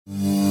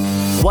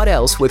What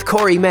Else with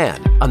Corey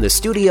Mann on the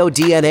Studio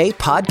DNA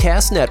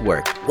Podcast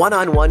Network.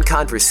 One-on-one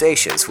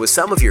conversations with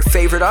some of your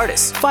favorite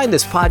artists. Find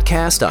this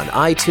podcast on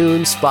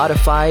iTunes,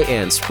 Spotify,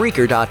 and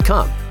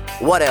Spreaker.com.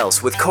 What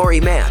Else with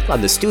Corey Mann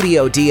on the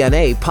Studio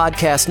DNA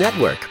Podcast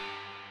Network.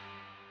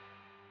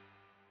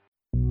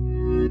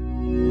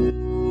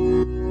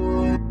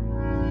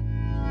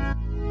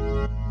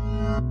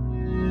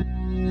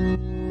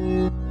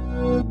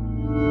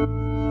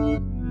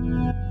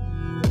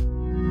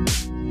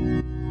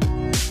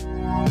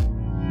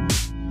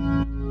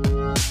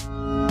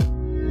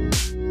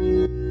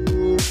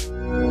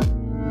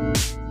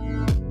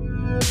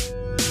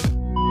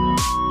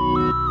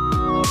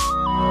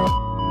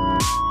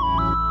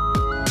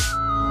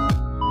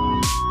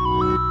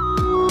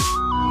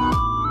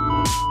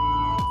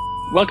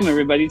 Welcome,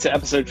 everybody, to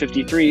episode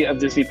 53 of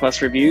Disney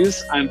Plus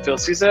Reviews. I'm Phil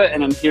Sousa,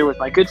 and I'm here with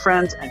my good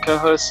friend and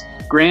co-host,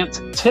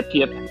 Grant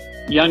Tip-Yip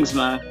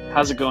Youngsma.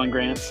 How's it going,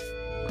 Grant?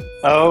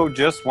 Oh,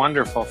 just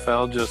wonderful,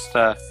 Phil. Just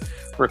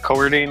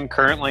recording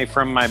currently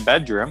from my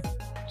bedroom.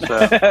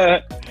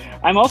 So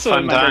I'm also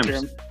in my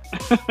times.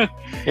 bedroom.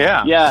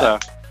 Yeah.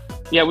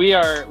 Yeah, we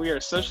are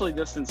socially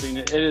distancing.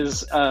 It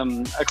is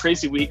a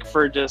crazy week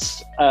for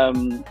just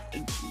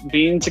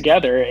being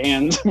together,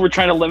 and we're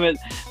trying to limit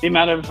the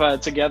amount of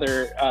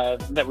together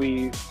that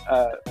we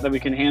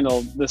can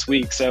handle this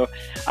week. So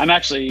I'm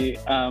actually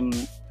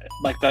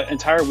like the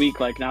entire week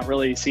not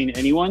really seeing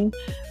anyone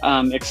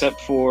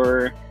except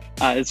for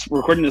it's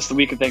recording this the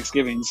week of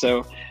Thanksgiving.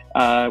 So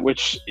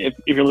which if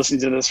you're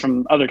listening to this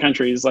from other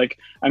countries,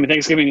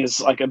 Thanksgiving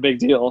is like a big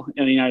deal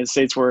in the United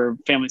States where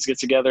families get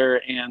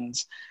together, and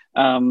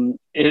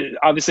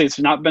obviously it's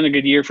not been a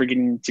good year for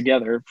getting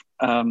together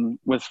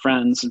with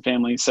friends and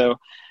family. So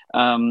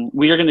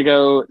we are going to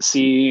go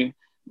see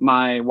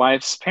my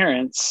wife's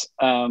parents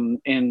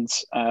and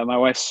my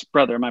wife's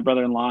brother, my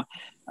brother-in-law,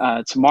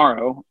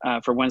 tomorrow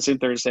for Wednesday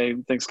and Thursday,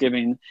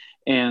 Thanksgiving.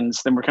 And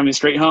then we're coming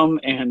straight home,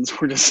 and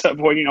we're just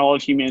avoiding all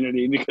of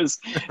humanity because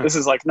this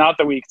is not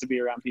the week to be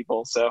around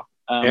people. So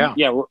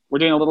we're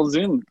doing a little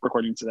Zoom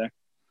recording today.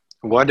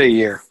 What a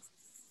year.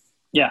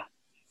 Yeah.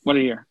 What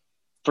a year,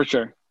 for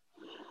sure.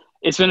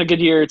 It's been a good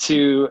year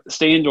to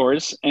stay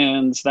indoors,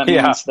 and that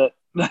means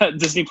that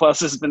Disney Plus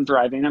has been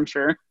thriving, I'm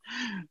sure.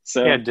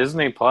 So yeah,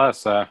 Disney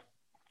Plus. I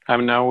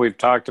know we've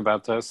talked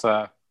about this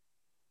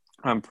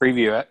on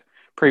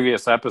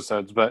previous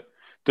episodes, but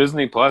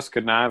Disney Plus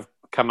could not have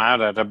come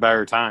out at a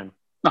better time.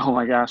 Oh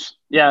my gosh,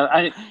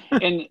 yeah.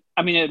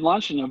 It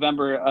launched in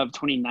November of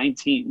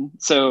 2019,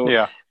 so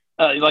yeah,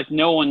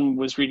 no one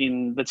was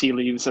reading the tea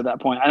leaves at that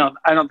point.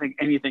 I don't think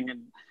anything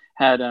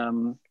had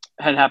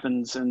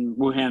happened in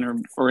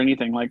Wuhan or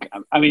anything.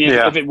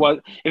 If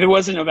it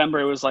was in November,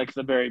 it was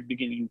the very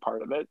beginning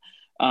part of it,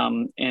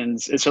 and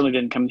it certainly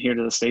didn't come here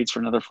to the States for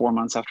another 4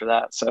 months after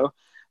that. So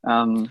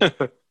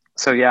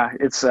so yeah,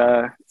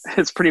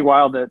 it's pretty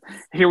wild that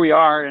here we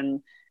are,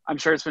 and I'm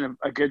sure it's been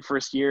a good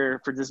first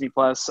year for Disney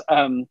Plus.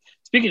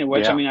 Speaking of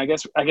which, I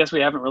guess we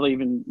haven't really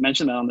even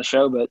mentioned that on the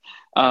show, but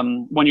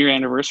 1 year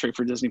anniversary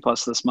for Disney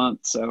Plus this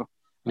month. So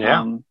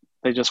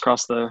they just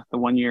crossed the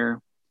 1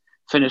 year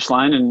finish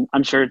line, and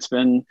I'm sure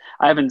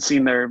I haven't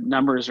seen their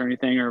numbers or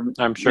anything, or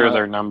I'm sure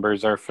their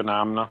numbers are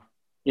phenomenal.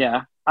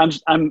 Yeah,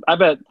 I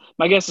bet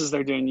my guess is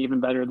they're doing even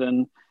better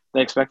than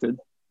they expected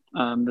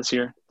this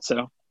year.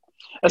 So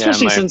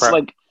especially since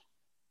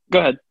go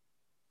ahead.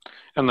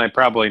 And they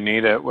probably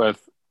need it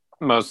with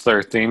most of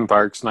their theme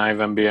parks not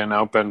even being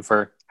open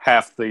for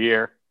half the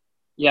year.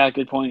 Yeah,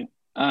 good point.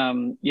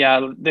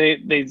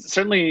 They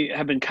certainly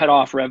have been cut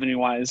off revenue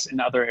wise in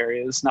other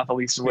areas, not the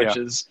least of which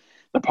is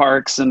the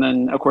parks, and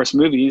then of course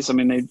movies.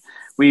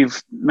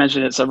 We've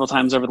mentioned it several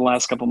times over the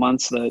last couple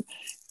months that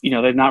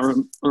they're not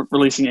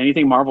releasing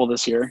anything Marvel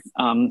this year.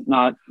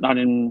 Not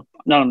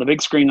on the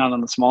big screen, not on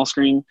the small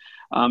screen.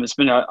 It's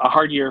been a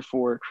hard year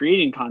for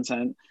creating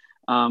content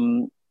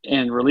and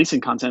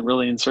releasing content,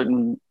 really, in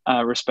certain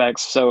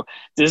respects. So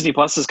Disney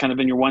Plus has kind of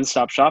been your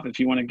one-stop shop if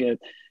you want to get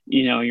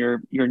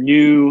your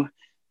new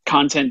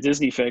content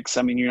Disney fix.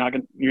 You're not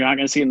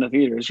gonna see it in the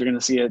theaters. You're gonna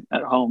see it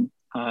at home.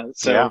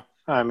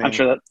 I'm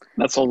sure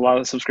that sold a lot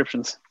of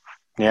subscriptions.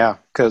 Yeah,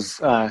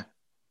 because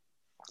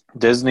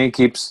Disney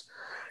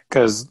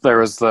because there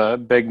was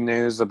the big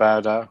news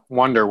about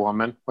Wonder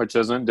Woman, which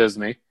isn't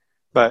Disney,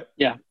 but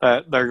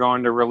they're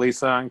going to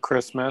release it on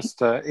Christmas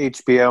to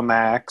HBO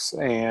Max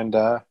and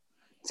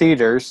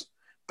theaters.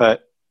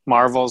 But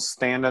Marvel's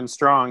standing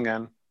strong,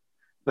 and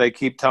they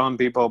keep telling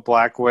people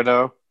Black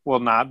Widow will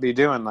not be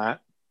doing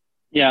that.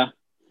 Yeah,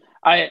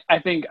 I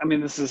think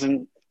this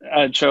isn't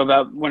a show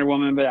about Wonder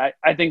Woman, but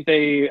I think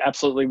they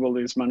absolutely will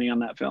lose money on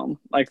that film.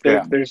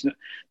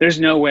 There's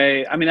no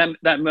way.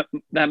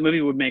 That movie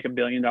would make $1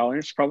 billion,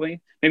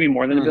 probably, maybe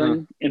more than $1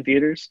 billion in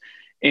theaters,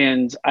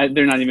 and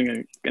they're not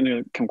even going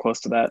to come close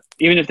to that.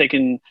 Even if they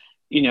can,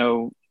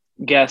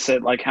 guess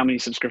at how many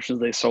subscriptions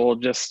they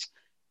sold, just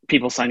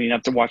people signing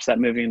up to watch that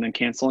movie and then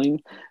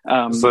canceling.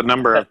 So the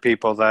number of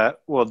people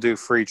that will do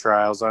free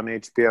trials on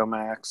HBO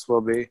Max will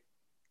be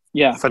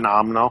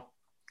phenomenal.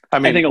 I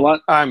think a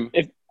lot.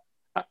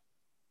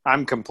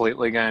 I'm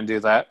completely going to do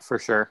that for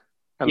sure.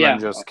 And Yeah. then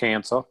just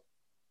cancel.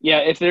 Yeah,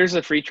 if there's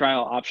a free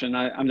trial option,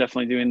 I'm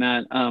definitely doing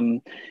that.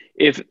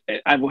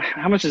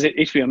 How much is it?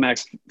 HBO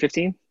Max,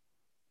 15?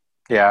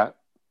 Yeah,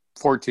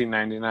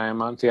 $14.99 a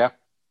month. Yeah.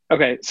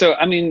 Okay, so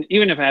I mean,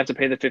 even if I have to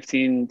pay the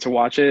 15 to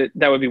watch it,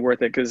 that would be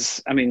worth it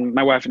because I mean,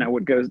 my wife and I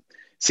would go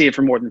see it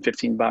for more than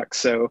 $15.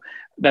 So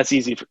that's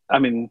easy. I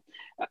mean,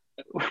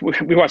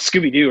 we watched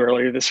Scooby Doo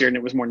earlier this year, and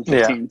it was more than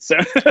 15. Yeah. So,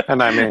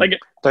 and I mean, like,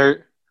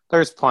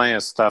 there's plenty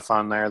of stuff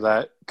on there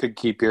that could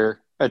keep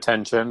your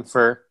attention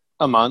for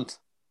a month.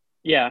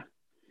 Yeah,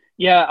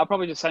 yeah, I'll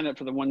probably just sign up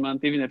for the 1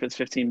 month, even if it's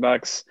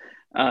 $15,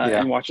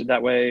 and watch it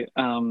that way.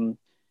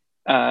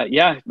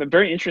 Yeah, but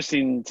very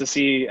interesting to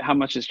see how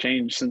much has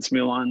changed since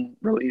Mulan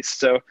released.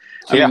 So,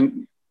 I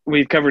mean,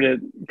 we've covered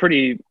it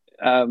pretty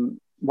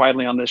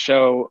widely on this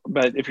show,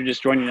 but if you're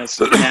just joining us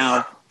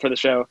now for the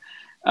show,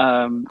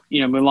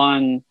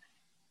 Mulan,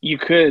 you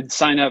could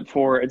sign up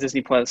for a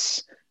Disney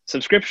Plus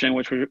subscription,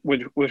 which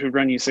would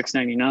run you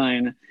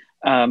 $6.99,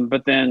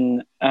 but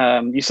then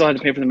you still had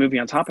to pay for the movie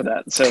on top of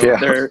that.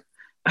 So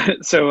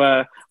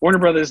Warner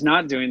Brothers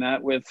not doing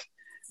that with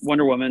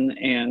Wonder Woman,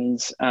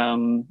 and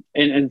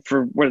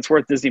for what it's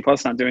worth, Disney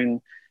Plus not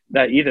doing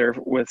that either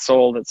with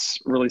Soul, that's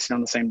releasing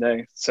on the same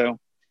day. So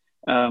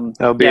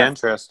that'll be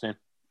interesting.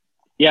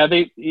 Yeah,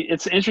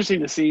 it's interesting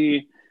to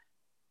see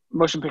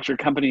motion picture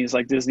companies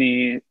like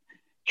Disney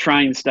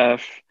trying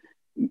stuff,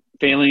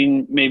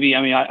 failing. Maybe,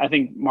 I mean, I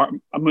think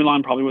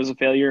Mulan probably was a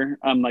failure.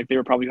 Like they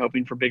were probably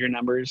hoping for bigger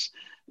numbers,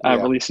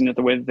 releasing it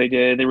the way that they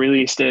did. They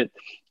released it,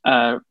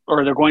 or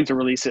they're going to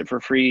release it for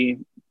free,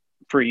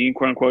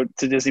 quote unquote,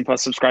 to Disney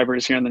Plus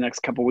subscribers here in the next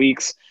couple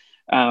weeks.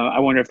 I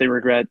wonder if they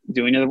regret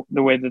doing it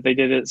the way that they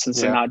did it,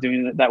 since they're not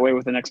doing it that way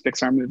with the next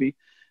Pixar movie.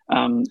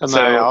 And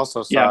then I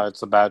also saw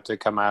it's about to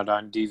come out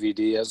on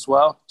DVD as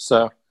well,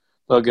 so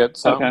they'll get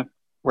some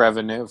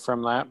revenue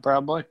from that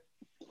probably.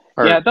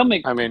 They'll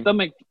make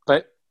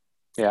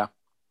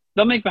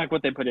back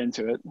what they put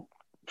into it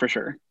for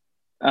sure.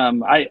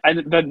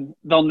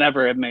 They'll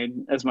never have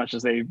made as much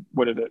as they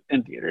would have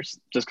in theaters,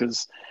 just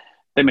because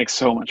they make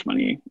so much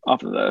money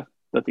off of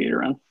the theater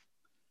run.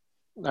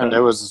 And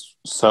it was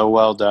so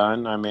well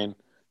done. I mean,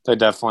 they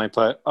definitely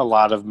put a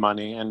lot of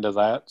money into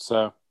that,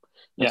 so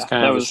it's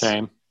kind of a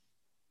shame.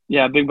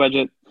 Yeah, big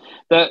budget.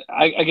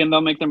 Again, they'll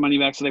make their money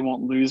back, so they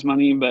won't lose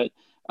money. But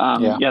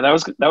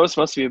that was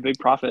supposed to be a big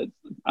profit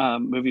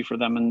movie for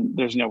them, and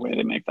there's no way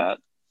they make that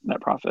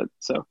profit.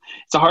 So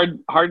it's a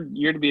hard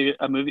year to be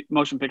a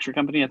motion picture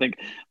company. I think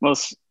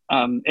most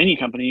any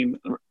company,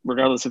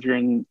 regardless if you're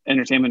in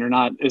entertainment or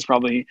not, is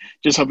probably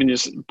just hoping to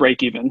just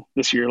break even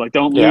this year. Like,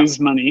 don't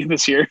lose money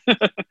this year.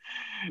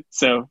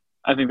 So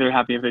I think they're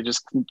happy if they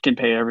just can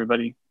pay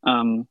everybody.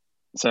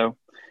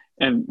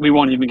 And we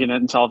won't even get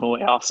into all the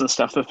layoffs and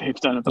stuff that they've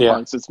done at the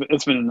parks.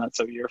 It's been a nuts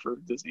year for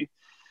Disney.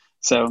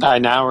 So I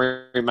now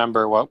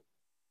remember what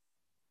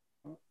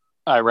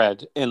I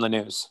read in the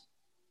news.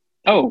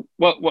 Oh,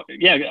 well,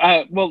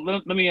 yeah.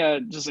 Let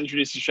me just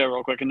introduce the show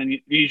real quick, and then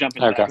you jump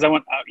into that, because I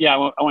want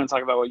to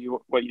talk about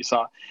what you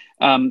saw.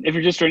 If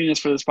you're just joining us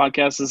for this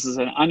podcast, this is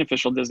an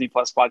unofficial Disney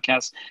Plus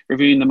podcast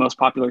reviewing the most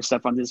popular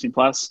stuff on Disney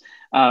Plus.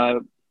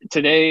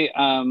 Today,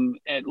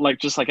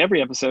 just like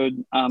every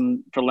episode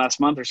for the last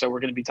month or so, we're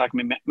going to be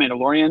talking about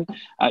Mandalorian.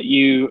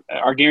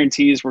 Our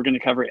guarantees, we're going to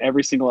cover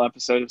every single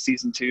episode of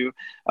season 2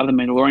 of The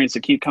Mandalorian. So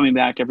keep coming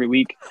back every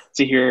week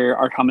to hear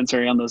our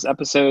commentary on those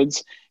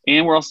episodes.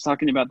 And we're also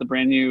talking about the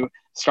brand new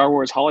Star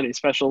Wars Holiday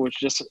Special, which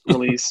just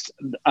released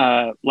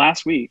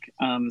last week.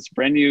 It's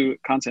brand new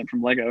content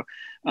from Lego,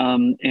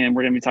 and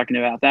we're going to be talking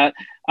about that.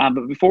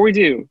 But before we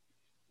do,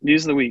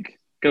 news of the week.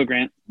 Go,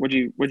 Grant. What'd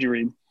you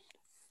read?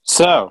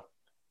 So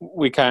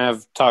we kind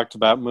of talked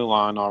about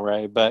Mulan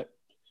already, but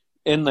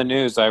in the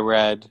news I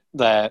read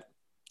that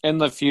in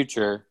the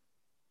future,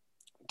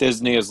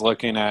 Disney is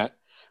looking at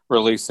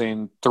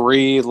releasing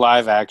 3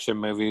 live-action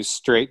movies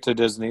straight to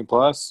Disney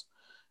Plus,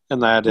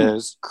 and that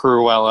is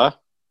Cruella,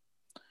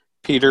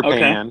 Peter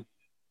Pan,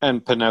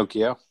 and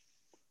Pinocchio.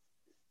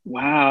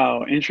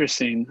 Wow,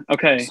 interesting.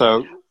 Okay.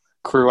 So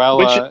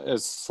Cruella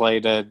is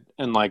slated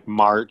in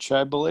March,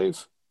 I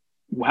believe.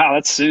 Wow,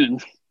 that's soon.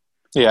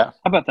 Yeah.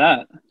 How about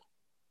that?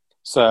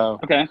 So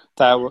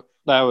that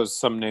was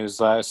some news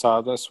that I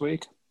saw this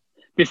week.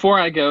 Before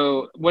I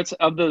go, what's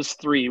of those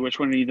 3? Which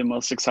one are you the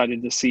most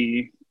excited to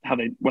see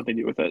what they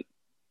do with it?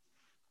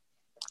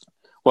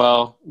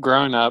 Well,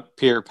 growing up,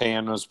 Peter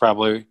Pan was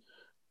probably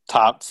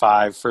top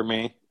 5 for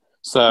me.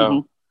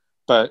 So,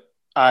 but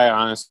I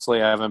honestly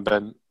haven't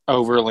been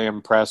overly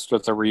impressed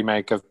with the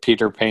remake of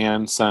Peter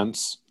Pan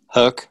since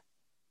Hook.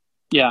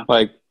 Yeah,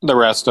 like the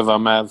rest of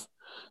them have.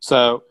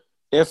 So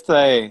if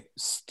they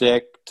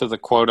stick to the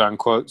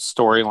quote-unquote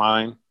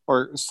storyline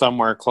or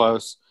somewhere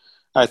close,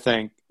 I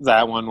think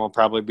that one will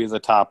probably be the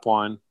top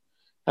one.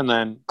 And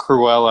then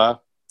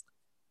Cruella,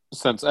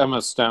 since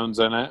Emma Stone's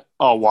in it,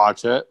 I'll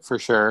watch it for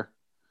sure,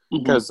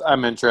 because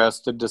I'm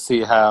interested to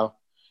see how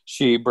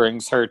she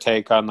brings her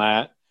take on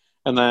that.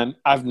 And then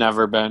I've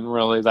never been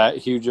really that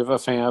huge of a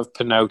fan of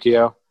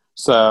Pinocchio.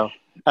 So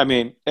I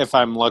mean, if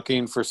I'm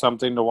looking for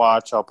something to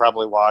watch, I'll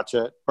probably watch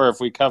it. Or if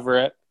we cover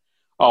it,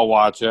 I'll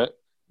watch it.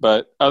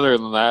 But other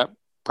than that,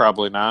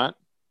 probably not.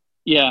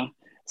 Yeah.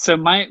 So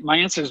my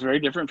answer is very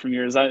different from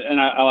yours.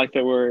 I like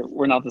that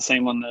we're not the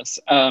same on this.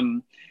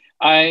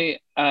 I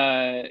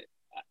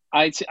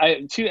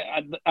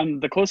I'm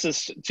the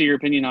closest to your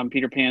opinion on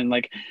Peter Pan.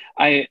 Like,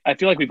 I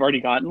feel like we've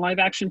already gotten live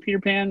action Peter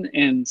Pan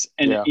and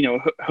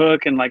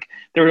Hook, and like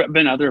there have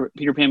been other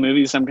Peter Pan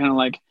movies. I'm kind of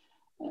like,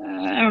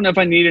 I don't know if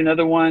I need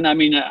another one. I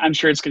mean, I'm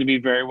sure it's going to be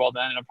very well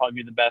done. It'll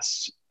probably be the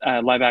best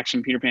live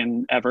action Peter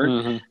Pan ever.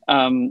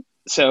 Mm-hmm.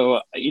 So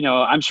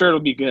I'm sure it'll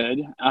be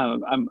good.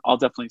 I'll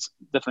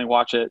definitely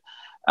watch it.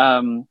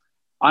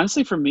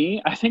 Honestly, for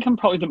me, I think I'm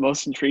probably the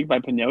most intrigued by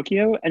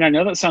Pinocchio, and I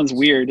know that sounds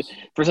weird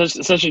for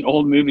such an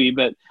old movie,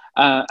 but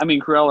I mean,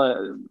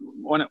 Cruella,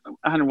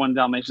 101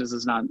 Dalmatians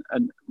is not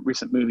a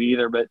recent movie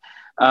either, but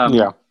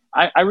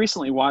I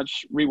recently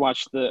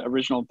rewatched the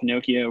original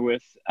Pinocchio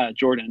with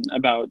Jordan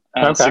about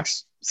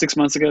 6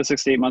 months ago,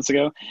 6 to 8 months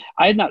ago.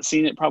 I had not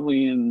seen it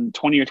probably in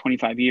 20 or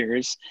 25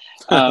 years.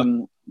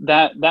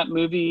 That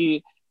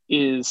movie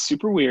is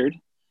super weird.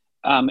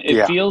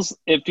 It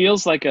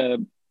feels like a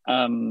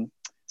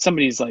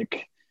somebody's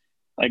like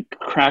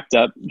cracked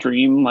up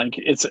dream. Like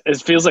it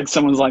feels like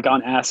someone's like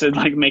on acid,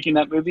 like making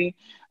that movie.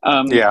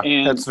 And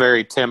it's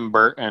very Tim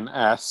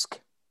Burton-esque.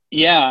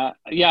 Yeah,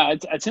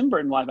 a Tim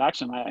Burton live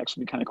action might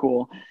actually be kind of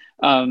cool.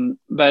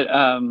 But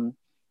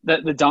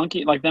the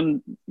donkey, like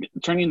them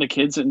turning the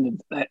kids, and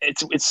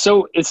it's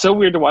so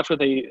weird to watch. At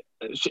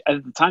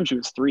the time she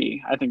was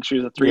 3. I think she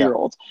was a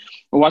 3-year-old.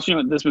 But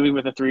watching this movie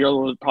with a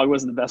 3-year-old probably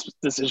wasn't the best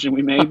decision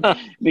we made.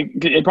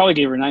 It probably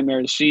gave her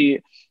nightmares.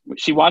 She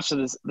watched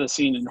the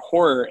scene in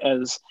horror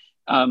as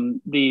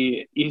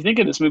you think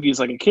of this movie as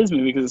like a kid's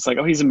movie because it's like,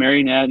 oh, he's a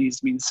marionette,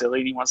 he's being silly,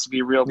 and he wants to be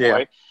a real boy.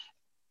 Yeah.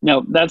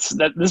 No,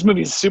 this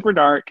movie is super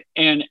dark,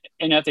 and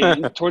at the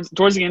end,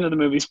 towards the end of the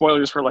movie,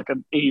 spoilers for like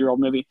an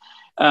 80-year-old movie,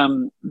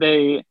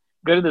 they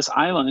go to this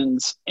island,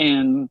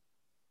 and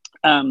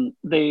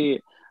they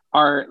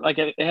are like,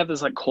 they have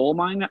this like coal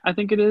mine, I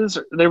think it is.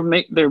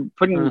 They're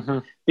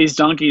putting these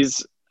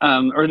donkeys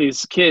or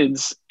these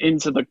kids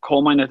into the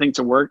coal mine, I think,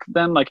 to work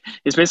them. Like,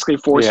 it's basically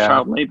forced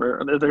child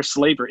labor. It's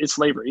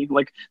slavery.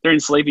 Like, they're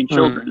enslaving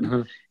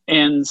children,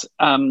 and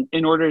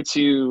in order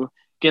to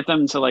get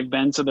them to like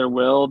bend to their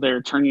will, they're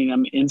turning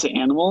them into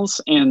animals.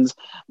 And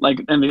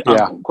like,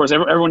 of course,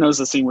 everyone knows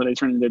the scene where they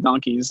turn into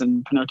donkeys,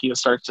 and Pinocchio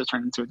starts to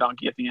turn into a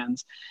donkey at the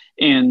end.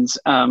 And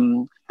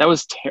that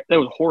was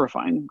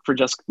horrifying for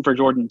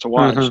Jordan to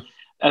watch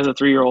as a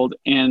 3-year-old.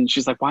 And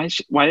she's like, why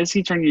is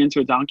he turning into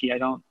a donkey? I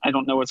don't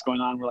know what's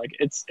going on. We're like,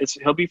 it's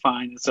he'll be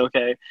fine. It's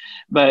okay.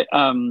 But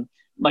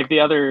like the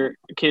other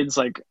kids,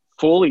 like,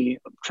 fully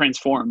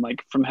transform,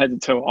 like from head to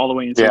toe all the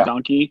way into a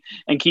donkey,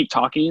 and keep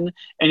talking,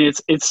 and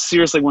it's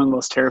seriously one of the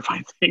most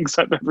terrifying things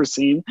I've ever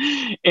seen.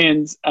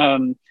 And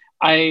so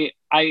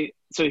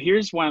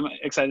here's why I'm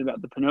excited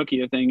about the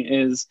Pinocchio thing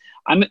is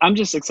I'm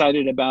just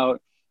excited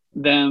about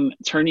them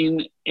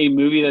turning a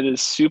movie that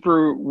is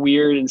super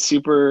weird and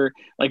super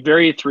like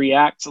very 3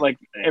 acts, like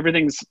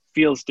everything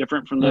feels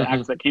different from the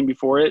acts that came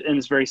before it, and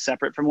it's very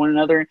separate from one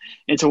another,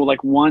 into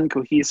like one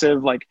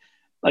cohesive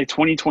like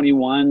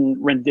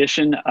 2021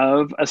 rendition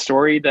of a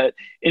story that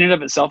in and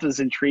of itself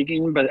is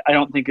intriguing, but I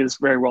don't think is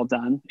very well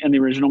done in the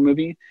original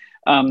movie.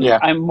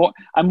 I'm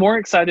more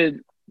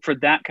excited for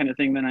that kind of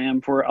thing than I am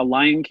for a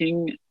Lion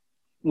King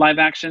live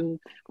action,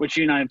 which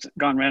you and I have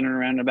gone round and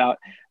around about.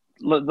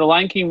 The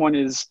Lion King one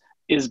is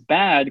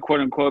bad, quote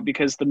unquote,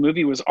 because the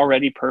movie was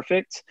already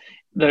perfect.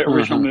 The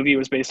original movie it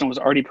was based on was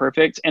already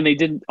perfect, and they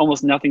did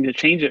almost nothing to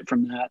change it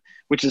from that,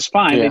 which is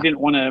fine. They didn't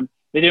want to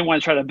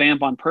try to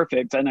vamp on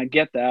perfect, and I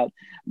get that.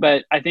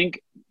 But I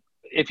think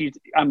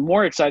I'm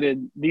more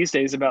excited these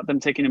days about them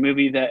taking a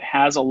movie that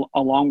has a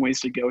long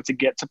ways to go to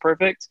get to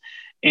perfect.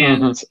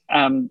 And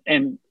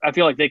I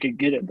feel like they could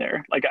get it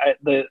there. Like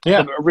the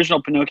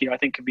original Pinocchio, I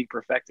think, could be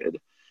perfected.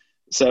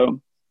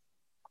 So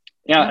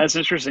that's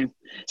interesting.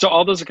 So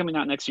all those are coming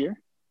out next year?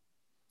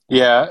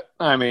 Yeah.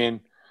 I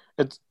mean,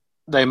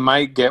 they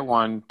might get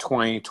one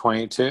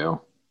 2022,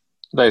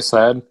 they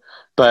said.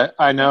 But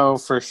I know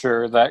for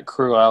sure that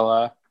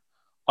Cruella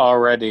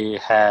already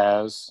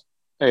has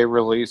a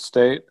release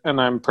date,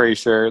 and I'm pretty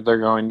sure they're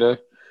going to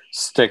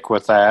stick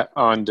with that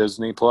on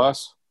Disney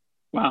Plus.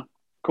 Wow,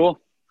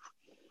 cool.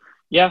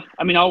 Yeah,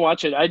 I mean, I'll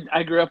watch it.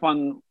 I grew up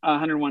on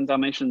 101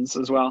 Dalmatians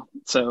as well,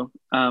 so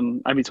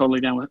I'd be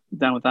totally down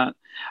with that.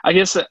 I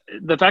guess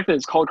the fact that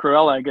it's called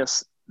Cruella, I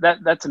guess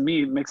that to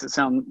me makes it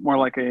sound more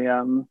like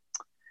a.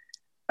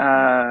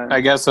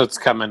 I guess it's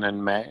coming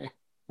in May,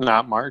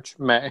 not March,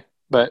 May,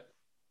 but.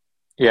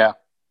 Yeah.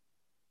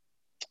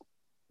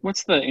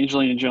 What's the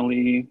Angelina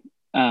Jolie?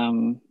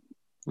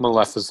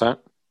 Maleficent.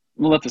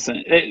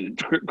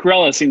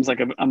 Cruella seems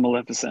like a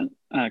Maleficent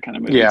kind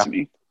of movie to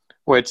me.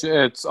 Which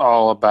it's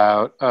all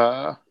about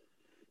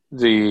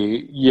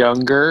the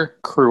younger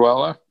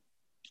Cruella.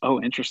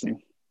 Oh,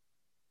 interesting.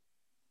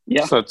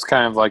 Yeah. So it's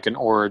kind of like an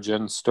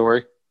origin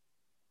story.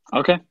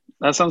 Okay.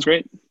 That sounds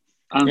great.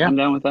 I'm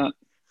down with that.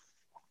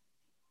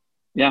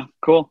 Yeah,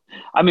 cool.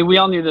 I mean, we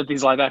all knew that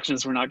these live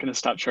actions were not going to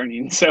stop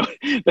churning. So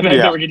the fact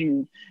that we're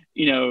getting,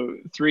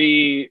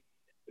 3,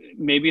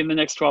 maybe in the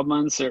next 12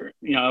 months or,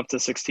 up to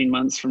 16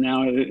 months from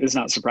now is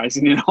not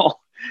surprising at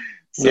all.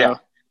 So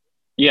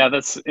yeah,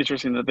 that's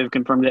interesting that they've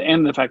confirmed it.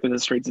 And the fact that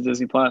it's straight to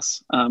Disney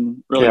Plus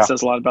really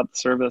says a lot about the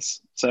service.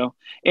 So,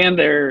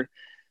 and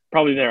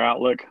probably their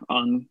outlook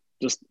on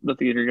just the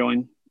theater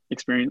going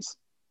experience.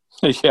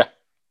 Yeah.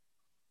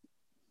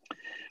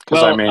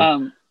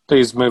 Because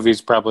these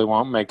movies probably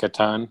won't make a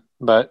ton,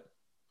 but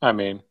I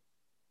mean,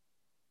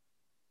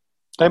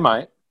 they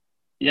might.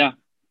 Yeah.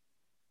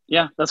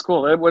 Yeah, that's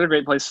cool. What a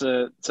great place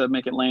to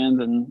make it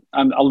land, and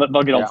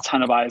they'll get a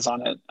ton of eyes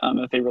on it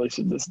if they release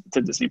it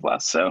to Disney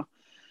Plus. So,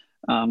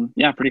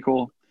 pretty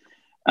cool.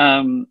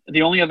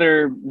 The only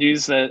other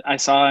news that I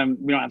saw, and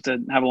we don't have to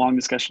have a long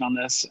discussion on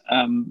this,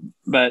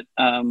 but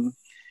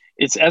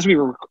it's as we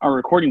are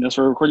recording this.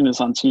 We're recording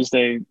this on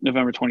Tuesday,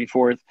 November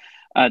 24th.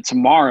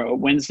 Tomorrow,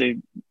 Wednesday,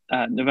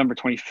 November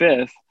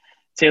 25th,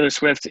 Taylor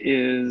Swift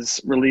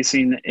is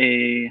releasing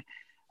a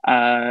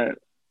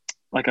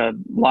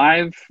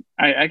live,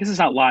 I guess it's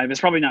not live. It's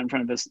probably not in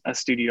front of a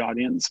studio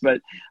audience,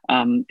 but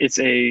it's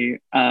a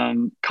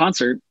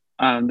concert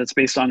that's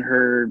based on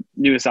her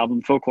newest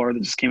album, Folklore,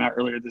 that just came out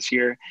earlier this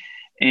year.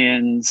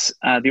 And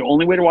the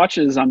only way to watch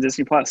it is on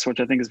Disney Plus, which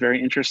I think is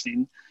very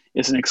interesting.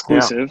 It's an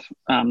exclusive.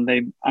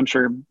 I'm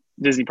sure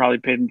Disney probably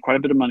paid quite a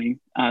bit of money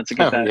to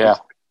get that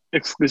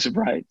exclusive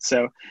right.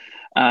 So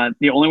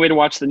the only way to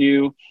watch the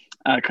new,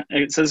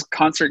 it says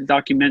concert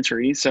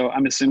documentary. So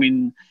I'm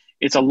assuming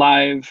it's a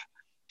live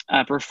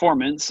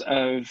performance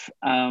of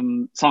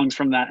songs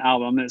from that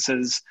album. It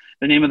says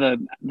the name of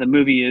the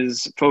movie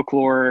is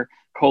Folklore: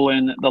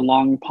 The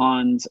Long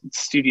Pond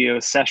Studio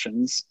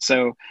Sessions.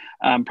 So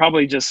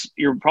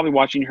you're probably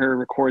watching her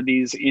record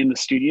these in the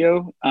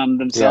studio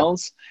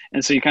themselves.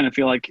 And so you kind of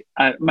feel like,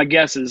 my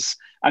guess is,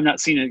 I've not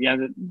seen it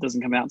yet. It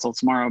doesn't come out until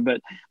tomorrow,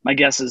 but my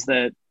guess is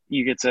that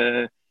you get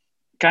to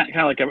kind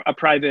of like a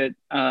private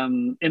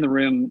in the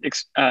room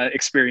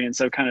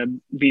experience of kind of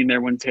being there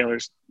when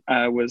Taylor's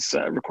was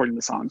recording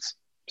the songs.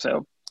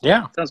 So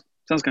sounds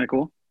kind of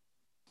cool.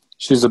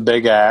 She's a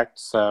big act,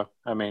 so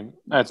I mean,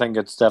 I think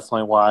it's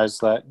definitely wise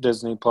that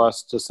Disney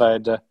Plus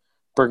decided to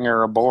bring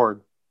her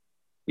aboard.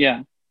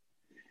 Yeah.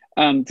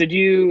 Did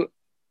you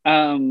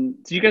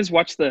guys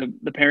watch the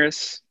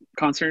Paris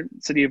concert,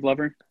 City of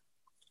Lover?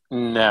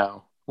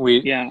 No,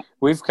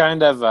 we've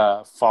kind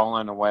of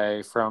fallen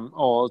away from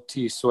old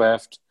T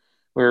Swift.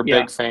 We were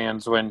big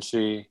fans when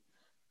she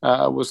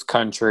was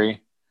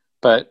country,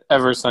 but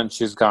ever since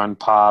she's gone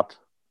pop,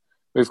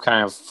 we've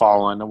kind of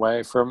fallen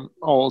away from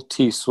old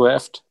T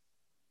Swift.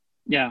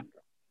 Yeah.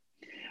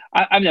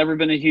 I've never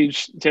been a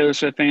huge Taylor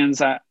Swift fan.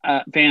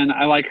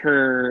 I like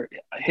her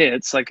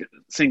hits, like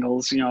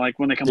singles, like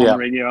when they come on the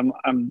radio,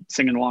 I'm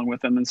singing along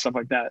with them and stuff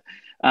like that.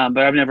 But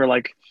I've never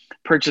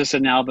purchased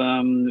an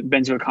album,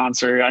 been to a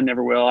concert. I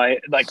never will.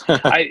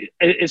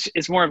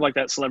 It's more of like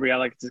that celebrity I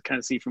like to kind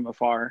of see from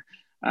afar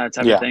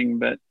type of thing.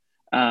 But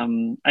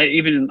I'm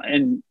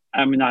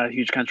not a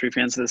huge country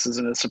fan, so this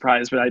isn't a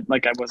surprise, but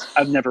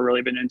I've never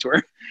really been into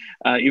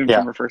her, even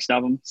from her first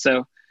album.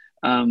 So,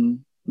 I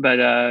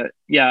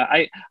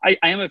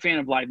am a fan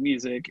of live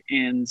music,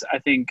 and I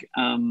think,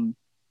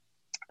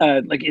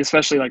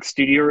 especially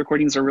studio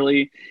recordings are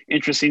really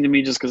interesting to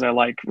me, just because I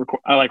like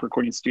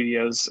recording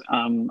studios.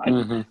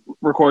 I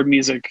record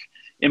music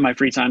in my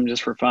free time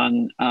just for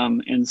fun.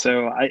 And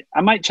so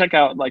I might check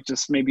out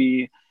just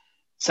maybe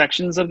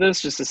sections of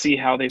this just to see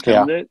how they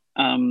filmed it.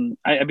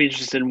 I'd be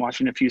interested in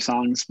watching a few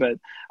songs, but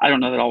I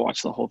don't know that I'll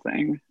watch the whole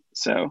thing.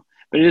 So,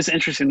 but it is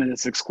interesting that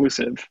it's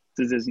exclusive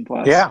to Disney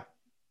Plus. Yeah.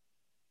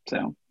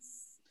 So,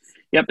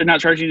 yep, they're not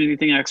charging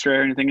anything extra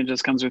or anything. It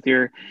just comes with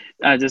your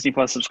Disney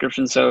Plus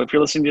subscription. So if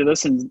you're listening to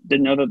this and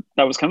didn't know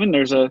that was coming,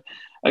 there's a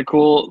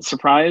cool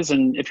surprise.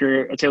 And if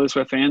you're a Taylor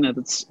Swift fan,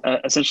 it's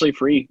essentially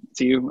free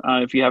to you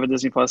if you have a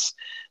Disney Plus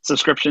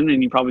subscription,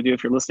 and you probably do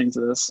if you're listening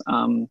to this.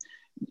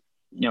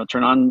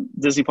 Turn on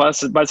Disney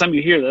Plus. By the time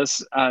you hear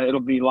this,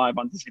 it'll be live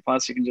on Disney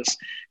Plus. You can just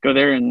go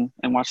there and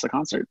watch the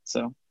concert.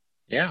 So,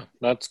 yeah,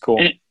 that's cool.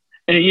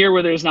 In a year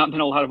where there's not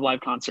been a lot of live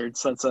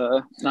concerts, that's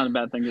not a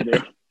bad thing to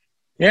do.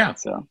 Yeah.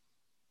 So,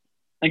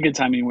 and good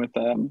timing with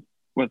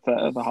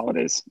the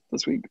holidays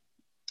this week.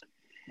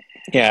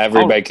 Yeah,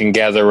 everybody can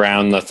gather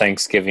around the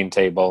Thanksgiving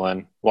table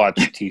and watch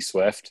T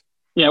Swift.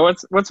 Yeah,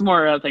 what's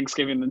more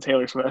Thanksgiving than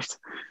Taylor Swift?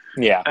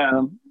 Yeah.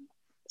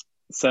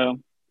 So.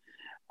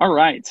 All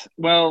right.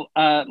 Well,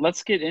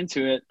 let's get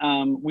into it.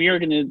 We are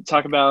going to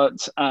talk about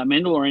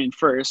Mandalorian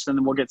first, and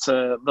then we'll get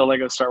to the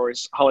Lego Star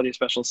Wars Holiday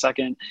Special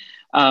second.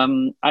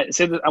 I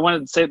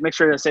wanted to make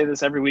sure to say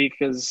this every week,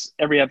 because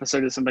every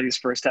episode is somebody's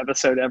first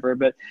episode ever.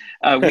 But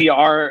we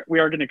are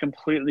going to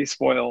completely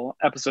spoil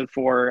episode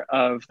 4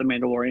 of The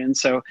Mandalorian.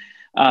 So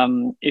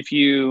if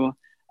you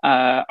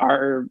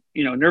are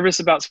nervous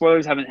about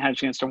spoilers, haven't had a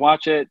chance to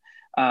watch it,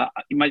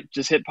 you might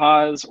just hit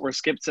pause or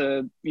skip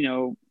to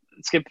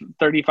skip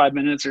 35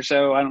 minutes or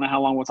so. I don't know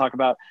how long we'll talk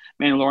about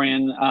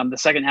Mandalorian. The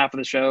second half of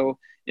the show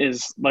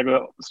is like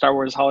a Star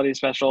Wars holiday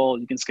special.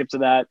 You can skip to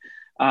that,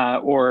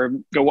 or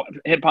go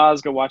hit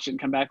pause, go watch it, and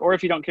come back. Or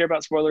if you don't care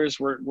about spoilers,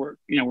 we're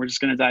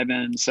just going to dive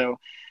in. So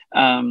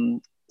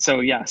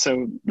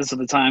this is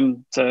the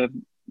time to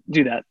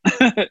do that.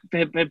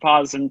 hit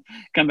pause and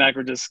come back,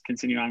 or just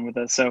continue on with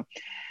us. So,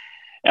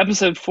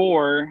 episode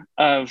 4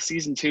 of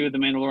season 2 of The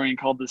Mandalorian,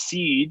 called The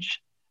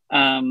Siege.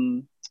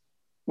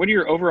 What are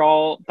your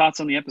overall thoughts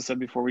on the episode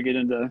before we get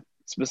into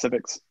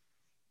specifics?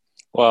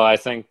 Well, I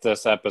think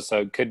this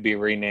episode could be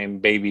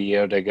renamed Baby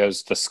Yoda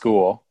Goes to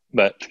School,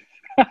 but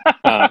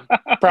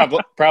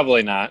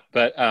probably not.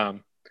 But I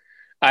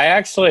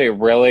actually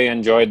really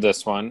enjoyed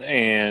this one,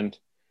 and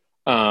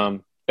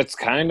it's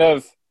kind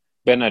of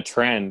been a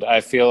trend.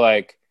 I feel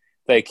like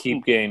they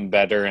keep getting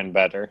better and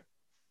better,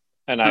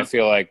 and I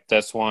feel like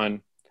this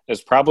one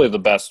is probably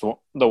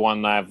the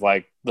one that I've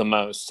liked the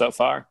most so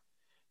far.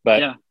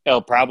 But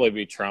it'll probably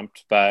be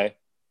trumped by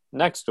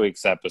next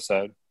week's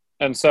episode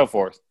and so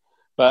forth.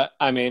 But,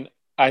 I mean,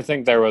 I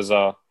think there was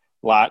a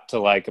lot to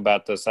like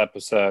about this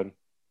episode.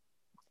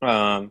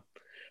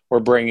 We're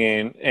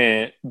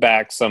bringing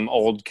back some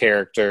old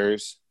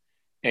characters,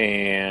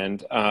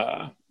 and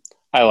I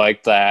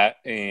like that.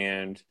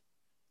 And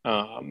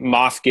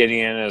Moff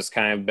Gideon has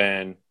kind of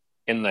been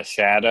in the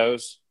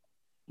shadows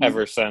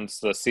ever since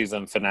the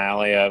season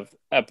finale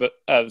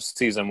of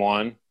season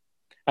 1.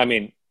 I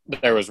mean,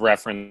 there was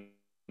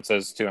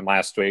references to him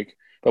last week,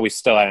 but we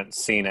still hadn't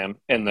seen him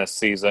in this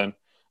season,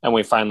 and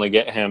we finally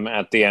get him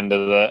at the end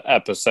of the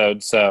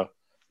episode. So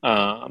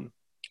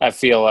I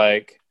feel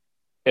like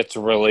it's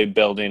really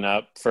building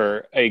up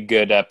for a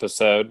good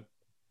episode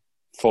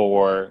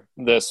for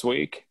this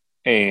week.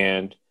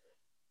 And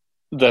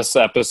this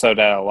episode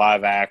had a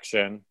live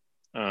action,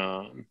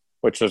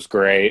 which was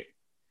great.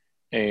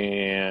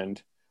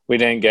 And we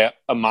didn't get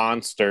a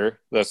monster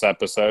this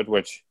episode,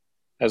 which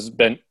is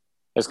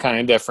kind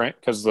of different,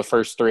 because the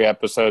first 3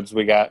 episodes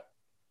we got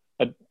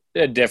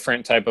a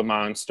different type of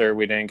monster.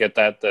 We didn't get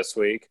that this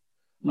week.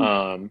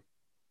 Baby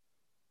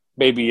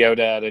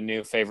Yoda had a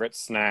new favorite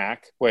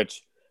snack,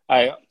 which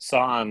I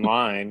saw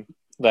online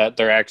that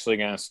they're actually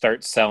going to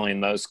start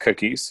selling those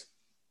cookies.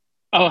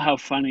 Oh, how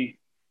funny.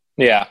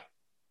 Yeah.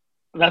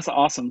 That's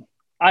awesome.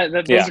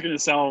 Those are going to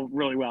sell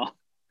really well.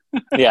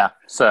 Yeah.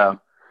 So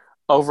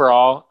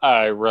overall,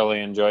 I really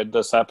enjoyed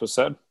this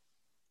episode.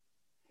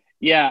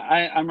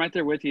 Yeah, I'm right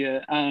there with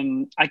you.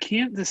 I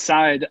can't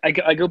decide. I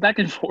go back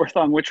and forth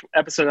on which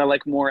episode I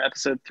like more,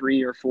 episode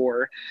 3 or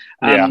 4.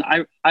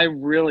 I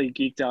really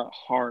geeked out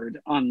hard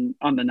on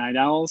the Night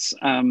Owls,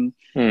 and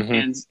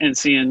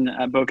seeing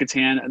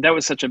Bo-Katan. That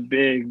was such a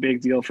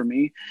big deal for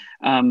me,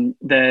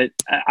 that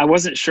I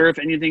wasn't sure if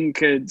anything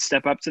could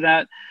step up to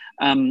that.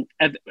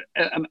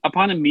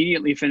 Upon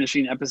immediately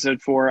finishing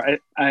episode 4,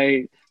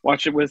 I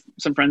watched it with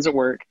some friends at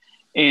work,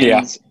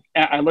 and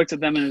I looked at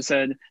them and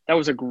said, that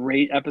was a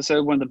great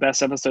episode, one of the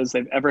best episodes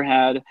they've ever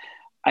had.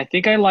 I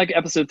think I like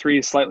episode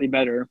 3 slightly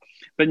better,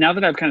 but now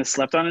that I've kind of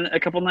slept on it a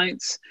couple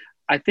nights,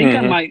 I think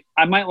I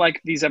might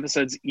like these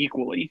episodes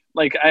equally.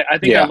 Like I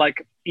think I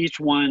like each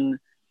one,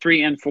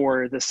 3 and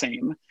 4, the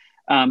same.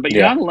 But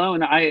you're not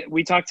alone.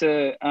 We talked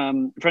to a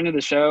friend of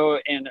the show,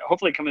 and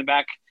hopefully coming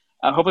back.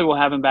 Hopefully we'll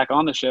have him back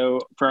on the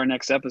show for our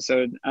next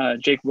episode.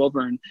 Jake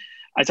Wilburn.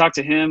 I talked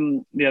to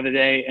him the other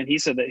day, and he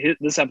said that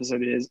this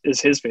episode is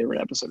his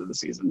favorite episode of the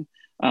season.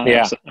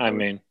 I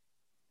mean,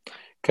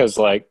 because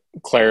like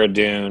Clara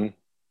Dune,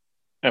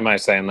 am I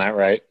saying that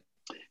right?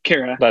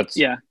 Cara.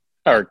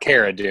 Or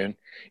Cara Dune.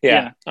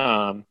 Yeah.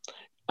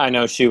 I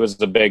know she was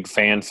the big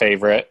fan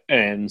favorite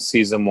in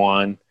season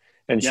 1,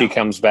 and she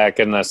comes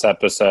back in this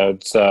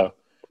episode. So,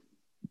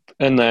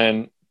 and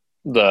then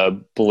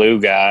the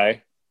blue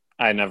guy,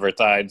 I never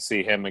thought I'd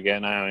see him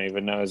again. I don't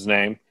even know his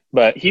name.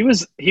 But he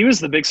was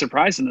the big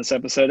surprise in this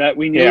episode.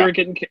 We knew we were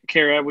getting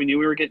Cara. We knew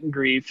we were getting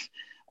Greef.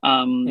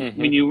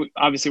 We knew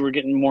obviously we were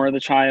getting more of the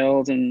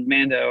child and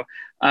Mando.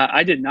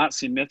 I did not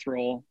see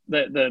Mithril,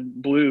 the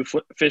blue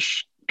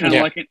fish kind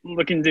of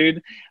looking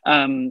dude,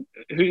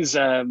 who's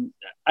I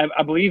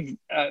believe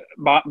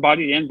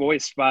bodied and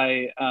voiced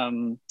by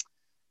I'm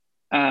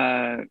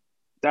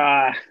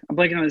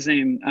blanking on his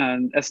name,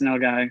 SNL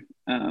guy.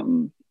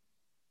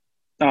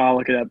 I'll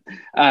look it up.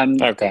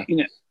 Okay.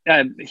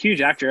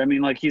 Huge actor. I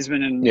mean, like he's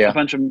been in a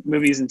bunch of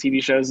movies and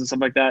TV shows and stuff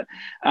like that.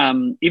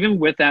 Even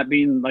with that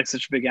being like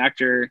such a big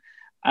actor,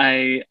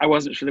 I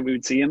wasn't sure that we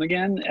would see him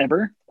again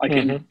ever, like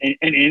in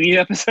any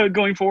episode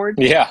going forward.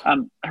 Yeah.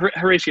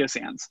 Horatio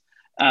Sands.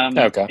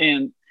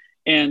 Okay.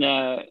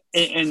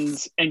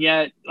 And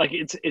yet like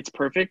it's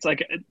perfect.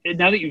 Like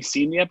now that you've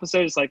seen the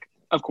episode, it's like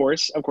of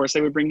course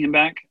they would bring him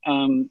back.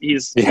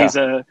 He's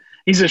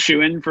a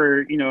shoo-in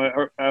for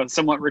a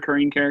somewhat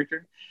recurring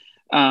character.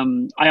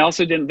 I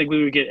also didn't think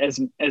we would get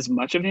as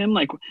much of him.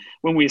 Like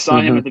when we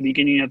saw him at the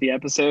beginning of the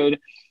episode,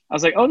 I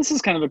was like, oh, this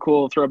is kind of a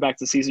cool throwback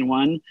to season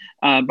 1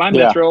 by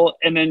Mithril.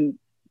 And then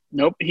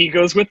nope, he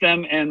goes with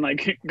them and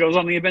like goes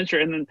on the adventure.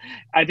 And then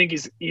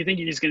you think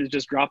he's going to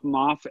just drop him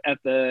off at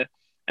the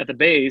at the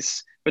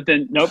base, but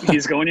then nope,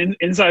 he's going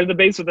inside of the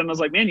base with them. I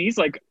was like, man, he's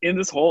like in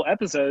this whole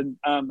episode.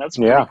 That's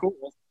pretty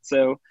cool.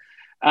 So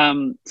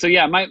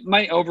yeah,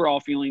 my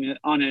overall feeling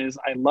on it is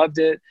I loved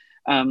it.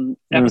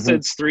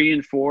 Episodes 3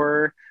 and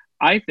 4,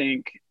 I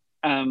think,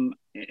 and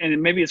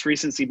maybe it's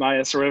recency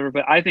bias or whatever,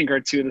 but I think are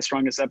two of the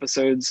strongest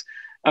episodes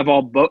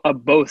of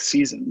both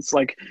seasons.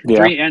 Like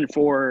 3 and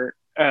 4,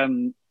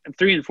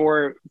 3 and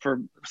 4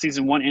 for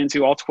season 1 and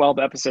 2, all 12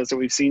 episodes that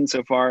we've seen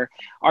so far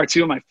are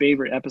two of my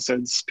favorite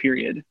episodes,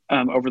 period,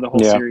 over the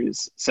whole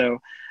series. So,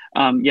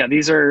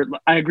 these are,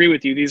 I agree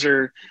with you. These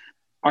are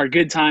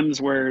good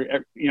times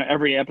where,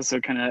 every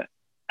episode kind of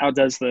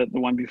outdoes the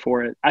one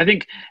before it. I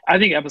think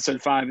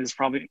episode 5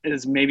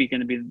 is maybe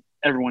going to be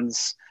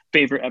everyone's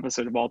favorite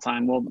episode of all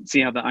time. We'll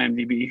see how the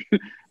IMDb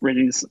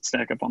ratings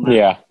stack up on that.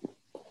 Yeah.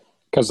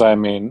 Cause I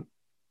mean,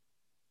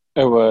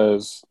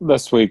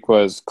 this week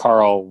was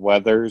Carl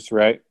Weathers,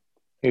 right?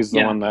 He's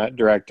the one that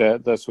directed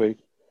it this week.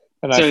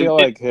 And so I feel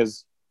like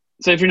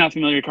so if you're not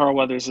familiar, Carl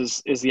Weathers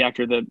is the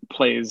actor that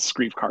plays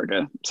Greef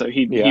Karga. So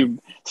he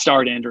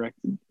starred and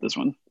directed this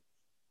one.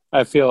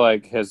 I feel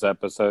like his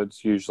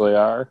episodes usually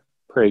are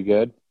pretty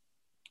good.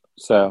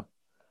 So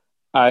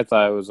I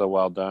thought it was a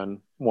well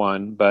done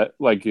one. But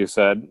like you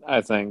said,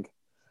 I think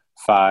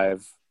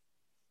 5,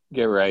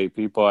 get ready,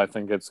 people. I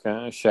think it's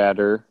going to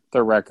shatter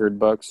the record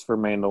books for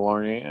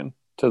Mandalorian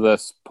to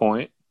this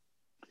point.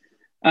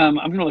 I'm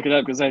going to look it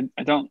up because I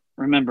don't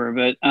remember.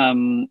 But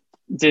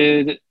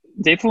did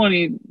Dave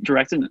Filoni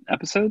direct an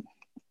episode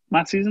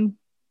last season?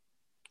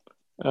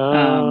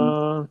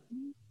 I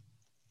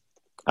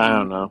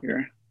don't know.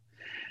 Here.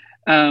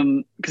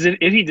 Because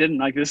if he didn't,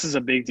 like, this is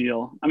a big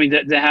deal. I mean,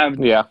 to have,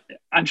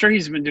 I'm sure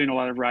he's been doing a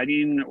lot of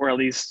writing, or at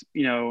least,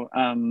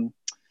 being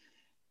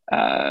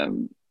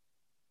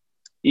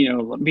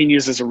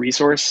used as a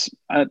resource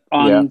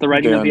on the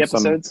writing of the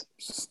episodes.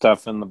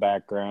 Stuff in the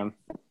background.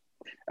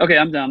 Okay,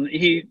 I'm done.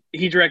 He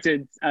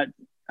directed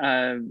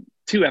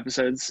 2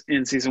 episodes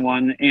in season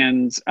 1,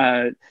 and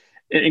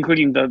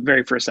including the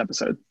very first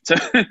episode. So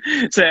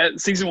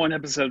season 1,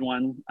 episode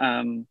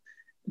 1.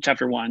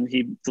 Chapter 1,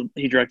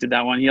 he directed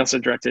that one. He also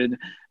directed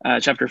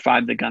chapter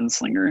 5, The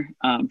Gunslinger,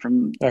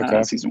 from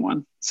season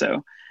 1.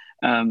 So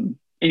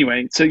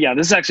anyway, so yeah,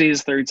 this is actually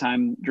his 3rd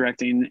time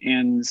directing,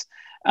 and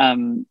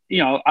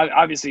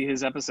obviously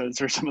his episodes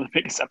are some of the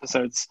biggest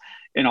episodes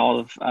in all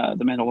of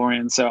The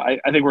Mandalorian. So I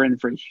think we're in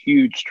for a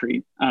huge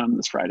treat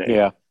this Friday.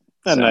 Yeah,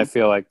 and I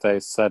feel like they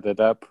set it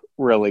up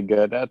really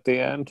good at the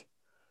end.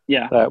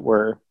 Yeah, that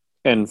we're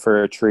in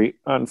for a treat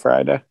on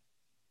Friday.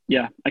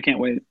 Yeah, I can't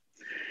wait.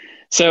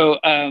 So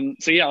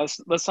yeah,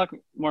 let's talk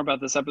more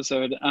about this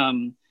episode.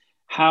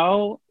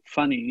 How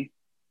funny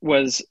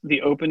was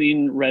the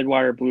opening red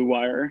wire, blue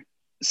wire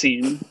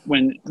scene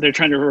when they're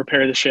trying to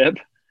repair the ship?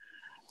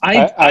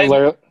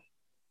 I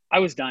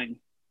was dying.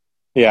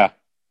 Yeah,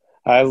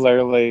 I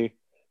literally,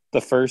 the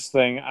first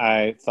thing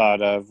I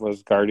thought of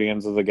was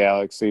Guardians of the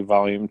Galaxy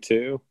Volume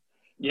 2,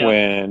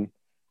 when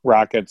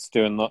Rocket's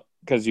doing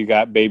because you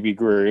got Baby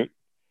Groot,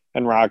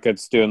 and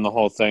Rocket's doing the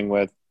whole thing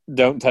with,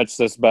 don't touch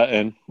this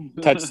button,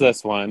 touch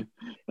this one.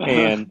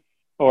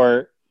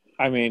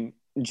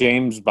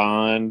 James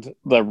Bond,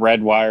 the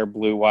red wire,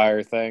 blue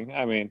wire thing.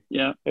 I mean,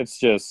 it's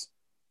just,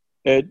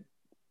 the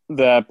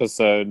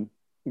episode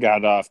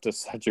got off to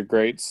such a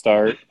great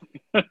start.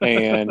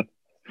 And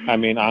I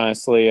mean,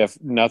 honestly,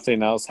 if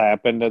nothing else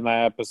happened in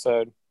that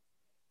episode,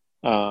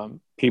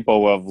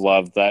 people will have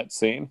loved that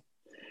scene.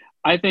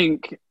 I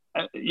think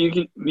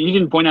you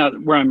can point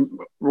out where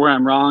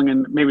I'm wrong,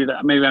 and maybe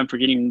I'm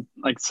forgetting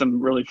like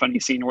some really funny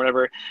scene or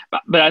whatever.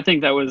 But I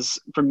think that was,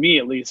 for me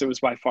at least, it was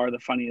by far the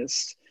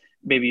funniest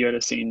Baby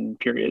Yoda scene,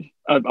 period,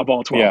 of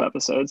all 12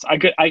 episodes.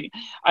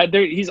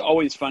 He's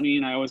always funny,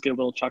 and I always get a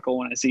little chuckle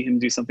when I see him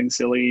do something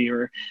silly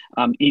or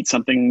eat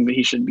something that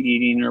he shouldn't be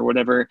eating or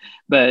whatever.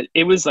 But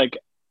it was like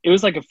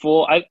a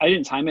full. I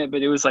didn't time it,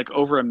 but it was like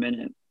over a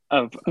minute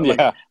of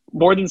like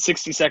more than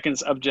 60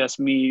 seconds of just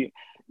me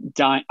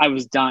dying. I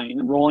was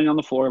dying, rolling on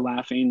the floor,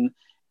 laughing,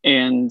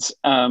 and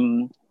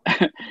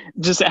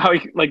just how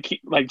he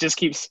just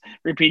keeps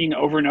repeating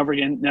over and over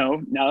again.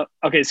 No.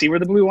 Okay, see where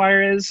the blue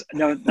wire is?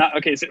 No, not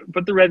okay. So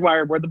put the red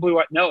wire where the blue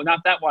wire. No, not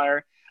that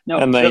wire. No,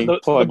 and then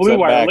the blue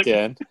wire back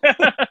in.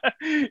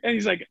 And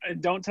he's like,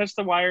 don't touch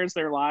the wires.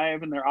 They're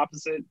live and they're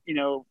opposite,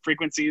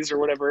 frequencies or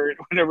whatever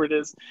it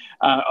is,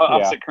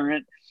 opposite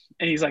current.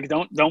 And he's like,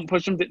 don't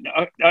push them.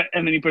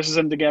 And then he pushes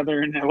them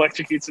together and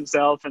electrocutes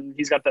himself. And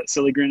he's got that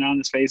silly grin on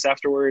his face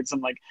afterwards.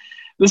 I'm like,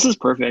 this is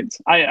perfect.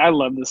 I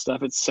love this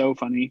stuff. It's so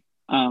funny.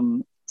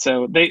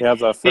 So they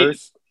the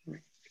first.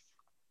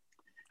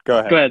 Go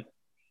ahead.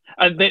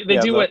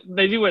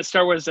 They do what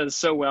Star Wars does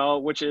so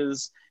well, which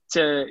is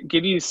to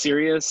give you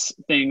serious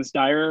things,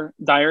 dire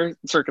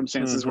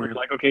circumstances where you're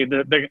like, okay,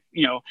 they're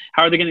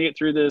how are they going to get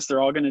through this? They're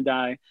all going to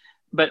die.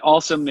 But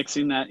also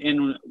mixing that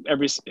in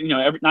it's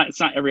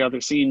not every other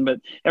scene,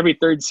 but every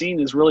third scene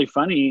is really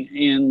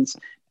funny.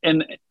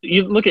 And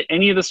you look at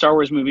any of the Star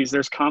Wars movies,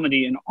 there's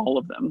comedy in all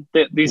of them.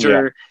 These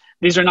are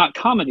not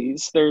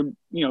comedies. They're,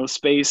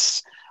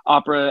 space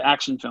opera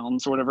action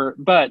films or whatever,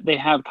 but they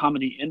have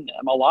comedy in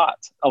them, a lot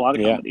of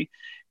comedy.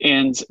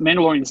 And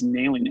Mandalorian's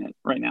nailing it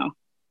right now.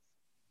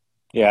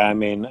 Yeah, I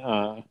mean,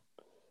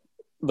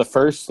 the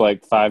first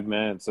like 5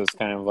 minutes is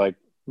kind of like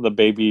the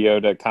Baby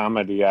Yoda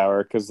comedy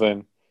hour, because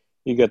then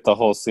you get the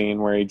whole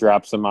scene where he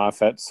drops him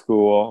off at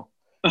school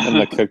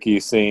and the cookie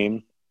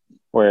scene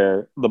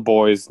where the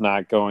boy's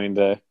not going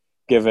to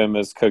give him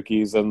his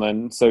cookies, and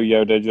then so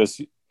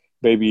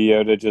Baby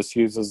Yoda just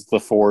uses the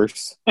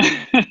Force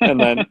and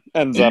then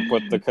ends up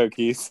with the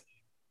cookies.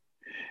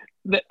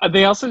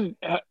 They also,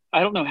 I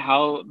don't know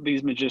how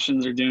these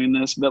magicians are doing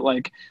this, but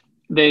like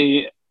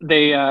they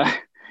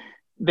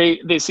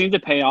seem to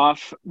pay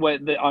off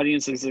what the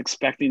audience is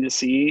expecting to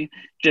see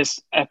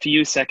just a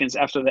few seconds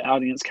after the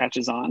audience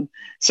catches on.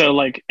 So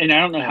like, and I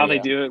don't know how they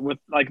do it with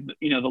like,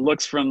 the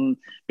looks from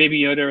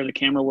Baby Yoda or the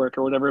camera work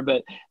or whatever,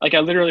 but like I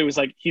literally was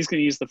like, he's going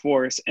to use the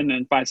Force, and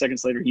then 5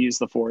 seconds later he used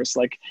the Force.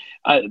 Like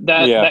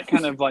that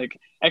kind of like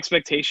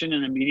expectation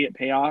and immediate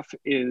payoff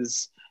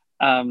is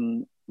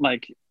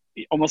like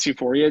almost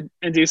euphoria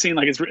inducing.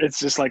 Like it's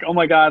just like, oh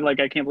my God, like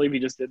I can't believe he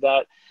just did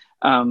that.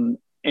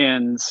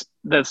 And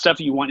the stuff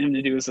you want him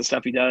to do is the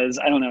stuff he does.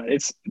 I don't know.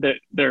 It's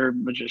they're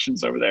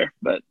magicians over there,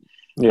 but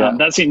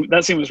that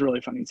scene was really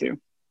funny too.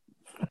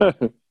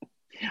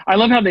 I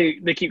love how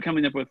they keep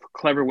coming up with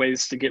clever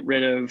ways to get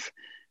rid of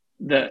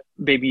the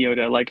Baby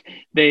Yoda. Like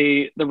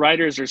the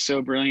writers are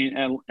so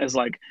brilliant as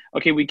like,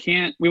 okay, we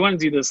want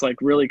to do this like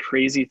really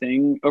crazy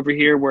thing over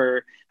here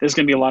where there's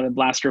going to be a lot of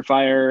blaster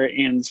fire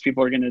and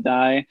people are going to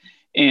die.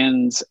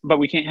 But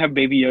we can't have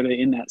Baby Yoda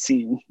in that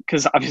scene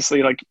because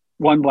obviously like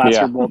one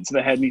blaster bolt to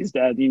the head and he's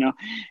dead,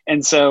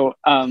 And so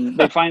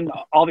they find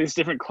all these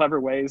different clever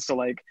ways to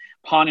like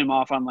pawn him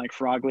off on like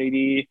Frog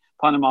Lady,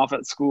 pawn him off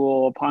at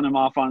school, pawn him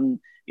off on,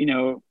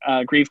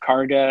 Grief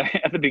Karga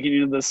at the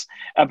beginning of this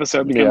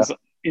episode becomes,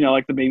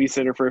 like the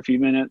babysitter for a few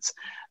minutes.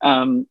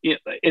 I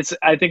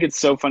think it's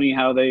so funny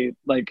how they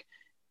like,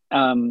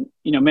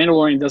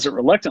 Mandalorian does it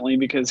reluctantly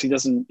because he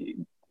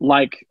doesn't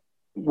like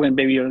when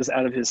Baby Yoda's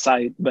out of his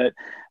sight, but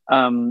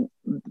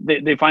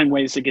they find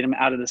ways to get him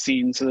out of the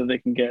scene so that they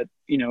can get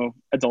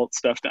adult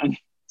stuff done.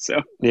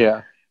 So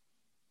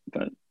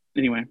but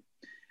anyway,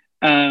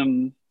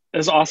 it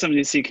was awesome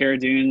to see Cara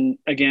Dune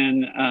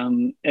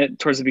again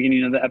towards the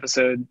beginning of the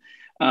episode.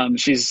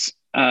 She's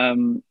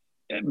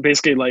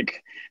basically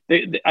like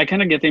I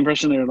kind of get the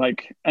impression they're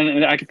like,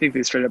 and I think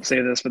they straight up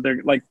say this, but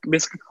they're like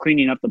basically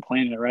cleaning up the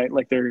planet, right?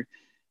 Like they're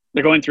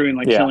going through and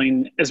like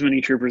killing as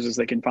many troopers as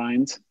they can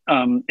find.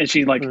 And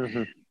she like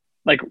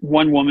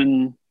one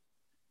woman,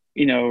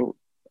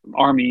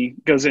 army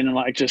goes in and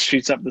like just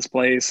shoots up this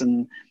place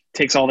and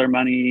takes all their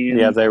money.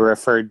 And, they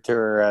referred to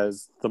her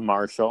as the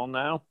Marshal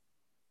now.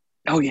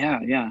 Oh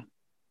yeah.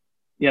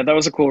 That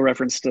was a cool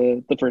reference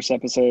to the first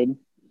episode.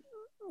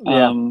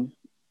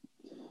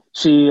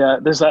 She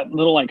there's that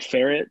little like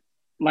ferret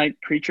like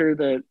creature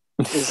that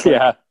is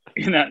like,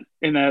 in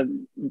that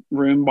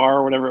room bar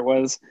or whatever it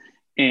was.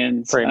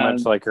 And pretty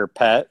much like her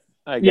pet,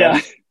 I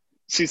guess. Yeah,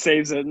 she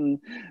saves it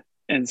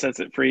and sets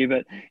it free.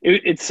 But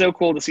it's so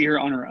cool to see her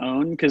on her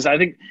own because I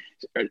think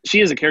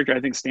she as a character,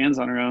 I think, stands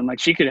on her own. Like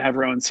she could have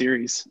her own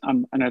series,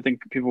 and I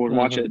think people would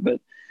watch it.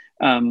 But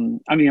I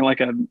mean, like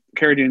a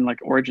Cara Dune like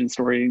origin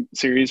story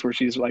series where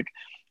she's like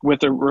with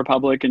the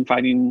Republic and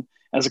fighting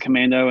as a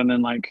commando, and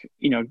then like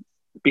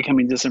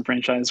becoming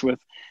disenfranchised with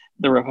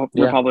the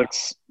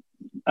Republic's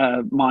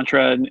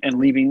mantra and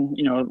leaving,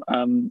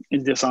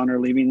 in dishonor,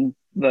 leaving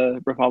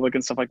the Republic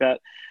and stuff like that.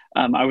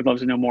 I would love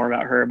to know more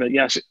about her, but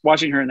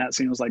watching her in that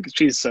scene was like,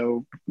 she's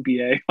so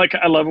BA. Like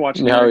I love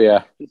watching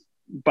her just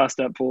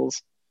bust up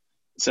fools.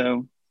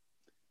 So,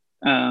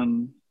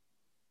 let's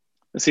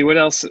see what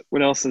else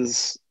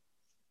is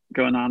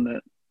going on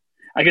that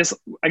I guess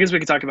we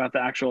could talk about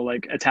the actual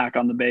like attack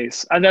on the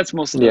base. That's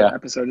most of the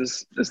episode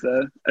is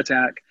the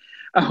attack.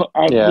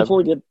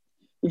 Before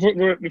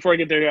I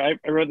get there, I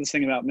wrote this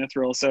thing about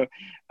Mithril. So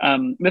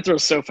Mithril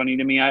is so funny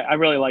to me. I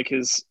really like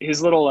his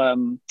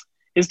little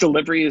his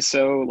delivery is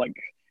so like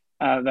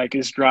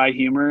his dry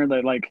humor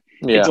that like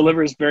it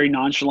delivers very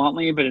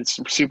nonchalantly, but it's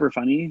super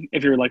funny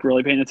if you're like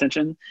really paying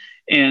attention.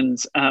 And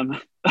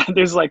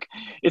there's like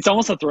it's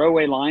almost a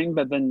throwaway line,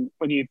 but then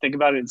when you think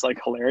about it, it's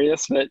like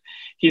hilarious. But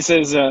he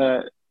says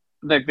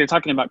like they're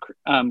talking about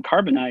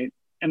carbonite,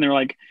 and they're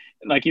like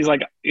he's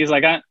like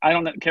I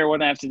don't care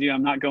what I have to do.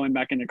 I'm not going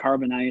back into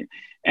carbonite.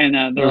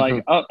 And they're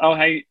like, oh,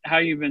 how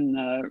you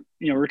been,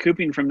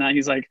 recouping from that?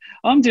 He's like,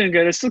 oh, I'm doing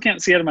good. I still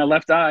can't see out of my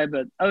left eye,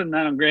 but other than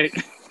that, I'm great.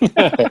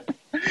 And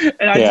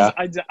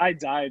I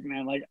died,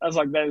 man. Like I was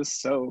like, that is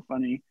so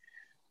funny.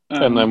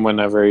 And then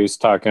whenever he's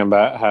talking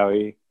about how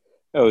he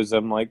owes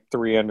him like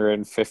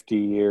 350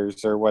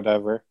 years or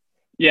whatever.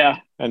 Yeah.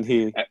 And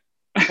he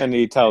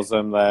tells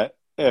him that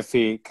if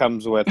he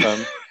comes with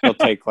him, he'll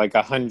take like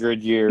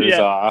 100 years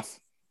off.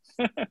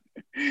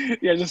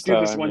 Just do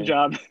this one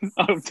job.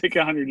 I'll take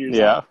 100 years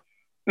off.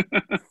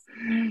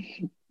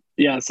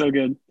 Yeah, so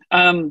good.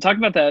 Talk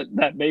about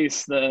that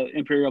base, the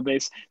Imperial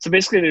base. So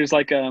basically there's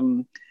like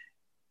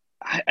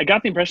I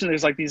got the impression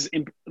there's like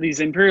these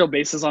Imperial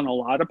bases on a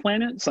lot of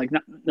planets. Like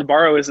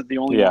Navarro isn't the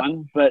only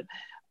one, but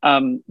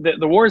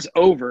the war is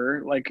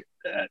over. Like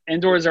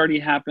Endor's already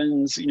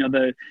happened. You know,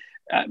 the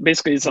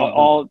basically it's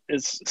all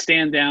it's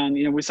stand down.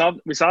 You know, we saw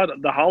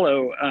the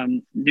Hollow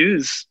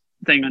news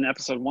thing on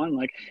episode 1.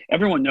 Like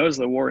everyone knows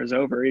the war is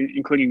over,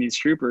 including these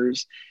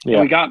troopers. And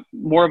we got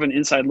more of an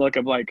inside look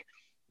of like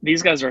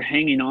these guys are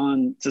hanging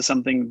on to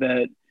something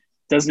that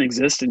doesn't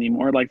exist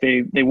anymore. Like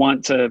they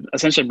want to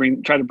essentially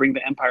try to bring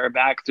the Empire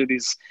back through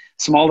these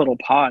small little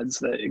pods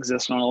that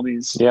exist on all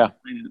these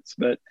planets.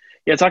 But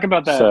yeah, talk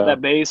about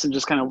that base and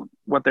just kind of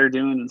what they're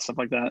doing and stuff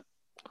like that.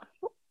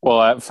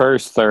 Well, at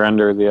first they're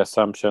under the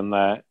assumption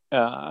that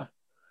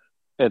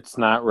it's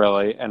not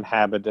really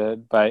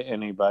inhabited by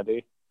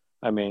anybody.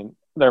 I mean,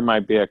 there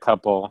might be a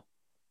couple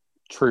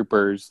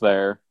troopers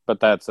there,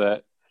 but that's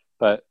it.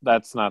 But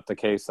that's not the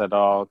case at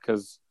all,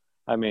 because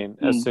I mean,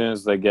 as soon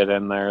as they get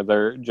in there,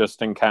 they're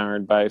just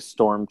encountered by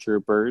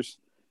stormtroopers,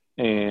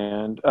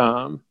 and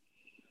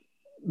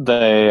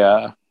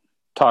they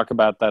talk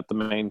about that the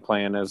main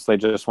plan is they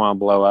just want to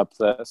blow up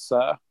this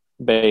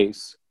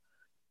base,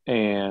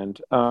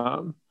 and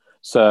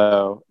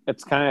so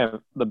it's kind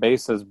of, the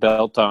base is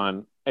built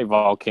on a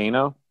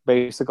volcano,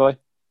 basically.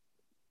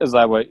 Is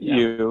that what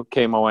you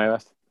came away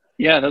with?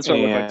 Yeah, that's what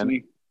it looked like to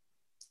me.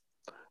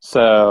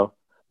 So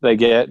they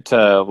get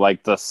to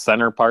like the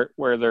center part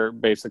where they're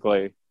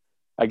basically,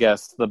 I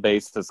guess the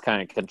base is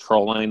kind of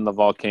controlling the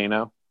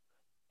volcano.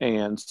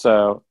 And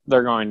so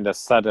they're going to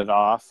set it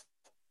off.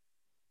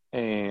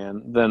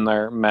 And then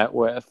they're met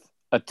with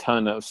a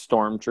ton of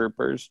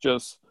stormtroopers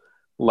just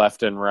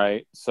left and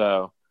right.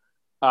 So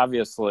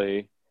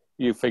obviously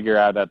you figure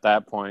out at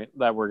that point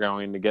that we're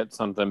going to get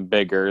something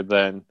bigger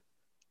than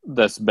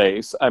this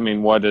base. I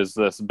mean, what is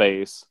this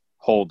base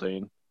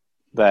holding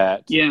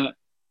that?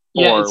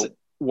 Or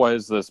what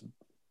is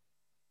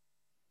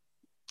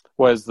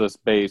this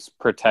base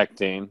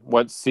protecting?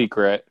 What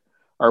secret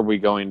are we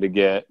going to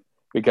get?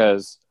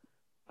 Because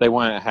they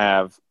want to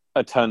have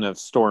a ton of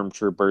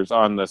stormtroopers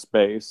on this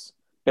base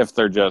if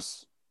they're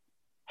just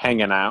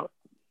hanging out.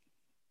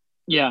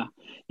 Yeah.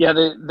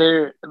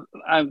 They're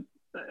I'm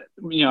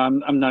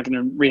not going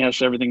to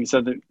rehash everything you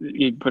said. That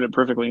you put it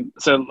perfectly.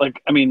 So,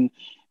 like, I mean,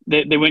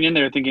 they went in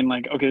there thinking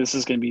like, okay, this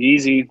is going to be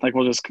easy. Like,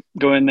 we'll just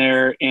go in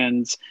there,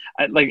 and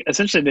like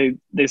essentially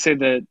they say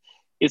that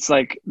it's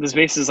like this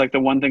base is like the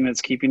one thing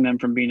that's keeping them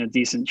from being a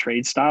decent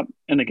trade stop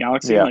in the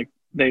galaxy. Like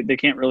they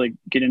can't really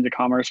get into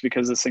commerce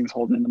because this thing's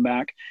holding them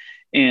back.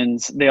 And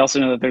they also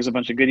know that there's a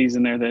bunch of goodies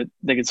in there that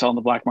they could sell in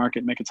the black market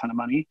and make a ton of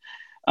money.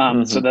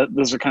 So that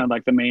those are kind of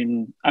like the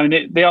main, I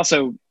mean, they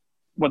also,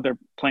 what their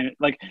planet,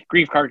 like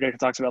Greef Karga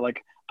talks about,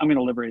 like, I'm going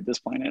to liberate this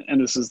planet,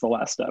 and this is the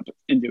last step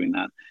in doing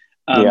that.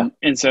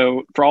 And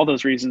so for all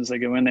those reasons, they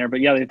go in there.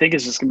 But yeah, they think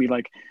it's just gonna be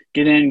like,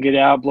 get in, get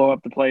out, blow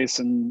up the place,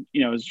 and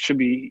it should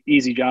be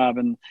easy job.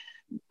 And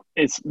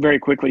it's very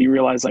quickly you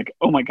realize like,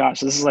 oh my gosh,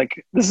 this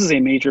is a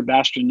major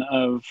bastion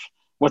of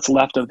what's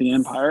left of the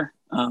Empire.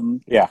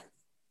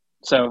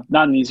 So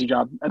not an easy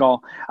job at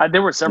all.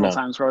 There were several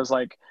times where I was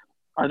like,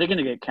 are they going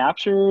to get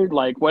captured?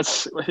 Like,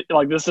 what's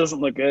like, this doesn't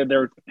look good.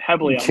 They're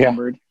heavily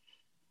outnumbered.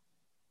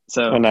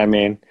 So, and I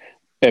mean,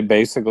 it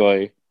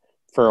basically,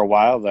 for a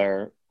while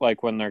there,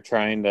 like when they're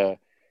trying to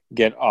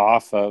get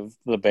off of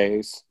the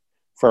base,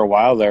 for a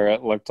while there,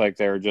 it looked like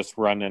they were just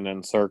running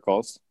in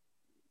circles.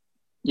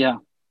 Yeah.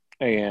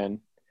 And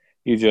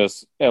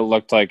it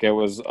looked like it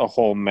was a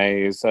whole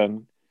maze.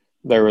 And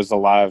there was a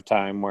lot of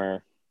time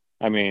where,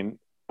 I mean,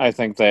 I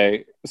think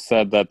they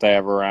said that they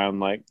have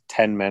around like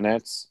 10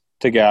 minutes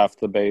to get off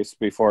the base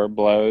before it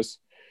blows.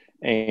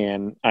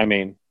 And I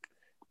mean,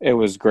 it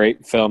was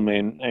great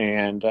filming,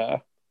 and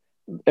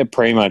it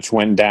pretty much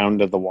went down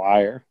to the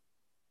wire.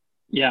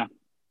 Yeah,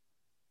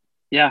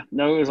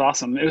 no, it was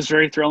awesome. It was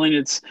very thrilling.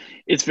 It's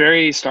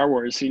very Star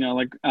Wars,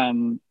 like,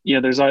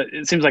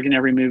 it seems like in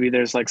every movie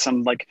there's like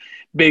some like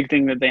big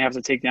thing that they have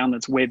to take down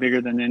that's way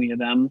bigger than any of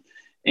them.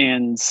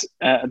 And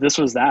this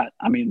was that.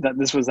 I mean,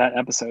 this was that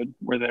episode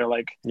where they're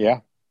like,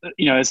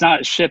 it's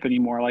not a ship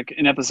anymore. Like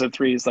in episode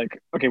 3, it's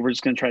like, okay, we're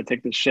just going to try to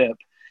take this ship.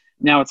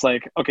 Now it's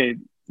like, okay,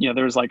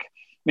 there was like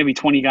maybe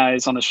 20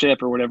 guys on the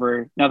ship or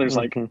whatever. Now there's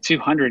like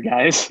 200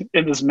 guys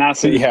in this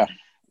massive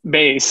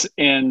base,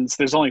 and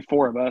there's only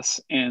 4 of us.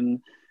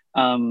 And,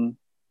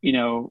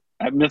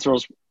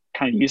 Mithril's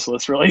kind of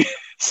useless, really.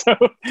 So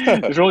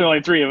there's really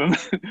only 3 of them.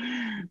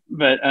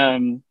 But,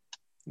 I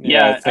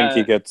think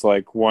he gets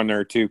like 1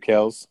 or 2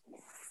 kills.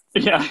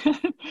 Yeah.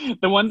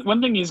 The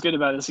one thing he's good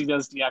about is he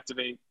does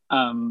deactivate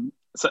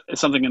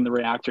something in the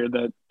reactor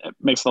that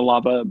makes the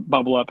lava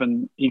bubble up,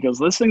 and he goes,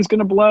 this thing's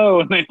gonna blow,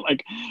 and they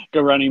like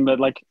go running. But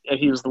like,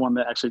 he was the one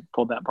that actually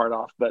pulled that part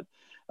off. But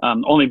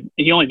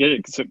he only did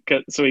it so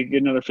he could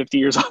get another 50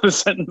 years off his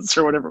sentence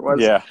or whatever it was.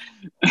 Yeah.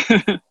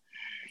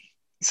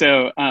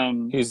 So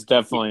he's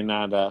definitely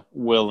not a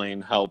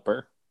willing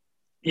helper.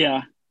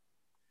 Yeah.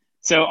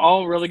 So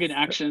all really good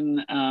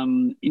action.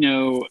 I'm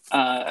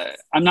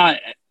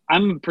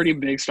a pretty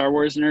big Star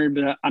Wars nerd,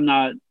 but I'm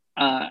not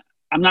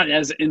I'm not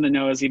as in the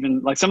know as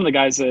even like some of the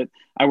guys that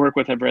I work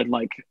with have read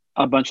like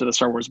a bunch of the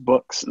Star Wars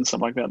books and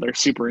stuff like that. They're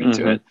super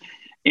into it.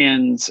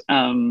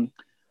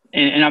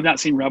 And I've not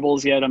seen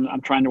Rebels yet.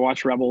 I'm trying to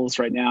watch Rebels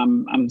right now.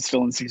 I'm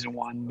still in season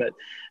 1, but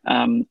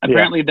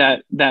apparently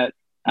that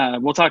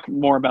we'll talk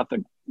more about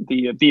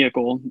the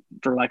vehicle,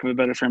 for lack of a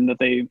better term, that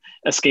they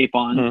escape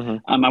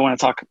on. I want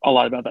to talk a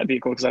lot about that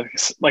vehicle because I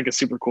like a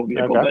super cool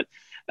vehicle. Okay.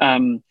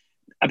 But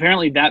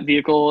apparently that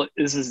vehicle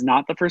is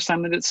not the first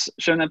time that it's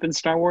shown up in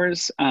Star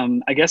Wars.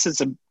 I guess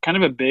it's a kind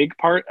of a big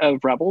part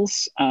of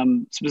Rebels.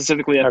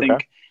 Specifically, I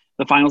think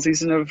the final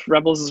season of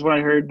Rebels is what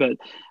I heard, but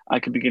I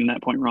could be getting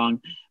that point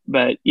wrong.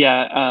 But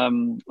yeah,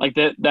 like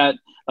that,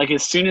 like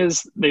as soon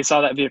as they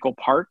saw that vehicle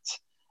parked,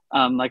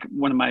 like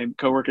one of my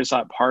coworkers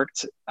saw it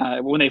parked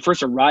when they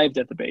first arrived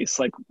at the base,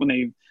 like when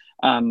they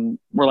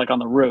were like on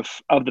the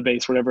roof of the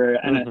base, whatever.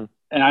 And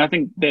and I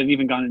think they hadn't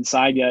even gone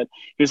inside yet.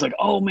 He was like,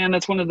 "Oh man,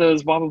 that's one of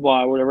those blah blah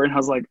blah, whatever." And I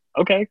was like,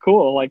 "Okay,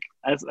 cool. Like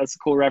that's a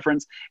cool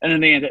reference." And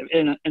then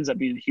it ends up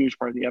being a huge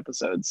part of the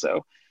episode.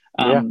 So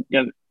yeah,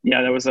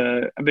 that was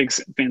a big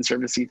fan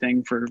servicey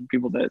thing for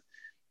people that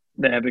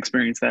have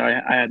experienced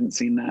that. I hadn't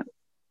seen that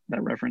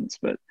reference,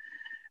 but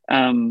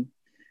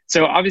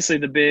so obviously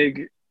the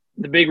big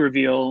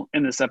reveal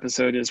in this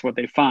episode is what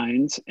they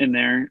find in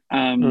there.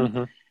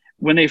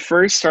 When they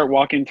first start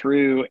walking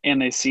through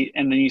and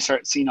then you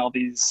start seeing all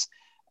these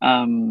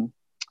what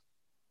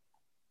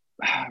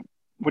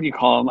do you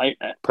call them? Like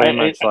pretty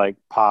much like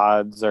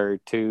pods or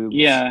tubes.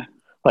 Yeah.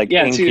 Like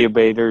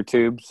incubator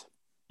tubes.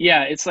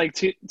 Yeah, it's like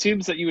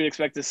tubes that you would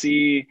expect to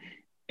see.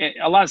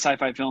 A lot of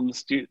sci-fi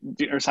films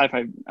or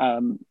sci-fi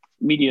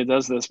media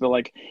does this, but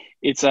like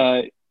it's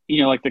like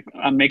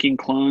making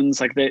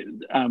clones, like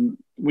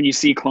when you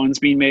see clones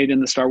being made in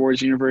the Star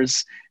Wars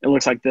universe, it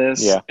looks like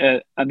this. Yeah.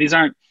 These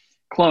aren't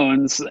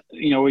clones,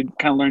 we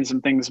kind of learned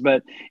some things,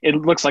 but it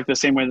looks like the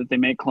same way that they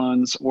make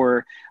clones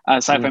or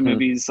sci-fi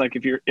movies. Like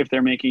if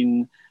they're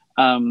making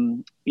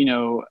like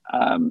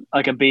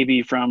a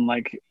baby from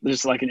like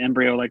just like an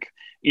embryo, like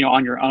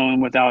on your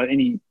own without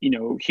any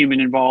human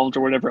involved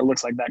or whatever, it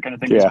looks like that kind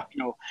of thing. Yeah.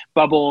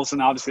 Obviously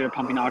and obviously they're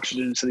pumping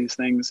oxygen into these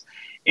things,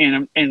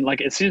 and like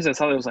as soon as I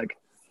saw it, I was like,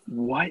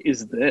 what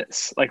is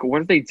this? Like,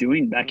 what are they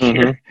doing back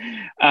here?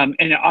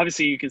 And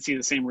obviously you can see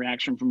the same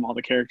reaction from all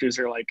the characters.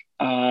 They're like,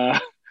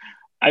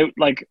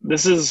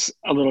 this is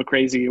a little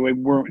crazy. We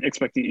weren't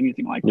expecting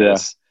anything like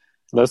this.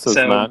 This is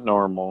not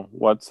normal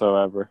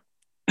whatsoever.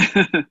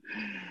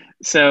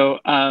 So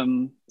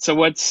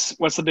what's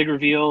the big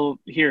reveal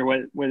here?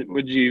 What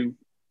would you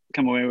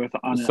come away with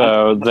on it?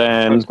 So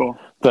then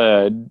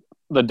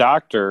the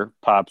doctor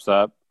pops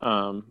up,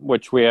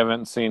 which we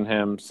haven't seen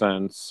him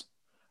since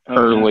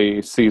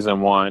early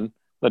season 1.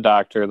 The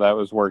doctor that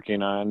was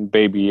working on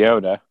Baby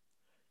Yoda,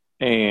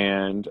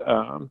 and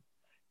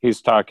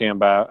he's talking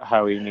about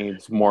how he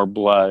needs more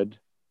blood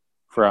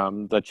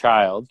from the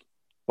child.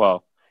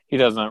 Well, he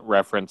doesn't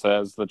reference it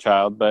as the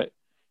child, but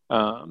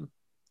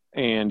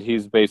and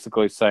he's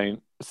basically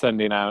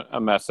sending out a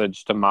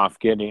message to Moff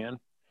Gideon,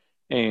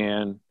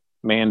 and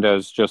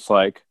Mando's just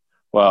like,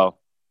 well,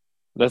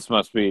 this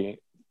must be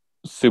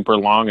super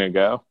long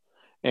ago.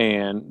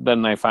 And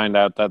then they find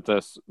out that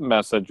this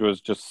message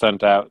was just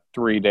sent out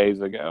 3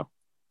 days ago.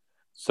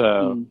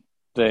 So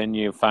then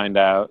you find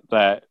out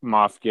that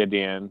Moff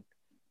Gideon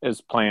is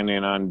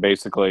planning on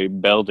basically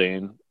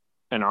building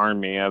an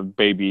army of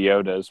Baby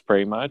Yodas,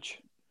 pretty much.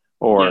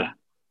 Or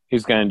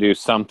he's going to do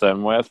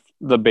something with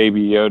the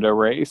Baby Yoda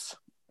race.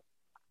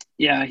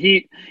 Yeah,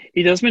 he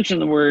does mention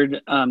the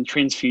word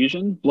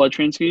transfusion, blood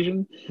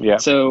transfusion. Yeah.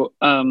 So,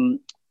 and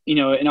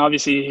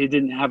obviously he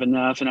didn't have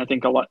enough. And I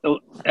think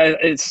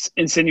it's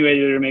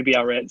insinuated or maybe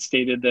outright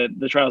stated that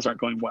the trials aren't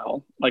going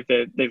well. Like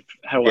they've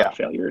had a lot of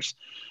failures.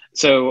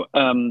 So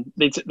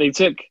they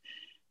took,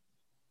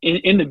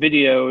 in the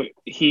video,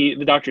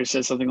 the doctor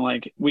says something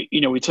like,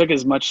 we took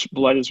as much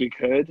blood as we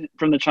could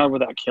from the child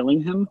without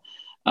killing him.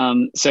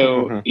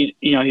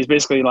 He's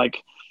basically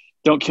like,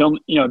 don't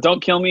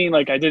kill me.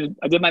 Like I did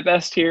my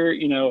best here.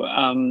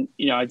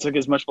 I took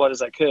as much blood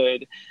as I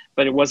could,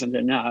 but it wasn't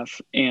enough,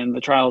 and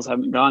the trials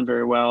haven't gone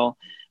very well.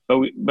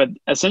 But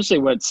essentially,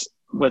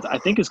 what I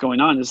think is going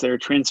on is they're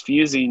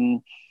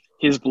transfusing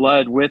his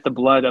blood with the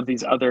blood of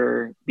these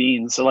other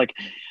beings. So like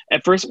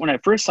at first, when I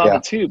first saw the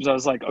tubes, I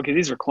was like, okay,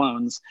 these are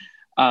clones.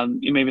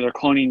 Maybe they're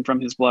cloning from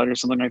his blood or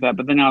something like that.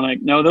 But then now I'm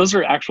like, no, those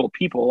are actual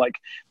people. Like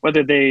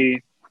whether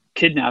they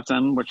kidnapped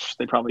them, which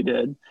they probably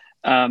did,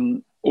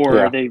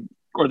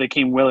 or they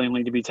came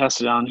willingly to be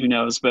tested on, who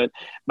knows. But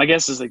my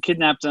guess is they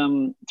kidnapped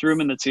them, threw him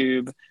in the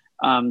tube,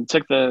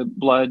 took the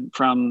blood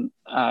from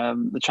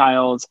the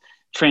child,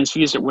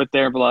 transfused it with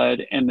their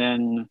blood, and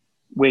then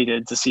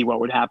waited to see what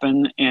would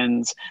happen.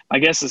 And my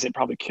guess is it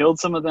probably killed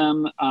some of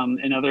them.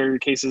 In other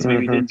cases,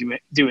 maybe didn't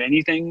do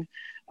anything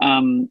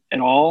at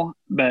all.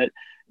 But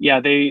yeah,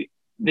 they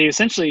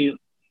essentially,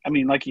 I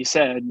mean, like you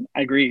said,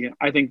 I agree.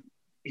 I think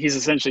he's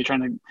essentially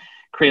trying to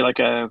create like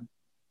a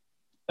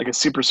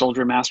super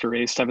soldier master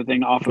race type of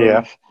thing off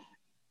of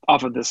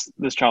off of this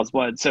child's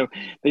blood. So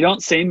they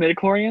don't say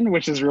midichlorian,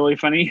 which is really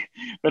funny,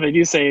 but they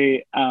do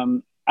say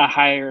a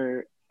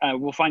higher.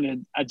 We'll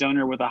find a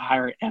donor with a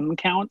higher M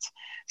count.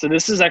 So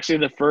this is actually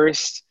the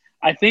first.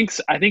 I think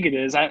it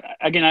is. I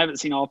haven't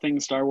seen all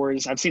things Star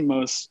Wars. I've seen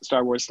most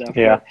Star Wars stuff.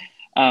 Yeah.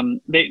 But,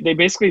 they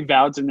basically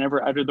vowed to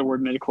never utter the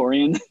word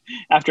midichlorian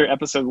after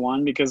episode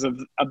 1 because of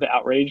the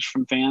outrage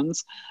from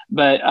fans.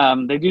 But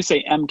they do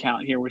say M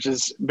count here, which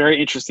is very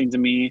interesting to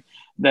me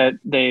that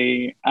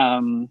they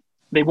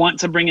want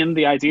to bring in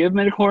the idea of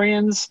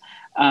midichlorians.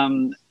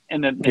 And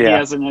that he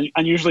has an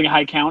unusually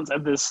high count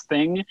of this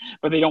thing,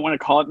 but they don't want to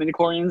call it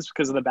midichlorians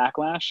because of the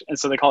backlash. And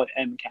so they call it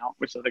M count,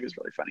 which I think is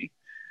really funny.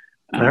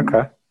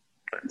 Okay.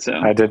 So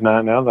I did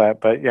not know that,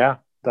 but yeah,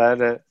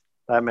 that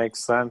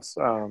makes sense.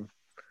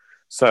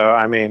 So,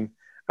 I mean,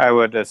 I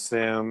would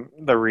assume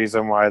the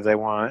reason why they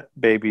want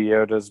Baby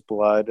Yoda's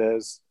blood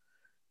is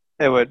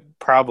it would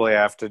probably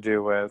have to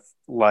do with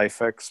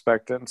life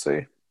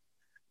expectancy,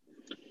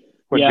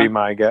 would be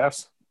my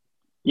guess.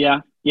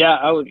 Yeah.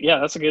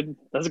 That's a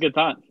good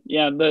thought.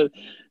 Yeah.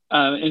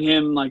 In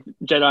him, like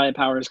Jedi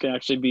powers can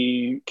actually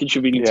be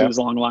contributing to his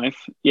long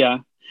life. Yeah.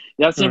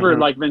 That's never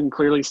like been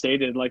clearly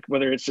stated, like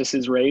whether it's just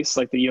his race,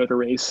 like the Yoda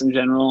race in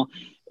general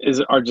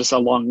are just a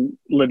long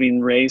living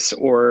race,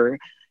 or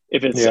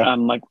if it's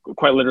like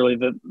quite literally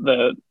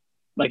the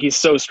like he's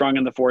so strong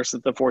in the Force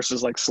that the Force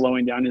is like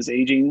slowing down his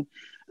aging.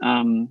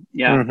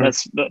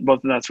 That's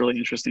both of that's really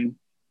interesting.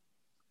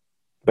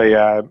 But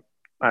yeah,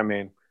 I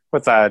mean,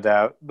 without a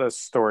doubt, the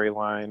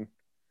storyline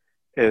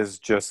is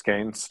just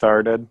getting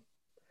started.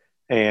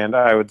 And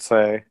I would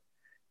say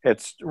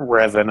it's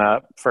revving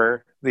up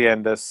for the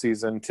end of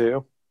season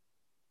 2.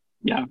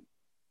 Yeah.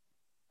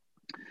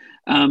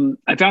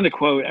 I found a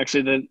quote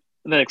actually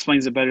that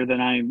explains it better than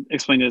I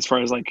explained it as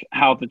far as like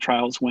how the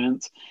trials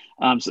went.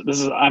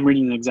 So I'm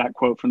reading an exact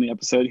quote from the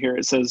episode here.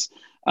 It says,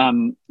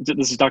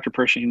 this is Dr.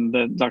 Pershing,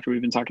 the doctor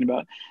we've been talking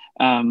about.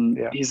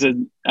 He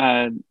said,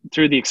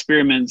 through the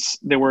experiments,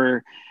 there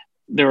were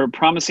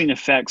promising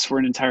effects for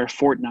an entire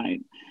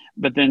fortnight,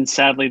 but then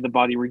sadly the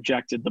body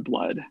rejected the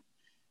blood.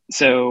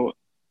 So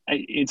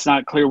it's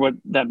not clear what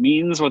that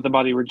means, what the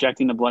body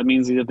rejecting the blood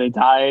means. Either they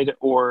died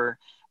or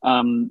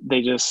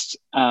they just,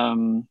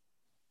 something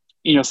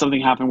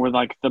happened where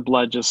like the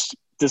blood just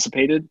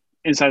dissipated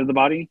inside of the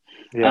body.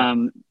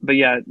 But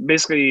yeah,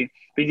 basically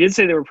they did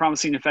say they were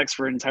promising effects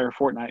for an entire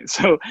fortnight.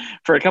 So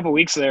for a couple of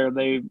weeks there,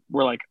 they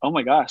were like, oh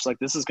my gosh, like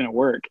this is going to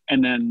work.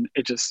 And then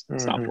it just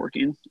stopped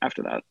working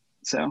after that.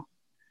 So,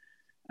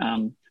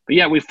 but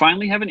yeah, we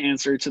finally have an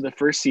answer to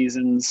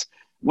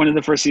one of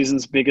the first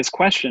season's biggest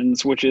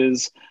questions, which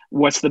is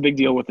what's the big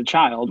deal with the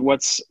child?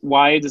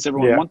 Why does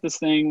everyone want this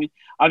thing?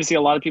 Obviously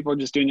a lot of people are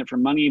just doing it for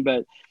money,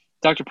 but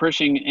Dr.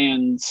 Pershing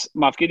and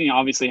Moff Gideon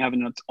obviously have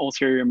an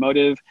ulterior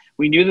motive.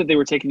 We knew that they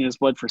were taking his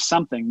blood for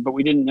something, but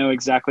we didn't know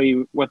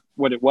exactly what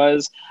it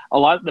was.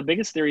 The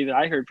biggest theory that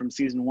I heard from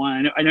season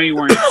 1, I know you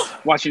weren't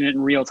watching it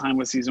in real time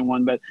with season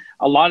 1, but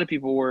a lot of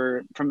people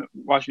were from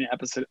watching it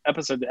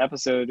episode to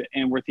episode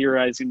and were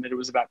theorizing that it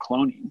was about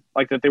cloning,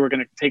 like that they were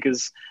going to take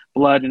his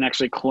blood and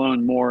actually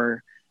clone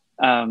more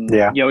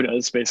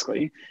Yodas,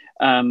 basically.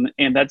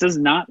 And that does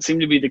not seem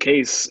to be the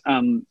case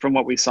from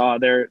what we saw.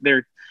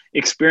 They're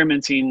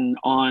experimenting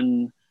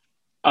on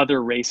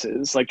other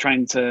races, like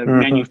trying to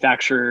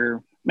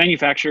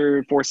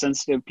manufacture Force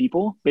sensitive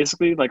people,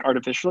 basically, like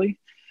artificially,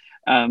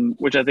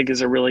 which I think is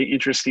a really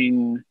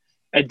interesting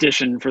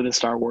addition for the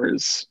Star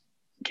Wars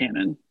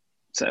canon.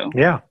 So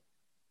yeah,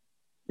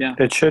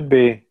 it should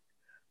be.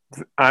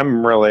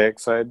 I'm really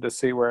excited to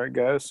see where it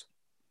goes.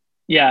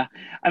 Yeah,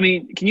 I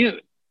mean,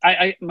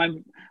 my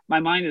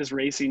mind is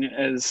racing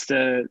as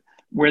to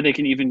where they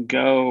can even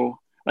go.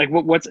 Like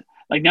what's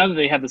like now that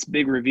they have this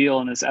big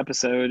reveal in this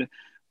episode,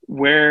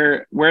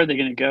 where are they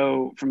going to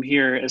go from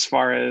here as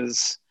far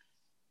as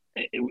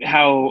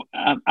how?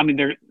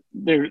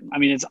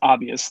 It's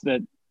obvious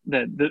that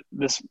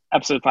this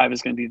episode 5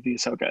 is going to be the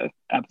Ahsoka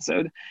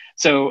episode.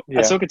 So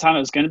Ahsoka Tano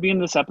is going to be in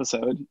this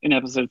episode. In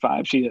episode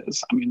 5, she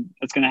is. I mean,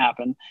 it's going to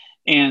happen.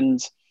 And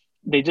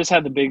they just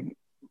had the big.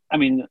 I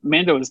mean,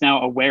 Mando is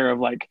now aware of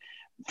like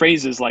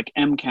phrases like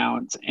M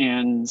count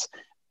and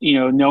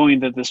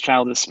knowing that this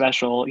child is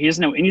special. He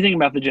doesn't know anything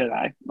about the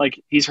Jedi.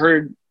 Like he's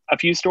heard a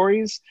few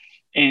stories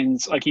and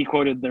like he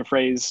quoted the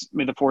phrase,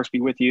 "May the Force be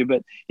with you,"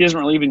 but he doesn't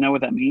really even know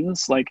what that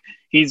means. Like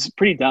he's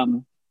pretty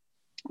dumb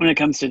when it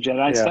comes to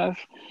Jedi stuff.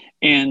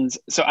 And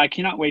so I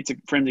cannot wait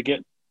for him to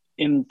get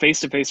in face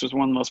to face with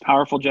one of the most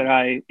powerful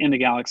Jedi in the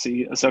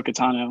galaxy, Ahsoka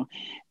Tano,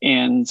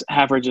 and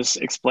have her just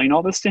explain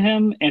all this to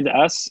him and to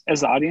us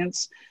as the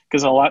audience.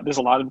 Because there's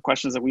a lot of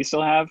questions that we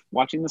still have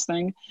watching this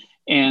thing.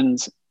 And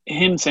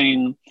him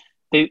saying,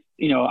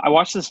 I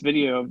watched this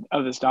video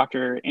of this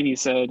doctor and he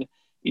said,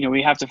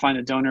 we have to find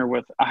a donor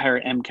with a higher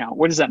M count.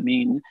 What does that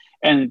mean?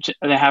 And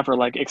they have her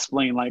like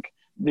explain like,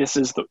 this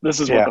is what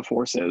the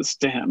Force is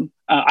to him.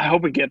 I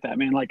hope we get that,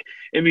 man. Like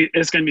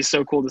it's going to be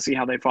so cool to see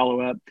how they follow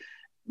up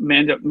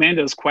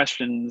Mando's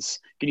questions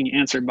getting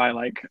answered by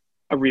like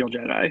a real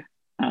Jedi.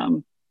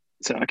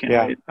 So I can't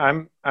wait.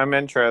 I'm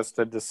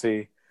interested to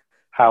see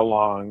how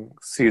long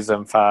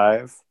season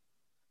 5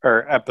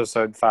 or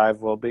episode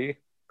 5 will be.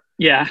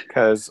 Yeah.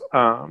 Because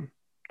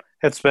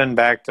it's been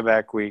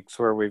back-to-back weeks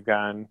where we've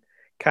gotten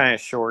kind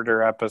of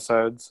shorter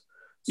episodes.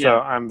 So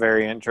I'm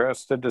very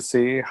interested to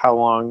see how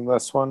long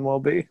this one will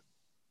be.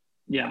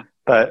 Yeah.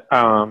 But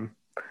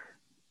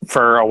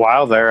for a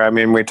while there, I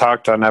mean, we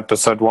talked on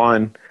episode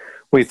 1,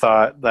 we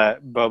thought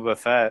that Boba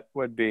Fett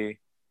would be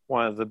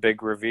one of the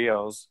big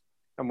reveals,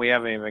 and we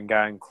haven't even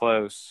gotten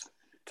close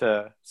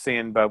to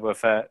seeing Boba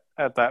Fett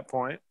at that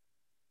point.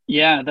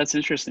 Yeah, that's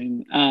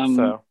interesting.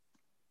 When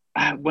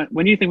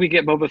do you think we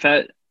get Boba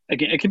Fett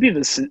again? It could be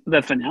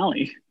the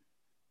finale.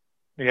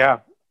 Yeah,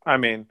 I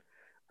mean,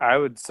 I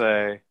would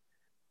say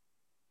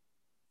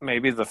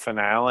maybe the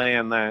finale,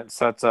 and then it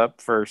sets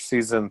up for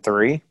season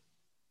 3.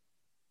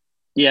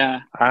 Yeah,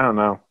 I don't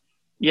know.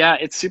 Yeah,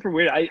 it's super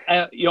weird.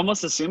 You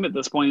almost assume at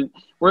this point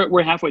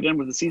we're halfway done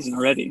with the season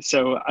already.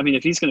 So I mean,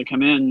 if he's going to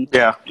come in, and be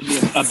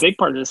a big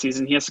part of the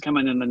season, he has to come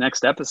in the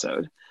next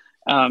episode.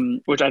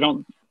 Which I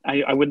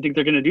wouldn't think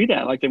they're going to do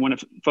that. Like they want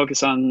to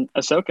focus on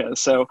Ahsoka,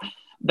 so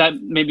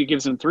that maybe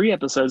gives them 3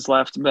 episodes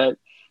left. But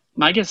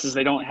my guess is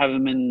they don't have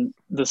him in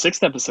the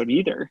 6th episode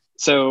either.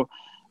 So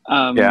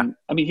I mean,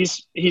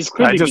 he's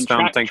clearly. I just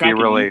don't think he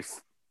really.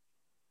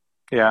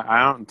 Yeah,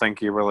 I don't think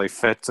he really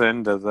fits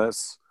into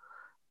this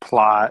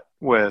plot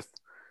with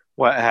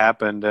what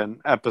happened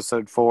in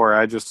episode 4.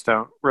 I just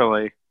don't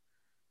really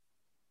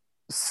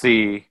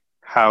see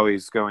how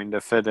he's going to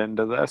fit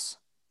into this.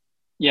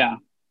 Yeah,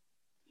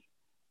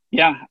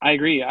 I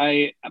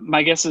agree.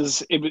 My guess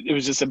is it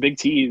was just a big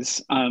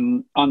tease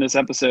on this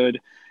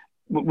episode.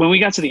 When we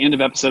got to the end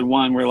of episode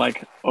 1, we're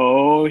like,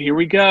 oh, here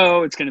we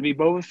go. It's going to be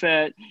Boba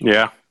Fett.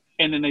 Yeah.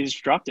 And then they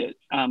just dropped it,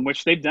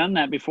 which they've done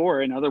that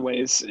before in other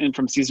ways. And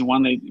from season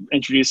 1, they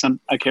introduce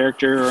a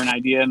character or an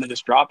idea and they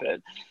just drop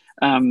it.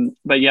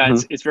 But yeah,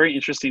 it's very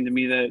interesting to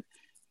me that,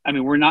 I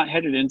mean, we're not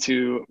headed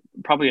into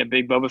probably a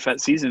big Boba Fett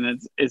season.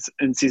 It's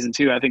in season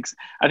 2. I think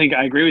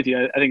I agree with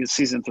you. I think it's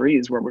season 3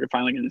 is where we're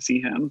finally going to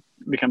see him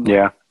become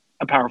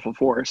a powerful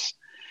force,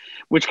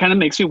 which kind of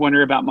makes me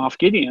wonder about Moff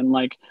Gideon.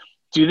 Like,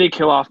 do they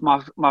kill off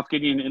Moff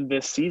Gideon in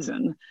this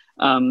season?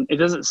 It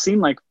doesn't seem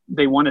like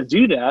they want to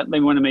do that. They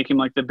want to make him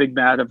like the big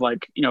bad of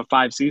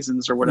 5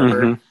 seasons or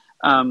whatever.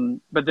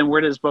 But then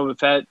where does Boba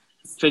Fett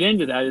fit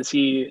into that? Is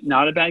he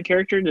not a bad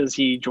character? Does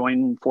he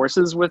join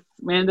forces with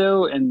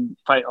Mando and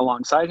fight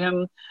alongside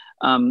him?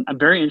 I'm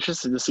very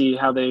interested to see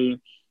how they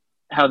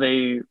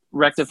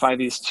rectify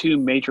these 2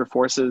 major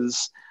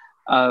forces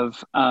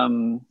of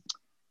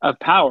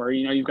power.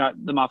 You know, you've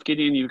got the Moff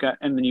Gideon,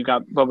 and then you've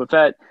got Boba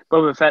Fett.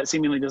 Boba Fett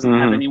seemingly doesn't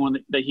have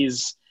anyone that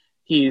he's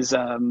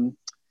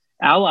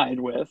allied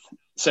with.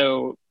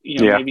 So,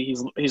 maybe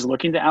he's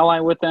looking to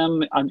ally with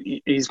them.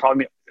 He's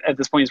probably at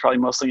this point, he's probably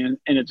mostly in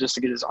it just to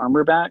get his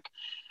armor back.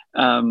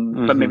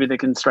 But maybe they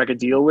can strike a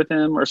deal with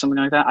him or something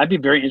like that. I'd be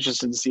very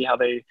interested to see how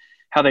they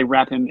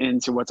wrap him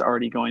into what's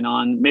already going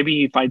on.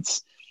 Maybe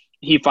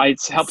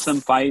helps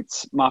them fight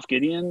Moff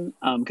Gideon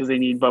because they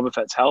need Boba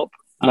Fett's help.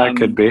 That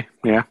could be,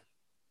 yeah.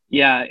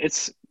 Yeah,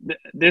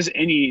 there's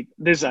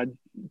a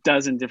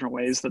dozen different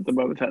ways that the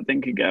Boba Fett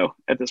thing could go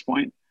at this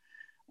point.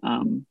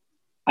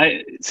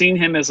 Seeing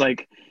him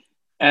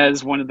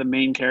as one of the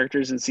main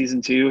characters in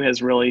season 2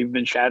 has really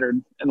been shattered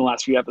in the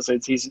last few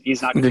episodes.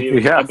 He's not going to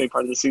be a big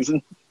part of the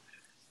season.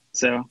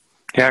 So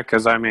yeah,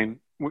 because I mean,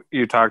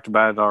 you talked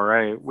about it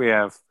already. We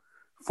have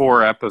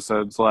 4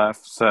 episodes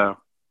left. So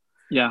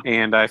yeah,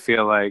 and I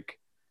feel like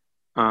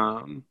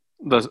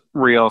the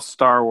real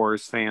Star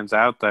Wars fans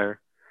out there,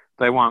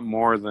 they want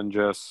more than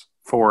just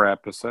 4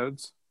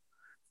 episodes.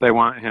 They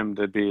want him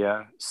to be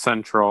a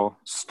central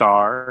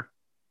star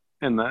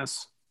in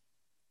this.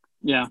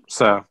 Yeah.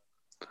 So,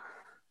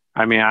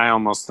 I mean, I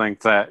almost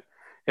think that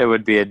it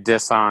would be a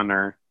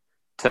dishonor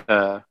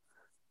to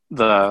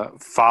the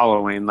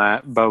following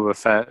that Boba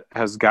Fett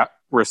has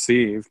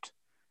received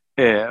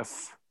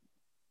if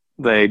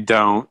they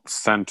don't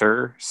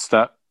center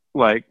stuff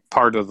like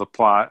part of the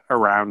plot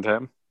around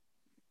him.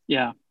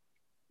 Yeah.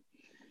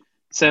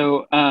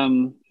 So,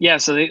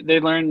 so they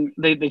learn,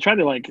 they try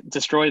to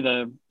destroy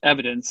the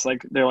evidence.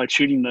 Like they're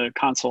shooting the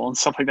console and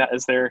stuff like that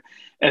as they're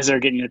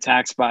getting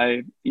attacked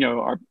by,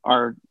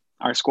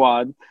 our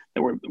squad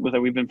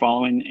that we've been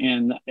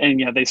following. And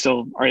yeah, they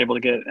still are able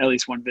to get at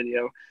least one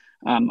video,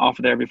 off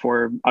of there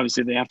before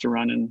obviously they have to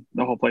run and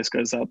the whole place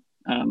goes up,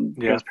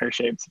 goes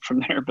pear-shaped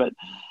from there. But,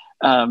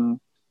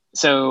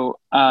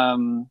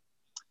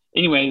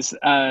 anyways,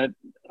 I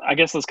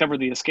guess let's cover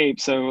the escape.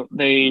 So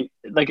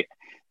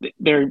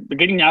they're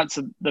getting out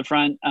to the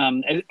front.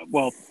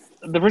 Well,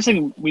 the first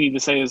thing we need to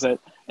say is that,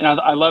 and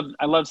I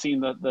love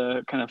seeing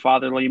the kind of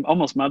fatherly,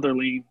 almost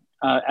motherly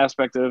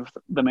aspect of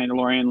the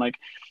Mandalorian. Like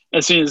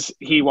as soon as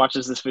he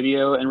watches this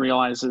video and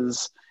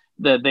realizes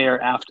that they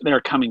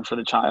are coming for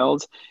the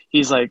child,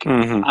 he's like,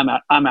 I'm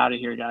out of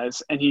here,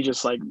 guys, and he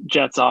just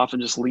jets off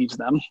and just leaves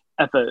them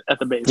at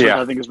the base, which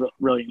I think is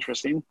really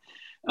interesting.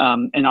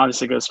 And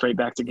obviously goes straight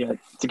back to get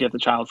the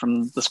child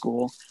from the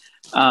school.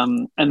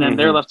 And then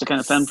they're left to kind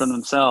of fend for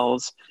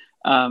themselves.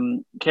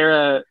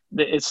 Kara,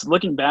 it's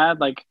looking bad.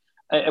 Like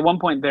at one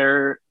point,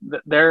 their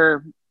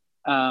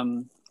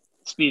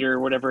speeder,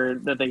 whatever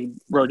that they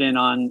rode in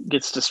on,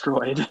 gets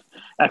destroyed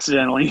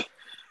accidentally,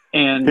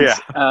 and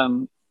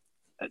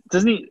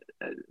does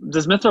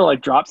Mythra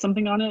like drop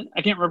something on it?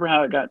 I can't remember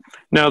how it got.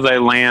 No, they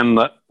land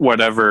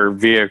whatever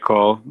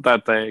vehicle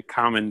that they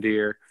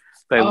commandeer.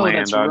 They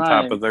land on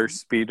top of their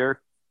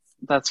speeder.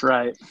 That's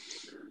right.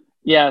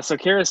 Yeah, so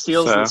Kara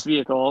steals this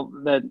vehicle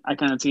that I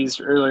kind of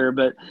teased earlier,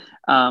 but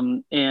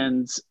and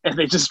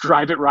they just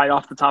drive it right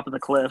off the top of the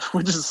cliff,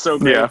 which is so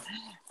great. Yeah.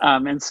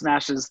 And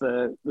smashes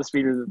the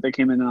speeder that they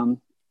came in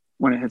on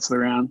when it hits the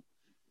ground.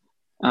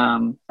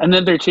 And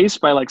then they're chased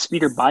by like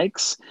speeder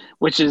bikes,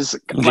 which is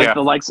like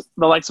the likes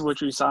of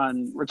which we saw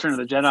in Return of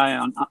the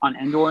Jedi on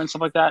Endor and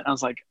stuff like that. And I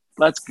was like,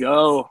 let's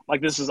go!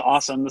 Like this is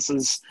awesome. This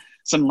is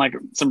some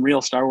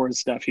real Star Wars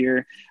stuff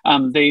here.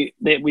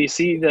 We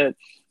see that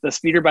the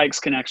speeder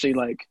bikes can actually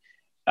like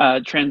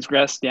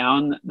transgress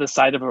down the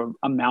side of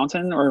a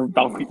mountain or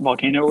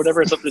volcano or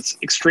whatever. So it's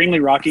extremely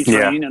rocky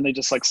terrain, and they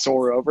just like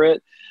soar over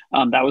it.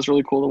 That was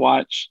really cool to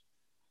watch.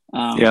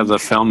 The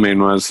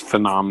filming was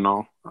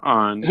phenomenal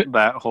on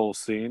that whole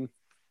scene.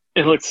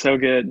 It looked so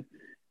good.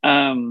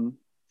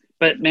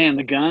 But man,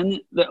 the gun,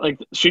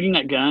 shooting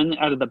that gun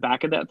out of the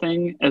back of that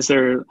thing as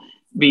they're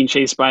being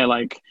chased by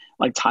like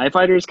TIE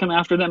fighters come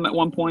after them at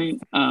one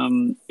point.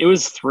 It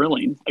was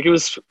thrilling. Like it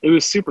was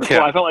super cool.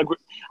 I felt like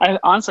I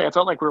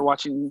felt like we were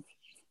watching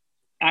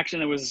action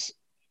that was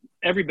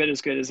every bit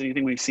as good as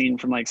anything we've seen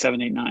from like 7,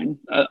 8, 9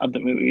 of the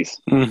movies.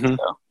 Mm-hmm.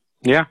 So.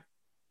 Yeah.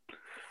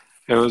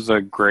 It was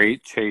a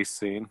great chase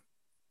scene.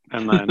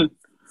 And then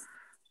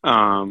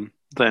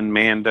then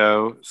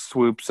Mando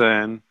swoops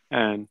in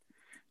and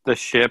the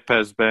ship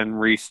has been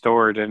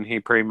restored and he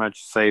pretty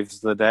much saves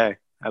the day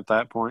at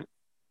that point.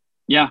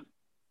 Yeah.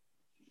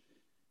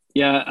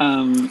 Yeah.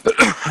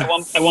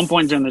 At one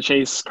point during the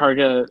chase,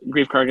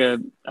 Greef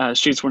Karga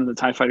shoots one of the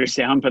TIE fighters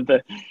down,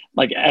 but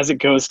as it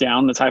goes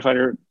down, the TIE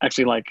fighter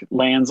actually like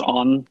lands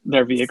on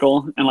their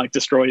vehicle and like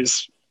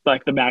destroys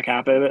like the back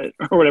half of it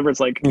or whatever. It's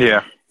like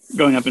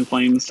going up in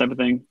flames type of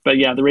thing. But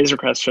yeah, the Razor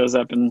Crest shows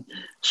up and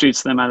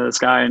shoots them out of the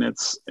sky, and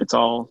it's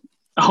all,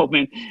 oh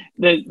man,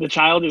 the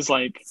child is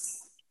like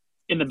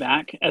in the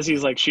back as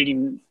he's like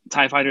shooting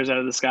TIE fighters out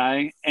of the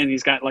sky, and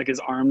he's got like his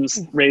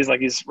arms raised like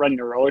he's riding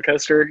a roller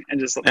coaster and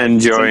just like,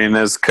 enjoying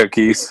his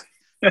cookies.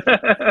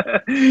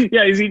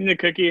 Yeah, he's eating a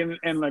cookie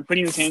and like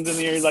putting his hands in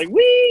the air. He's like,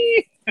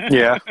 wee!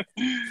 Yeah.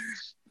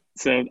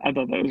 So I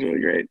thought that was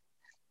really great.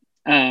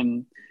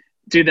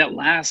 Dude,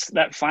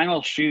 that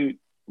final shoot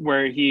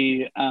where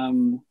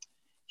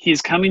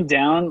he's coming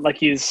down, like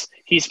he's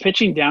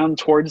pitching down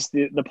towards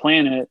the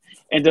planet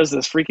and does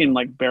this freaking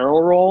like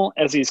barrel roll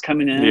as he's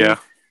coming in. Yeah.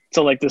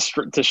 To like to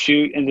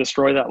shoot and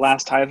destroy that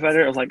last TIE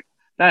fighter. I was like,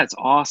 that's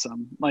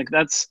awesome. Like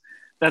that's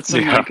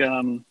some like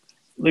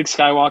Luke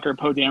Skywalker,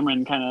 Poe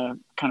Dameron kind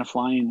of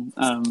flying.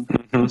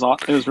 It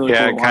was really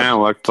cool. Yeah, it kind of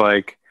looked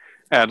like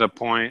at a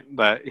point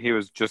that he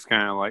was just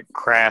gonna like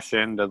crash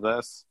into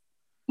this.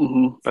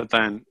 Mm-hmm. But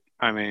then,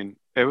 I mean,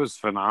 it was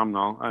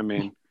phenomenal. I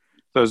mean,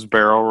 those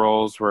barrel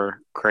rolls were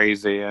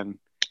crazy, and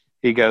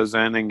he goes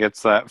in and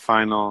gets that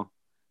final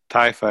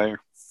TIE fighter.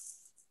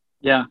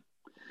 Yeah.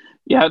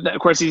 Yeah, of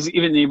course, he's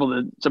even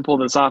able to pull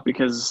this off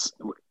because,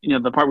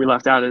 the part we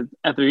left out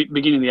at the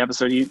beginning of the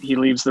episode, he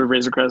leaves the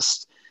Razor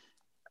Crest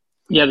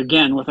yet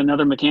again with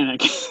another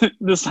mechanic,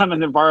 this time a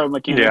Navarro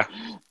mechanic,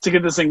 to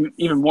get this thing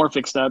even more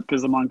fixed up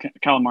because the Mon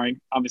Calamari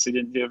obviously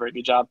didn't do a very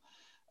good job.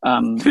 They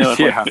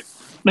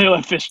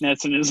left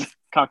fishnets in his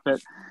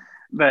cockpit.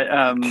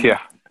 But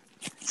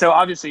so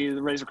obviously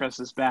the Razor Crest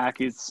is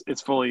back.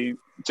 It's fully,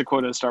 to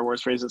quote a Star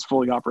Wars phrase, it's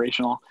fully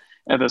operational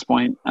at this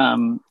point.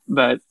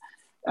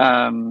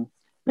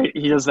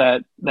 He does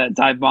that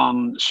dive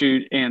bomb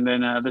shoot, and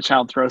then the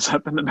child throws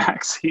up in the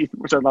back seat,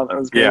 which I thought that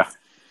was good.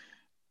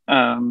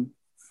 Yeah.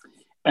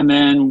 And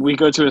then we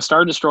go to a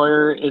Star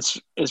Destroyer.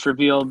 It's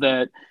revealed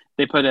that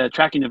they put a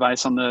tracking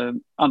device on the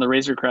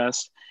Razor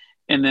Crest.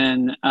 And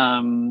then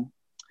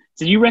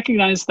did you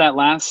recognize that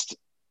last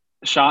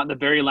shot, the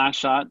very last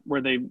shot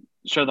where they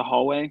show the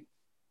hallway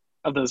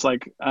of those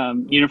like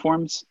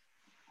uniforms?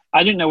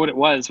 I didn't know what it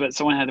was, but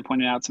someone had to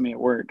point it out to me at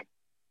work.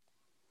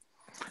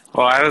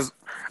 Well, I was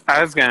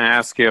going to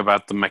ask you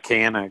about the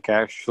mechanic,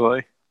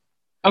 actually.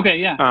 Okay,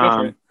 yeah, go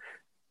for it.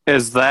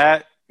 Is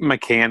that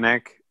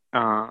mechanic?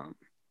 Have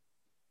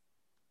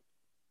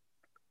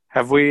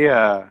we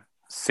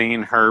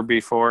seen her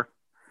before?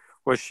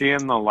 Was she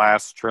in the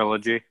last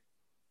trilogy?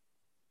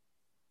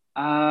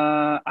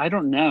 I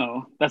don't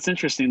know. That's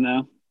interesting,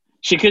 though.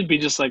 She could be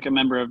just like a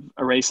member of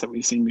a race that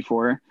we've seen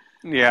before.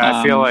 Yeah,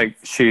 I feel like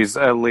she's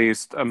at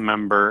least a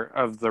member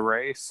of the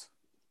race.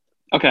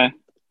 Okay.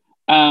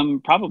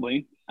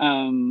 Probably.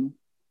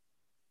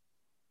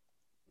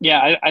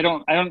 Yeah, I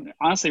don't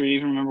honestly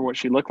even remember what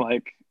she looked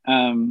like.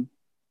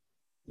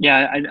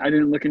 Yeah, I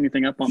didn't look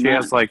anything up on that. She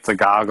has like the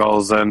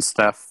goggles and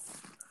stuff.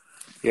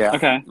 Yeah.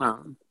 Okay.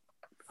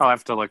 I'll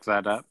have to look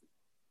that up.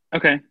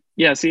 Okay.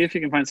 Yeah, see if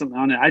you can find something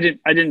on it.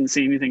 I didn't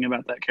see anything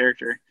about that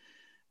character.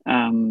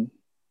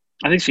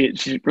 I think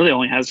she really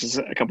only has just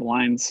a couple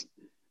lines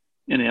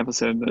in the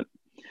episode. But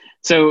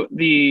so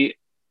the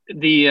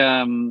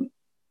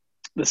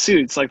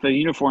suits, like the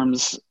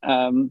uniforms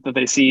that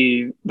they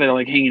see that are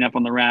like hanging up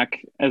on the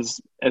rack as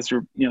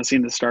you're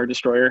seeing the Star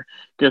Destroyer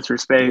go through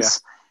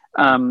space,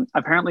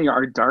 apparently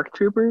are Dark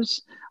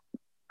Troopers.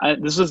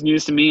 This was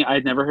news to me. I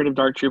had never heard of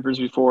Dark Troopers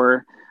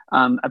before.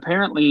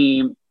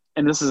 Apparently,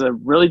 and this is a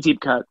really deep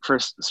cut for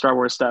Star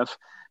Wars stuff,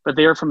 but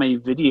they are from a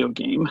video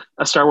game,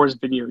 a Star Wars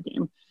video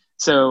game.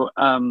 So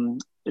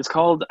it's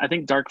called, I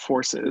think, Dark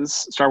Forces,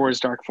 Star Wars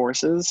Dark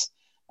Forces.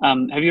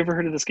 Have you ever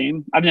heard of this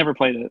game? I've never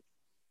played it.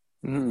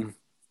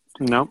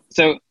 No.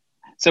 So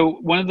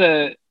one of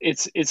the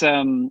it's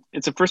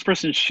a first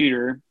person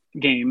shooter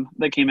game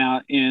that came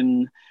out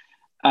in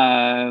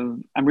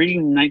I'm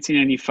reading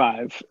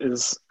 1995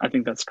 I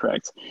think that's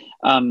correct.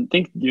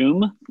 Think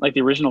Doom, like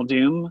the original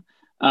Doom,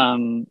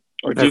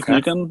 or Duke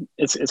Nukem.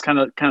 It's kind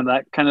of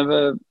that kind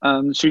of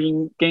a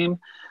shooting game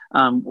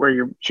where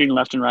you're shooting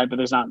left and right, but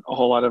there's not a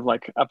whole lot of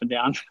like up and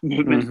down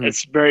movement. Mm-hmm.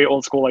 It's very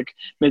old school, like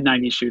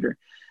mid-90s shooter.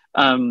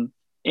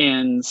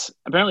 And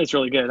apparently it's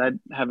really good. I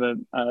have a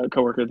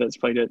coworker that's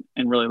played it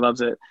and really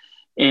loves it.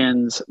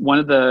 And one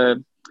of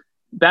the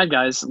bad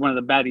guys, one of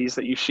the baddies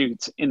that you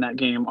shoot in that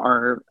game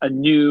are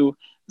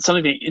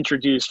something they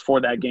introduced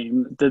for that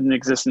game that didn't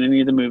exist in any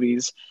of the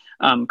movies,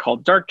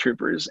 called Dark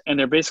Troopers. And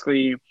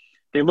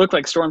they look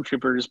like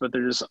stormtroopers, but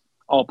they're just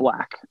all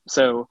black.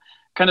 So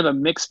kind of a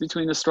mix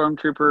between a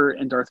stormtrooper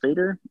and Darth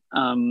Vader,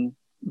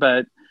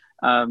 but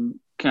kind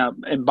of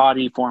in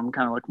body form,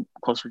 kind of like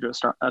closer to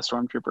a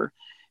stormtrooper.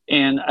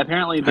 And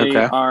apparently they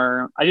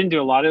are, I didn't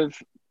do a lot of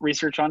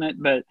research on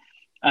it, but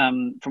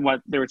from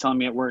what they were telling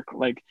me at work,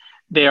 like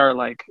they are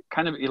like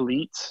kind of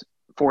elite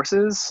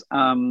forces.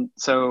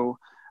 So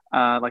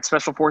like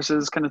special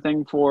forces kind of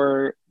thing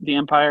for the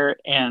Empire.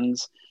 And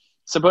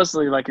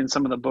supposedly like in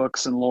some of the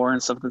books and lore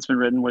and stuff that's been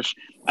written, which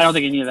I don't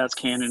think any of that's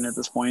canon at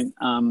this point.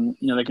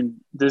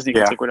 Disney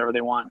can take whatever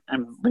they want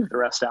and leave the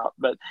rest out.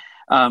 But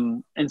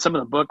in some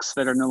of the books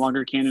that are no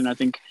longer canon, I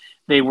think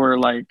they were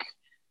like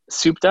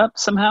souped up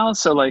somehow.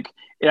 So like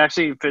it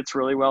actually fits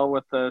really well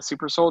with the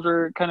super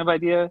soldier kind of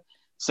idea.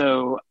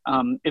 So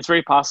it's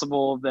very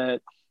possible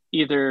that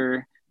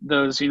either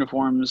those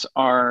uniforms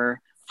are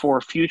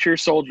for future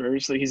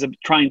soldiers that he's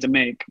trying to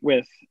make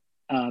with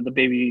the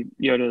baby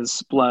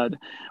Yoda's blood,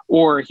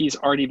 or he's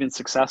already been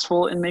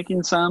successful in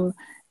making some,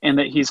 and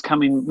that he's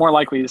coming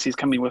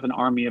with an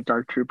army of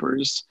Dark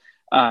Troopers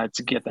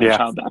to get that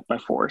child back by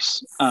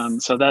force.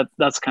 So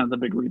that's kind of the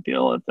big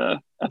reveal at the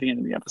end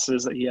of the episode,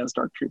 is that he has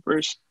Dark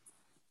Troopers.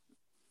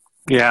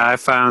 Yeah, I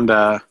found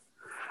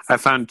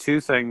two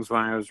things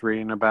when I was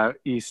reading about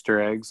Easter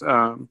eggs.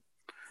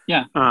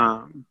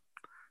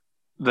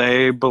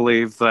 They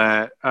believe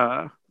that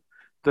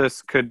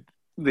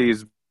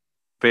these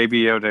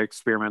Baby Yoda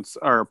experiments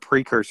are a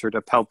precursor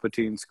to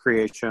Palpatine's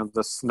creation of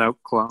the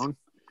Snoke clone.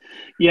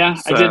 Yeah,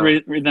 so, I did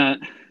read that.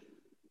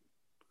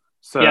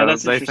 So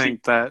they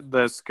think that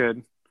this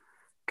could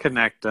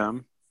connect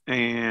them.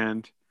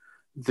 And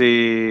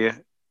the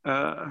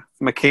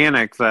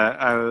mechanic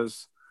that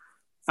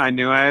I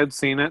knew I had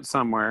seen it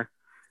somewhere,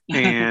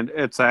 and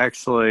it's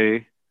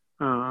actually,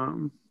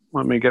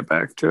 let me get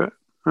back to it.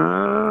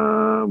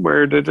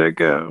 Where did it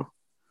go?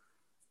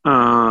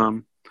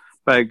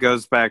 But it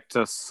goes back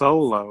to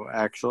Solo,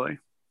 actually.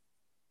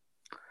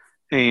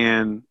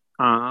 And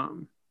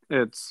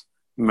it's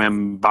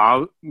Membanese,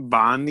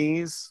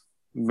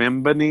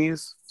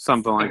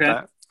 something like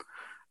that.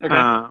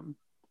 Okay.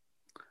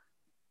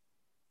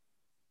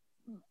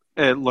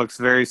 It looks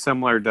very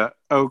similar to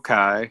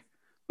Okai,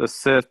 the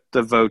Sith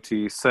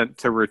devotee sent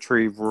to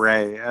retrieve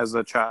Rey as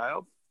a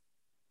child.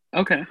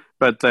 Okay.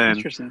 But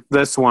then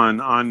this one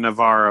on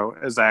Navarro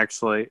is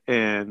actually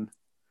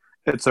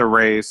it's a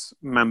race,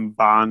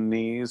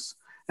 Membanese,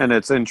 and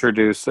it's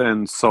introduced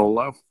in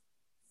Solo.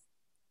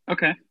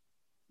 Okay.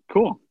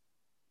 Cool.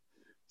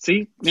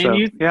 See, man,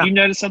 you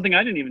noticed something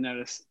I didn't even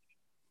notice.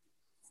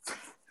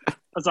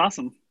 That's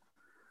awesome.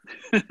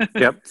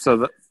 Yep.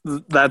 So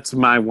that's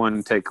my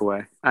one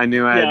takeaway. I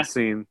knew I had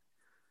seen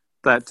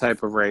that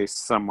type of race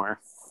somewhere.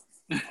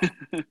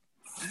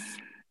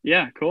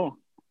 Yeah, cool.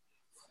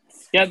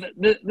 Yeah,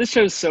 this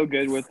show's so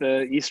good with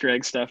the Easter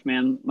egg stuff,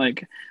 man.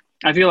 Like,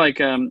 I feel like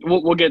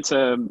we'll get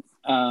to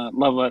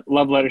love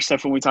letter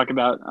stuff when we talk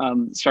about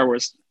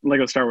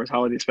Lego Star Wars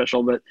Holiday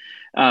Special, but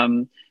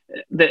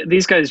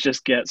these guys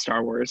just get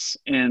Star Wars,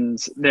 and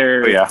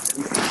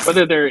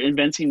whether they're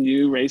inventing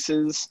new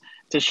races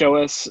to show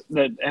us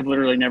that have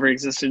literally never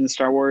existed in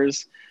Star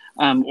Wars,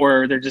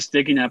 or they're just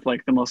digging up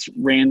like the most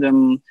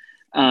random,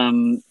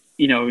 seen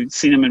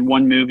them in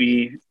one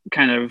movie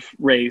kind of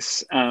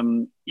race.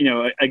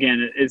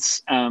 Again,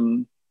 it's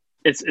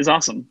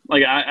awesome.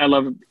 Like I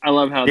love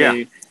how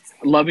they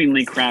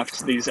lovingly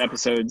craft these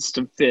episodes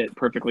to fit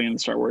perfectly in the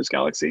Star Wars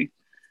galaxy.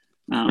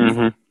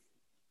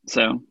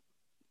 So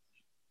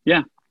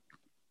yeah,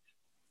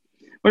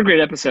 what a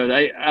great episode.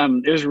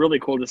 It was really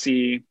cool to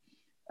see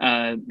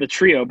the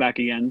trio back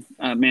again,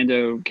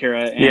 Mando,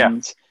 Cara,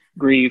 and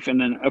grief, and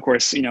then of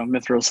course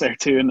Mithril's there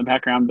too in the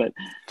background. But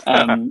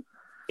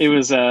it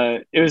was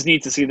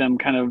neat to see them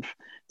kind of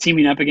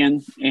teaming up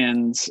again,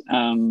 and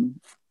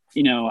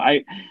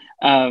I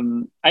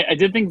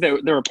did think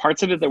that there were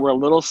parts of it that were a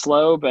little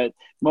slow, but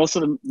most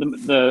of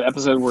the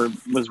episode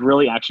was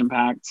really action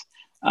packed,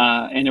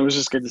 and it was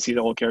just good to see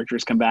the old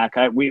characters come back.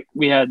 It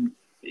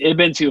had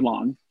been too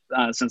long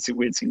since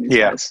we had seen these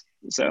guys,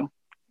 so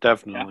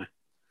definitely,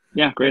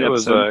 yeah, great. It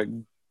was a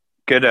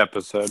good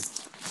episode.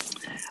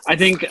 I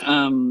think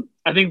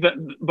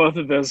that both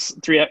of those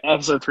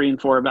episode 3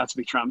 and 4 are about to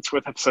be trumped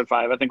with episode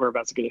 5. I think we're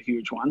about to get a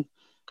huge one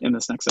in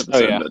this next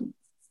episode. Oh, yeah.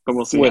 But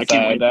we'll see.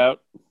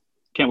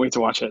 Can't wait to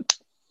watch it.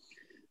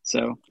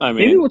 So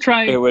maybe we'll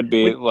try. It would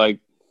be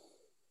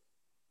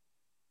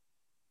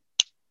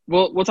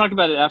We'll talk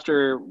about it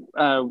after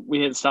we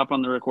hit stop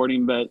on the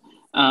recording, but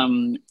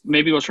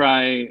maybe we'll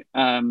try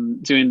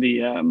doing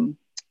the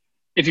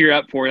if you're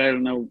up for it. I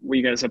don't know what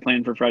you guys have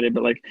planned for Friday,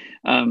 but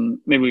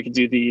maybe we could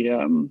do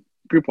the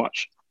group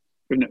watch.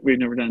 We've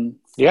never done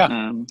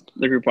the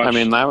group watch. I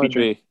mean, that would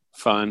be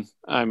fun.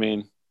 I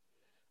mean,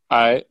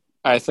 I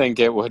think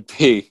it would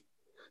be.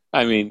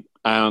 I mean,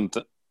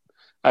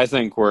 I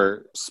think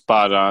we're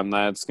spot on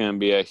that it's going to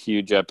be a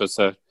huge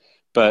episode.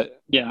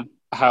 But yeah,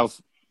 how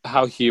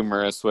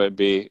humorous would it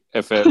be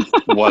if it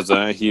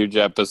wasn't a huge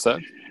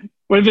episode?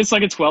 What if it's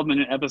like a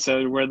 12-minute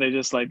episode where they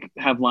just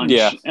have lunch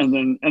and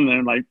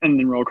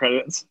then roll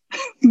credits?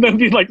 That'd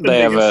be like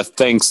they have a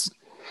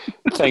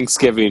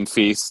Thanksgiving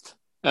feast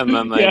and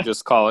then they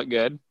just call it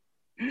good.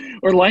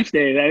 Or Life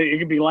Day. It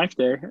could be Life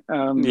Day.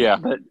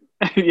 But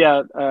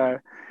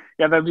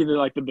that'd be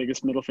the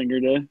biggest middle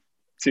finger to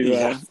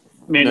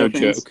Mando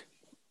fans. Joke.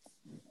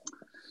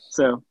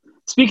 So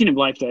speaking of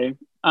Life Day,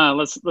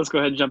 let's go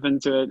ahead and jump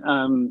into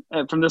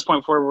it. From this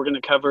point forward, we're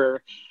going to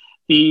cover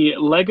the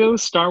Lego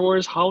Star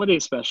Wars Holiday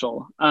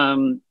Special.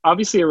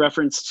 Obviously a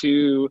reference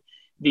to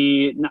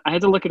I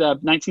had to look it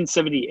up,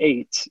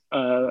 1978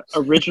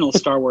 original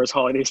Star Wars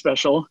Holiday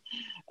Special.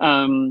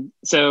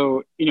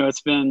 So,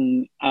 it's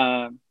been,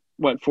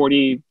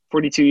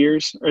 42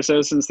 years or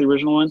so since the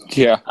original one?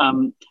 Yeah.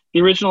 The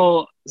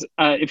original,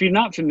 if you're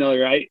not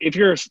familiar, if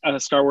you're a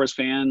Star Wars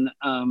fan,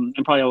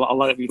 and probably a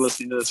lot of you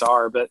listening to this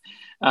are, but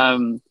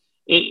the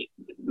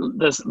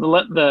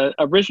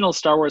original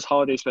Star Wars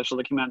Holiday Special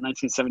that came out in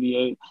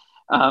 1978,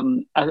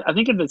 I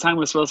think at the time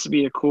was supposed to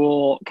be a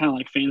cool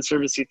kind of fan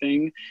servicey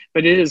thing,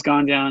 but it has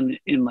gone down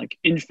in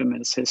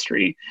infamous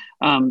history.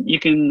 You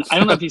can, I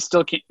don't know if you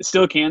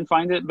still can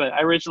find it, but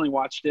I originally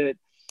watched it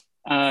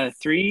 2 or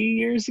 3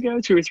 years ago.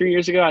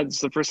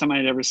 It's the first time I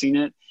had ever seen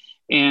it,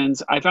 and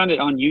I found it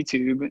on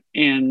YouTube.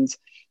 And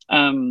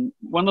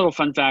one little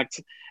fun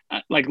fact,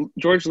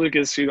 George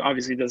Lucas, who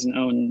obviously doesn't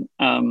own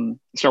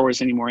Star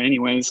Wars anymore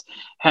anyways,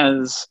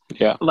 has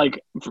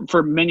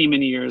for many,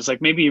 many years,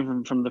 maybe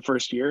even from the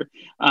first year,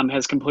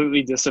 has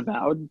completely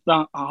disavowed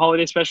the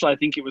holiday special. I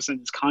think it was in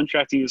his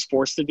contract. He was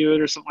forced to do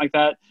it or something like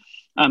that.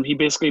 He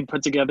basically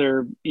put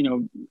together,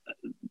 the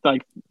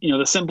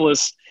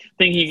simplest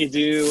thing he could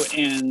do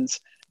and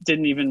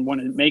didn't even want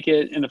to make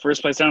it in the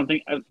first place. I don't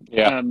think, I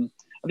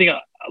think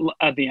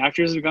the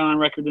actors have gone on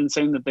record in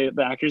saying that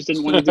the actors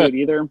didn't want to do it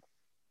either.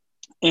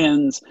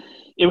 And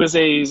it was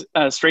a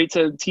straight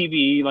to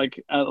TV,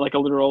 like a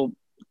literal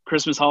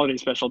Christmas holiday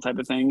special type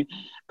of thing,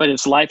 but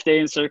it's Life Day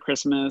instead of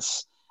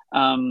Christmas.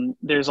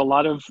 There's a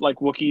lot of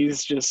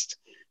Wookiees just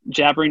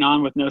jabbering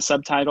on with no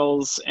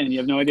subtitles, and you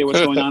have no idea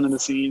what's going on in the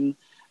scene.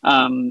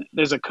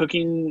 There's a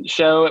cooking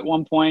show at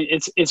one point.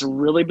 It's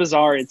really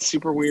bizarre. It's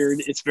super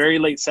weird. It's very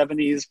late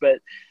 70s, but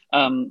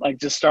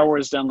just Star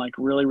Wars done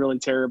really, really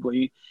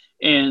terribly.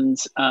 And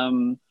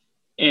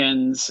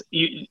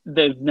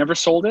they've never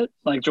sold it.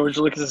 George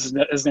Lucas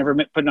has never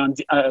put it on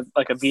a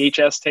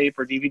VHS tape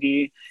or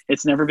DVD.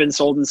 It's never been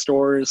sold in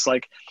stores.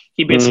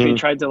 He basically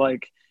tried to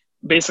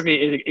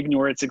basically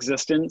ignore its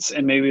existence,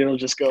 and maybe it'll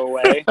just go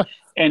away.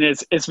 And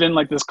it's been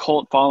this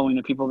cult following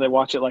of people that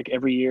watch it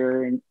every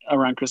year and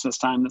around Christmas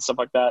time and stuff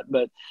like that.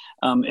 But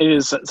it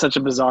is such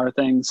a bizarre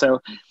thing. So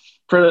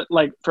for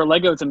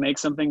Lego to make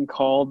something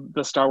called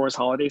the Star Wars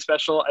Holiday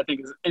Special, I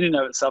think in and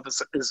of itself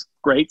is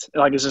great.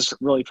 It's just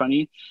really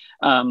funny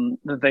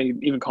that they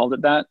even called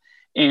it that.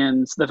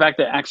 And the fact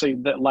that actually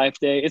that Life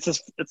Day, it's a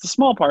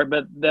small part,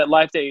 but that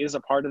Life Day is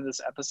a part of this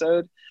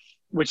episode,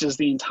 which is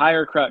the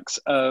entire crux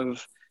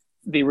of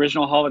the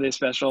original holiday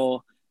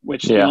special,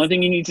 which the only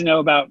thing you need to know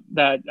about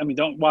that,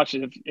 don't watch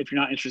it if you're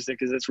not interested,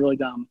 because it's really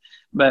dumb.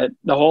 But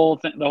the whole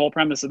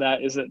premise of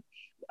that is that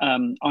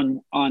on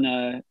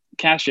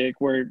Kashyyyk,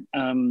 where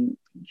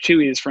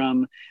Chewie is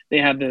from, they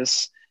have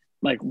this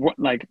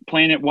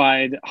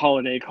planet-wide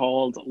holiday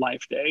called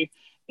Life Day,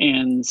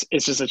 and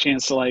it's just a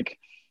chance to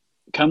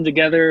come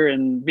together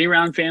and be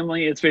around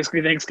family. It's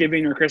basically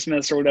Thanksgiving or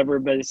Christmas or whatever,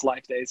 but it's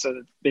Life Day, so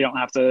that they don't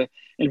have to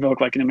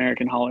invoke an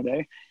American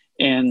holiday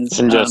and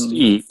just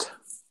eat.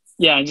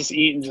 Yeah, and just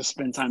eat and just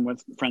spend time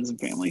with friends and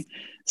family.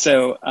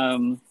 So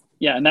and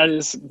that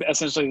is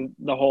essentially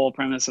the whole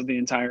premise of the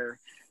entire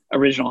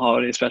original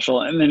holiday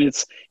special. And then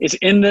it's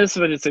in this,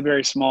 but it's a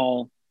very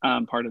small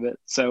part of it.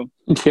 So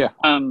Yeah.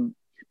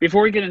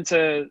 Before we get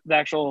into the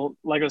actual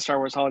Lego Star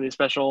Wars Holiday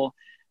Special,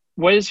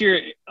 I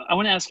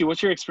want to ask you,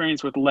 what's your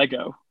experience with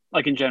Lego,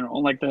 like in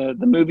general, like the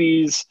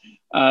movies,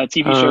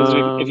 TV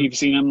shows, if you've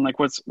seen them, like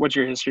what's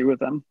your history with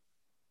them?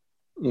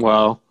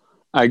 Well,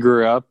 I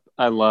grew up,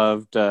 I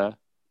loved the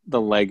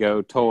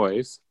Lego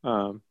toys.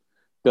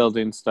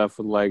 Building stuff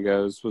with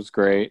Legos was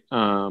great.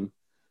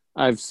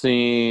 I've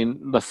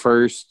seen the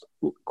first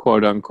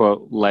quote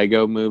unquote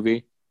Lego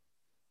movie.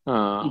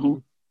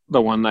 The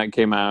one that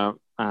came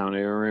out, I don't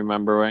even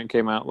remember when it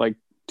came out, like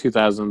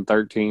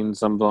 2013,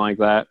 something like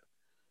that.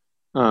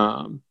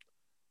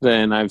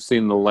 Then I've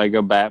seen the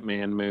Lego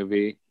Batman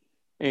movie,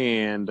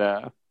 and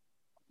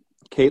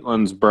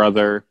Caitlin's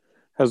brother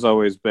has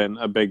always been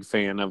a big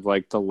fan of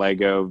like the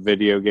Lego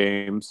video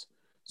games.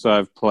 So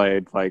I've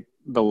played like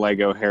the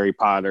Lego Harry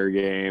Potter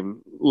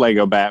game,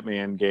 Lego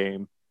Batman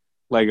game,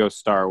 Lego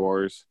Star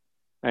Wars.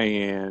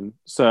 And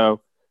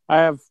so I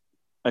have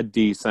a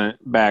decent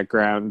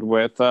background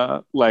with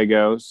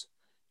Legos.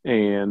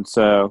 And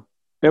so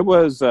it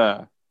was,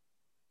 I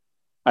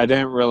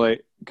didn't really,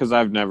 because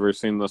I've never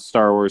seen the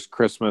Star Wars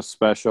Christmas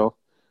special.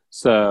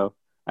 So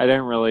I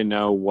didn't really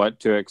know what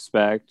to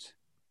expect.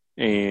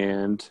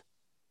 And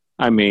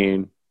I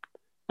mean,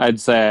 I'd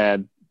say I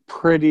had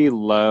pretty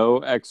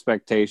low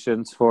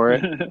expectations for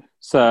it.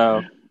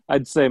 So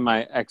I'd say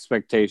my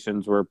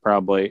expectations were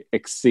probably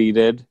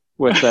exceeded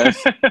with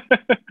this.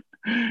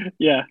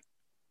 Yeah.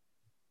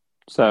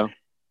 So,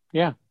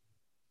 yeah.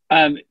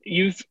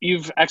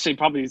 You've actually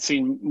probably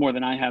seen more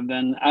than I have.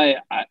 Then I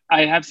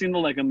have seen the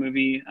Lego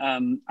Movie.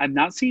 I've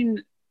not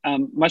seen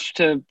much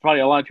to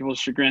probably a lot of people's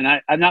chagrin.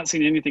 I've not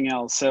seen anything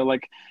else. So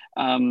like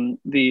for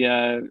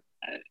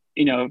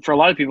a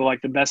lot of people,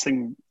 like the best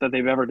thing that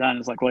they've ever done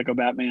is like Lego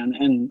Batman,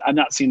 and I've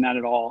not seen that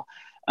at all.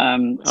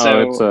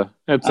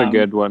 It's a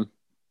good one.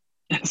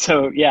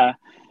 So yeah,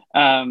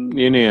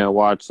 you need to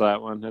watch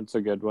that one. It's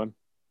a good one.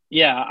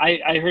 Yeah,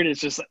 I heard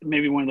it's just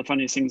maybe one of the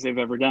funniest things they've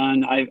ever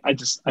done. I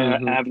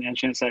haven't had a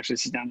chance to actually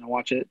sit down and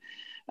watch it.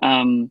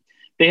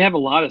 They have a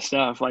lot of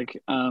stuff like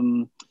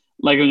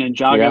Lego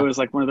Ninjago is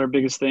like one of their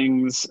biggest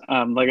things.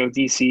 Lego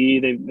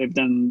DC, they've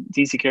done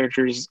DC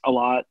characters a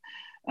lot.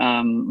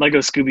 Lego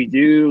Scooby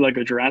Doo,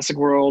 Lego Jurassic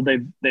World.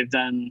 They've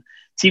done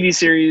TV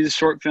series,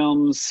 short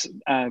films,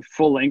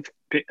 full length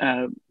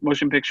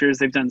motion pictures.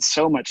 They've done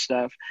so much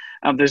stuff.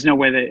 There's no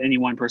way that any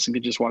one person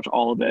could just watch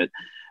all of it.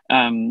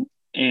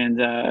 And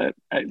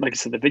like I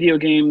said, the video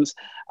games.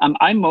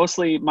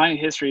 My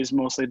history is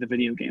mostly the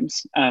video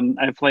games.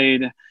 I've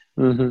played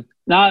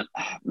not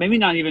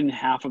even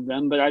half of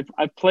them, but I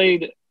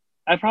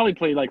probably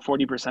played like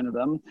 40% of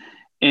them.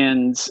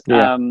 And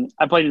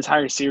I played an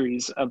entire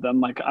series of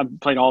them. Like I've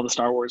played all the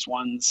Star Wars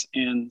ones,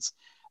 and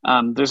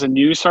there's a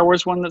new Star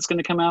Wars one that's going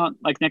to come out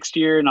like next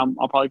year, and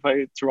I'll probably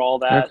play through all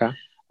that. Okay.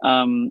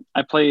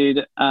 I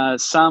played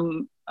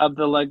some of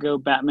the Lego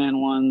Batman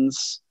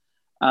ones.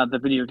 The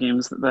video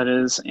games that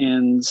is,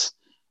 and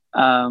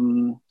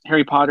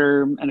Harry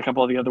Potter and a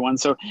couple of the other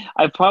ones. So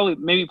I've probably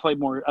maybe played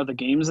more of the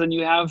games than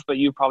you have, but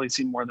you've probably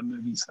seen more of the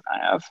movies than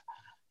I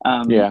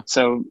have.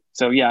 So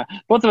yeah,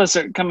 both of us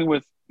are coming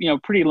with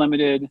pretty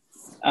limited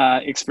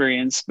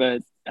experience,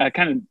 but I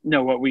kind of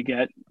know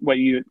what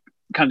you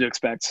come to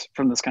expect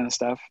from this kind of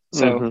stuff.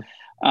 So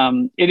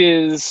it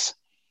is.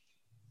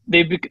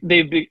 They've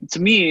to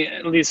me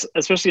at least,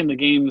 especially in the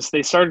games,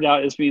 they started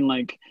out as being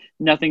like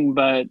nothing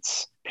but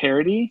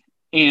parody,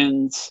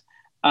 and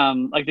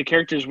like the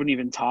characters wouldn't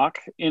even talk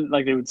in,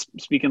 like they would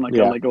speak in like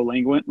a Lego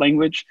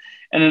language,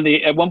 and then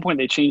at one point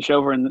they changed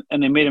over and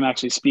they made them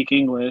actually speak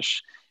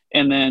English,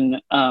 and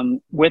then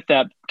with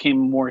that came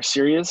a more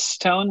serious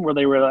tone where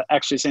they were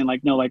actually saying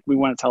like, no, like we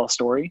want to tell a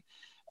story,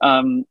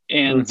 and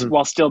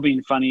while still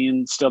being funny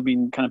and still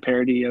being kind of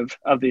parody of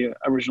the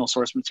original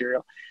source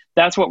material.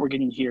 That's what we're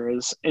getting here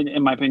is,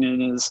 in my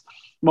opinion, is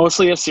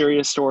mostly a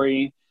serious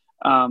story.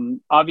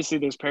 Obviously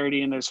there's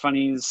parody and there's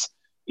funnies,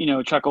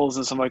 chuckles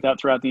and stuff like that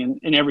throughout in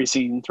every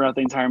scene throughout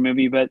the entire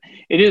movie, but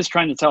it is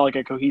trying to tell like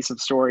a cohesive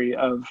story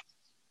of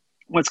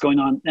what's going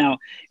on. Now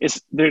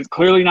there's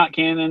clearly not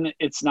canon.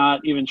 It's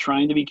not even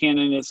trying to be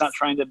canon. It's not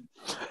trying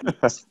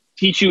to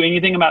teach you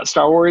anything about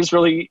Star Wars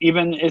really.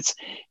 Even it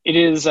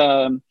is,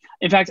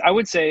 in fact, I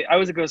would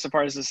go so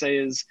far as to say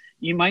is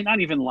you might not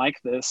even like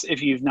this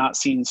if you've not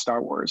seen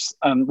Star Wars,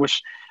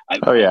 which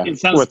it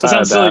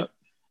sounds silly.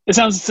 It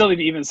sounds silly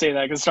to even say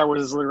that because Star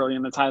Wars is literally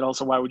in the title,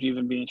 so why would you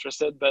even be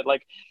interested? But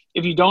like,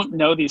 if you don't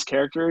know these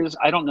characters,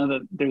 I don't know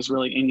that there's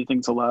really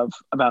anything to love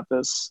about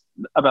this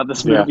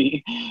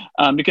movie,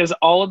 because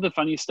all of the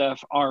funny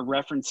stuff are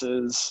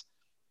references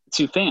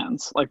to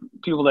fans, like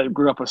people that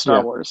grew up with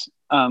Star Wars,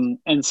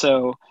 and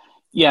so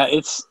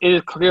it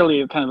is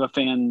clearly kind of a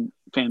fan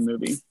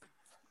movie.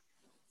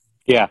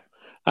 Yeah,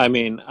 I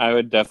mean, I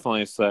would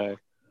definitely say,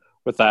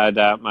 without a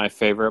doubt, my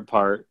favorite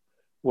part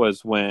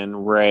was when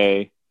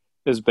Rey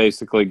is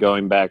basically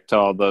going back to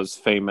all those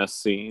famous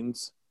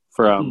scenes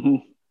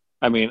from,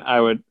 I mean,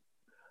 I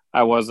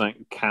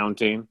wasn't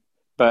counting,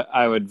 but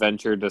I would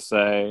venture to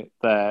say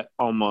that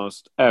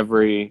almost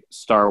every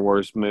Star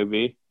Wars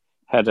movie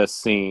had a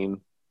scene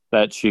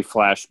that she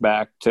flashed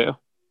back to.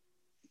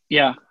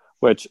 Yeah.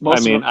 Which,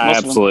 I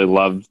absolutely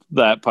loved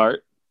that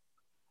part.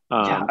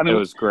 It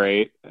was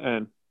great.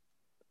 And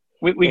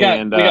we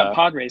got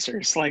pod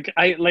racers.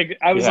 I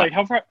was like,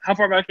 how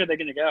far back are they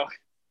going to go?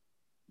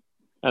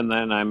 And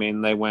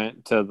then, they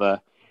went to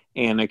the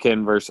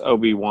Anakin versus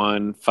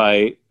Obi-Wan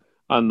fight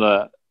on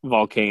the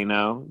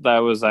volcano. That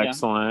was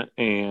excellent.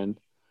 And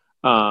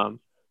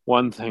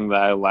one thing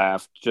that I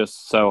laughed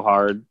just so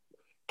hard,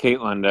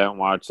 Caitlin didn't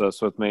watch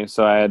this with me,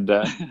 so I had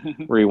to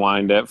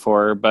rewind it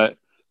for her. But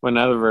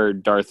whenever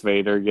Darth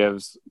Vader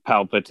gives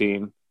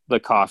Palpatine the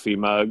coffee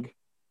mug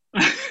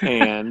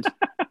and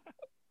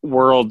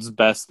world's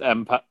best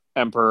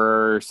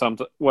emperor or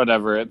something,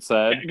 whatever it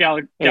said.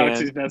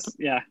 Galaxy's best,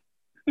 yeah.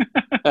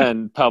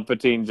 And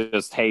Palpatine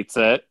just hates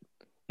it.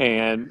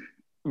 And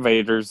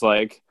Vader's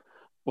like,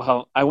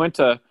 well, I went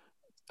to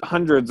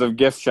hundreds of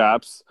gift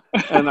shops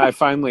and I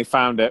finally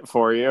found it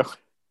for you.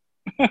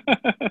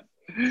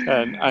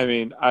 And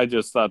I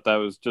just thought that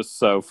was just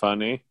so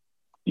funny.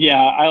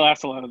 Yeah, I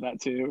laughed a lot at that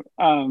too.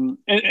 And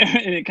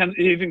it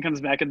even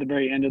comes back at the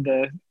very end of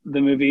the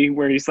movie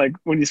where he's like,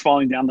 when he's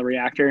falling down the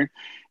reactor,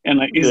 and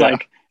like he's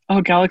like,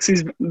 "Oh,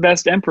 Galaxy's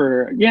best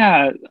emperor."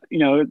 Yeah,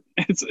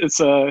 it's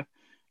a,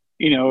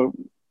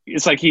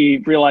 it's like he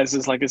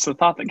realizes like it's the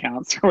thought that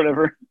counts or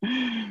whatever.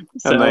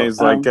 So, and then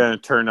he's like gonna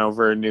turn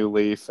over a new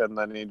leaf, and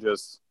then he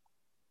just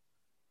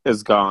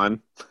is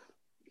gone.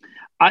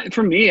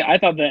 For me, I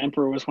thought the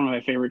Emperor was one of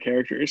my favorite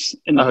characters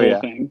in the whole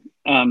thing.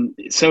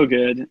 So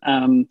good.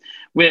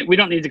 We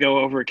don't need to go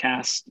over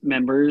cast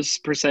members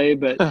per se,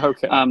 but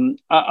okay.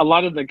 A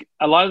lot of the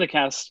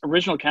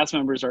original cast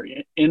members are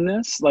in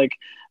this. Like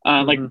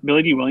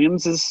Billy D.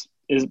 Williams is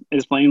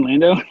playing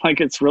Lando. Like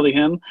it's really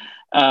him.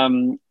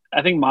 I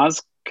think I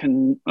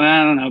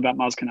don't know about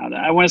Maz Kanata.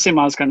 I want to say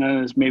Maz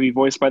Kanata is maybe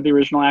voiced by the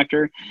original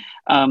actor.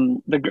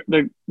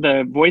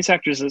 The voice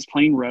actress that's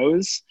playing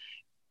Rose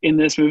in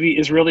this movie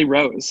is really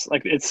Rose.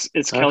 Like it's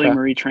Kelly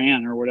Marie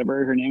Tran or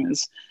whatever her name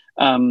is,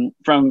 from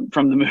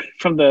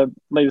the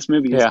latest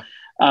movies. Yeah.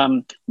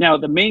 Now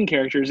the main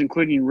characters,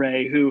 including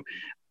Rey, who,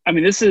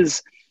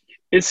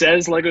 it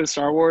says Lego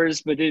Star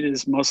Wars, but it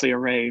is mostly a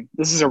Rey.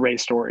 This is a Rey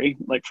story,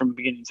 like from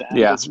beginning to end.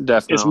 Yeah,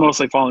 definitely. It's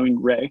mostly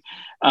following Rey,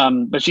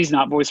 but she's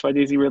not voiced by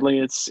Daisy Ridley.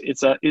 It's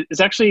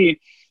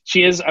actually,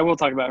 she is. I will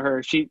talk about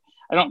her.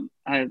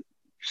 I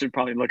should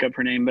probably look up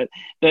her name, but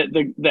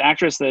the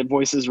actress that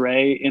voices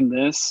Rey in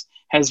this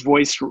has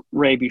voiced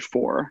Rey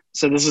before,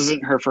 so this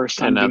isn't her first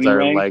time doing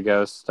Rey.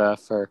 Lego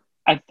stuff, or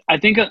I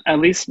think at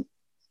least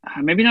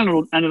maybe not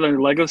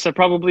another Lego stuff,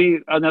 probably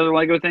another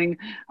Lego thing.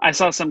 I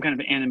saw some kind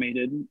of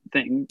animated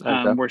thing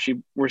where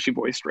she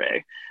voiced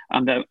Rey,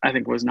 that I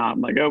think was not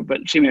Lego,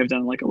 but she may have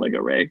done like a Lego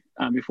Rey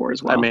before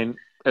as well.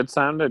 It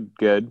sounded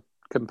good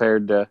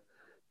compared to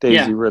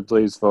Daisy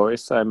Ridley's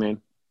voice.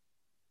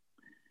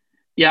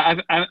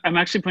 Yeah, I'm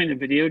actually playing a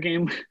video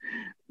game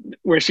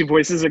where she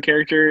voices a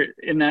character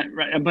in that.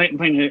 I'm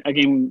playing a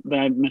game that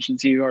I mentioned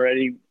to you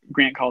already,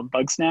 Grant, called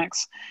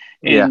Bugsnax,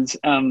 and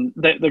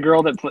the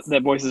girl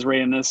that voices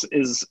Rey in this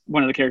is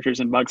one of the characters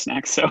in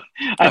Bugsnax. So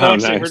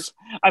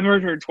I've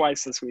heard her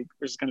twice this week,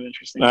 which is kind of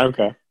interesting.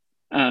 Okay.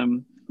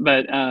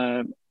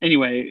 But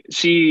anyway,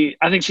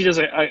 I think she does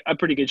a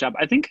pretty good job.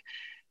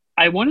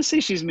 I want to say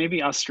she's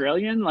maybe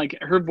Australian. Like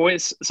her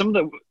voice, some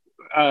of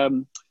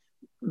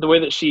the way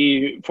that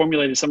she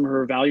formulated some of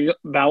her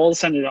vowels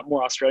sounded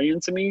more Australian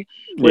to me,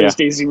 whereas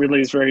Daisy Ridley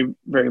is very,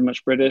 very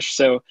much British.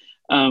 So,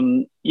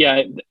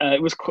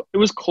 it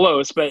was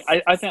close, but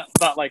I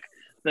thought like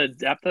the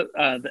depth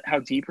of how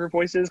deep her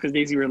voice is, because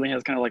Daisy Ridley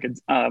has kind of like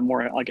a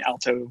more like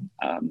alto,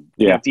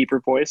 deeper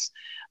voice.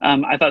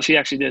 I thought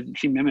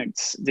she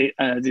mimicked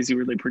Daisy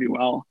Ridley pretty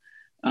well.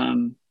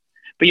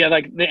 But yeah,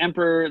 like the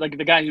Emperor, like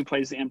the guy who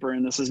plays the Emperor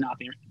in this is not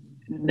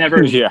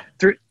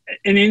through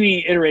in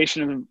any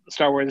iteration of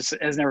Star Wars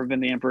has never been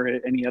the Emperor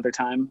at any other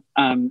time.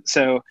 But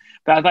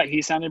I thought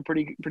he sounded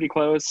pretty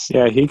close.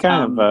 Yeah, he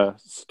kind of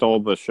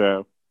stole the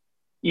show.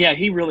 Yeah,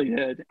 he really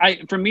did.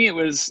 For me, it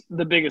was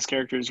the biggest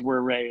characters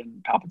were Rey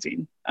and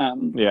Palpatine.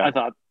 I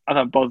thought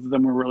both of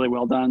them were really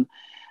well done.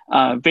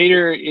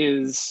 Vader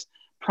is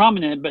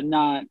prominent, but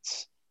not.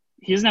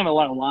 He doesn't have a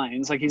lot of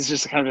lines. Like he's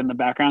just kind of in the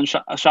background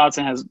shots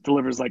and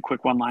delivers like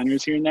quick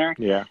one-liners here and there.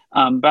 Yeah.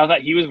 But I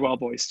thought he was well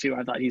voiced too.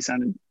 I thought he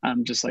sounded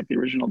just like the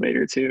original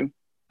Vader too.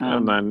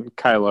 And then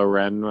Kylo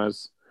Ren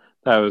was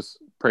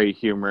pretty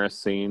humorous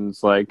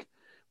scenes, like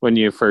when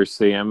you first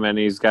see him and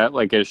he's got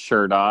like his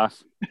shirt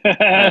off.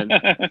 And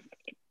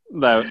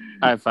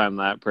I found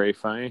that pretty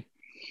funny.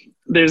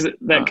 There's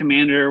that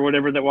commander or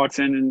whatever that walks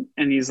in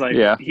and he's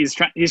like, he's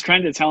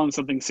trying to tell him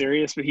something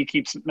serious, but he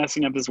keeps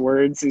messing up his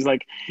words. He's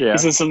like, he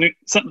says something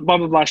blah,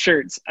 blah, blah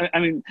shirts.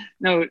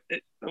 No,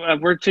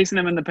 we're chasing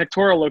them in the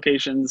pectoral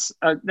locations.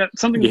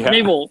 Something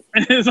naval.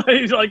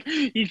 It's like,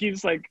 he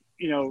keeps like,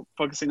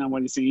 focusing on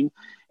what he's seeing.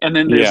 And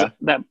then there's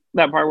that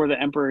part where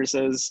the Emperor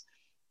says,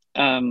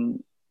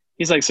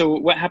 he's like, so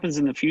what happens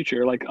in the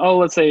future? Like, oh,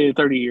 let's say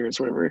 30 years,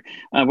 whatever.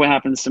 What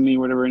happens to me,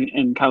 whatever.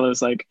 And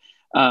Kylo's like,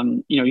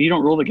 you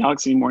don't rule the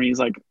galaxy anymore. And he's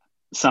like,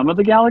 some of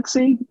the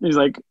galaxy? He's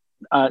like,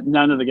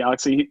 none of the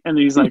galaxy. And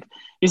he's like,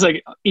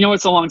 you know,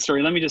 it's a long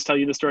story. Let me just tell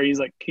you the story. He's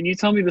like, can you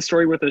tell me the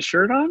story with a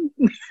shirt on?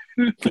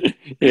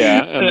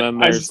 Yeah,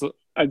 and then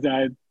I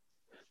died.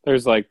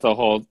 There's like the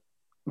whole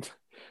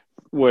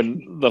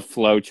when the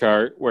flow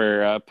chart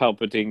where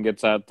Palpatine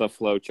gets out the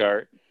flow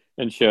chart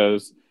and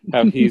shows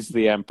how he's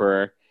the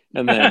Emperor,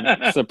 and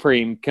then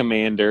Supreme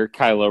Commander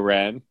Kylo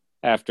Ren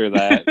after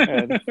that.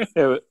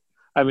 And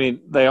I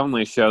mean, they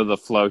only show the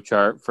flow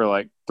chart for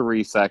like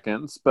 3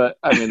 seconds, but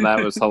I mean,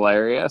 that was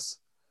hilarious.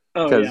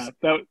 Oh yeah,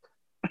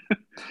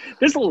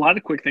 there's a lot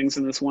of quick things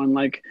in this one.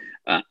 Like,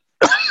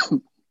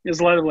 there's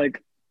a lot of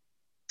like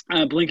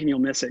blink and you'll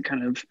miss it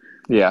kind of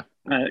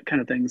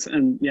things.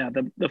 And yeah,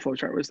 the flow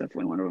chart was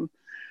definitely one of them.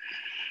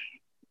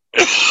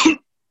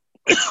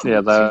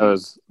 Yeah, that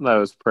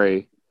was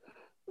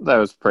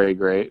pretty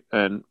great.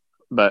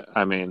 But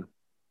I mean,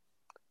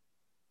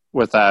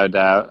 without a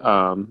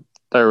doubt,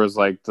 there was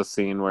like the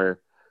scene where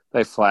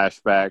they flash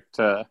back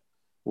to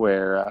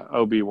where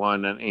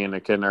Obi-Wan and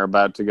Anakin are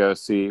about to go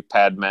see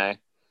Padme,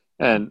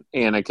 and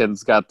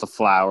Anakin's got the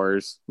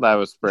flowers. That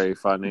was pretty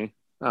funny.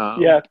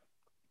 Yeah.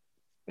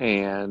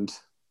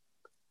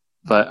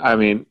 But I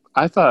mean,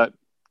 I thought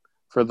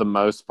for the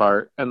most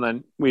part, and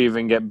then we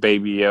even get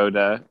Baby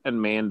Yoda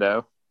and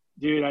Mando.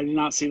 Dude, I did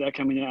not see that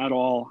coming in at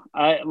all.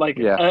 That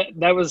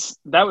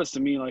was to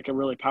me like a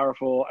really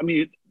powerful. I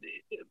mean,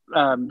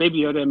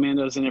 Baby Yoda and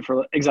Mando's in it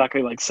for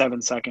exactly like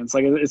 7 seconds.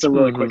 Like it's a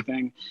really quick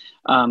thing.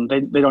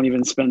 They don't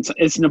even spend.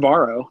 It's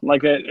Navarro.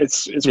 Like that.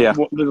 It's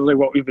literally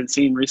what we've been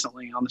seeing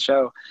recently on the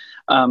show.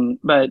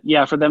 But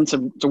yeah, for them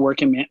to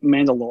work in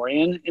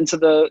Mandalorian into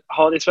the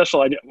holiday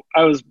special,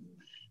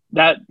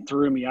 that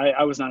threw me.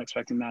 I was not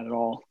expecting that at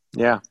all.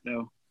 Yeah.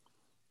 So,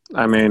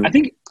 I mean, I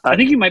think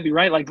you might be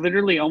right. Like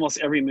literally almost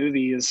every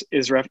movie is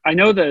I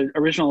know the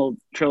original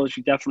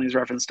trilogy definitely is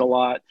referenced a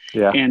lot.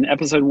 Yeah. And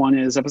episode 1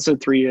 is, episode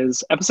 3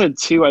 is, episode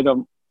 2 I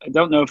don't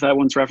know if that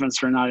one's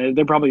referenced or not.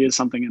 There probably is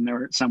something in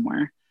there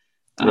somewhere.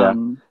 Yeah.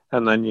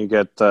 And then you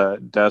get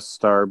the Death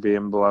Star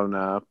being blown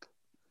up.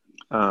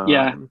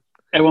 Yeah.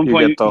 At one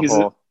point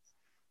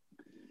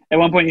at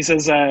one point he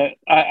says, I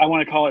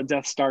want to call it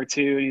Death Star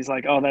 2. And he's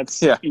like, oh, that's,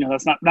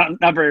 that's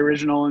not very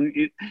original.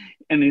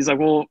 And he's like,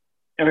 well,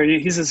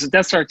 he says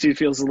Death Star 2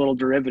 feels a little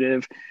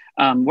derivative.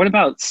 What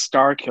about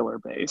Star Killer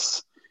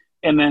Base?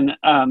 And then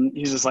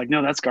he's just like,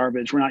 no, that's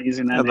garbage. We're not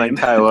using that name. And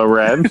then Kylo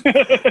Ren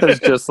is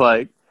just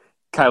like,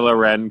 Kylo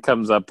Ren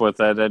comes up with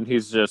it, and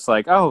he's just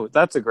like, oh,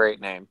 that's a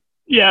great name.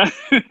 Yeah.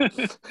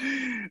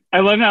 I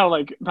love how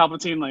like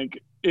Palpatine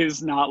like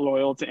is not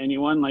loyal to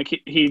anyone. Like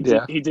he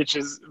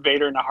ditches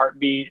Vader in a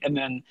heartbeat, and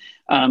then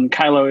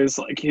Kylo is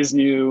like his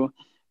new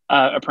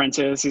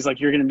apprentice. He's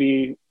like, you're going to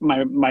be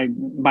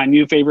my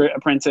new favorite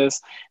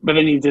apprentice, but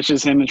then he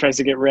ditches him and tries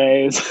to get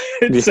Rey.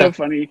 It's so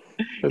funny.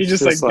 He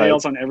just like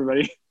bails on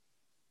everybody.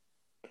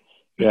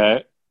 Yeah,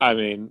 I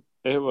mean,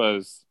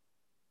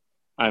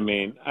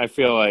 I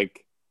feel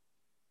like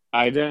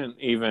I didn't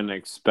even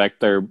expect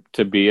there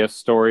to be a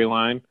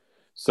storyline.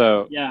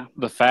 So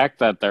the fact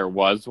that there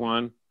was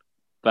one,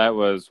 that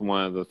was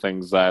one of the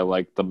things that I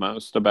liked the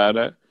most about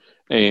it,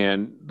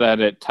 and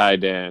that it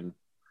tied in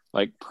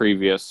like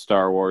previous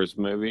Star Wars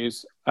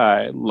movies.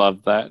 I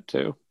love that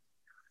too.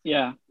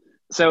 Yeah.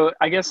 So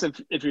I guess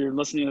if you're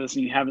listening to this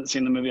and you haven't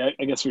seen the movie,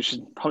 I guess we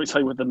should probably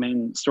tell you what the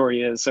main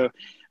story is. So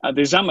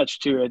there's not much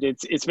to it.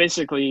 It's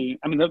basically,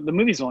 I mean, the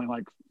movie's only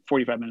like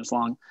 45 minutes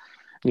long.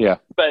 Yeah.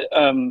 But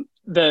they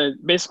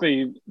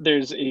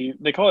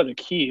call it a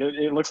key.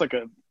 It looks like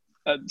a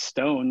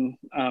stone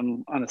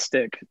on a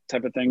stick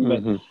type of thing.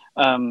 But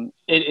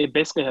it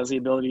basically has the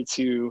ability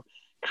to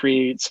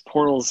create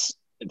portals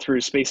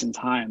through space and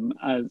time.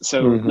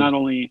 So not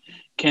only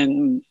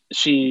can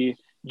she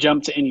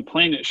jump to any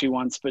planet she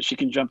wants, but she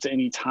can jump to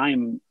any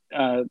time, in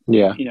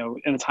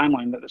a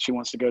timeline that she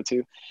wants to go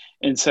to.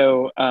 And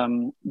so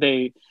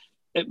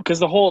because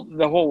the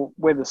whole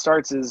way this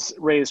starts is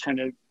Rey is trying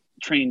to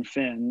train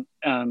Finn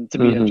to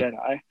be a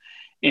Jedi.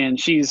 And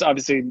she's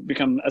obviously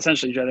become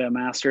essentially Jedi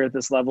Master at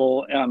this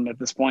level at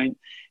this point.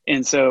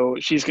 And so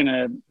she's going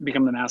to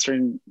become the Master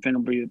and Finn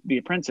will be the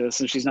apprentice,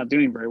 and she's not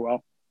doing very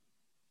well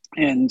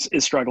and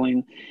is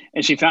struggling.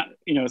 And she found,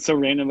 it's so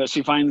random that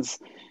she finds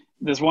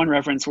this one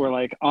reference where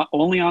like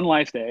only on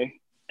Life Day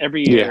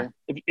every year,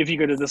 if you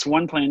go to this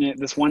one planet,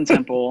 this one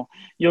temple,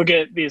 you'll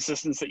get the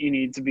assistance that you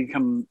need to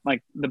become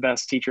like the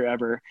best teacher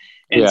ever.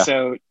 And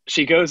so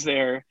she goes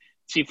there,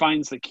 she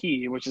finds the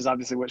key, which is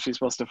obviously what she's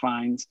supposed to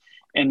find.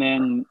 And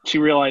then she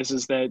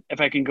realizes that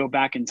if I can go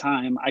back in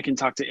time, I can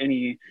talk to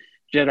any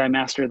Jedi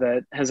Master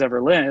that has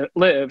ever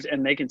lived,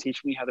 and they can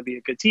teach me how to be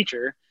a good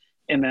teacher.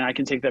 And then I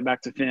can take that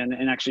back to Finn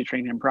and actually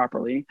train him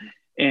properly.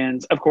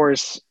 And of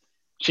course,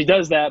 she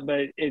does that,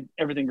 but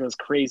everything goes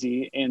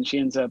crazy, and she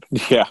ends up.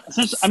 Yeah.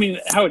 I mean,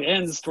 how it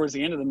ends towards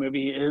the end of the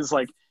movie is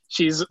like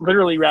she's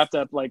literally wrapped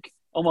up like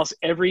almost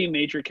every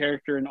major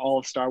character in all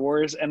of Star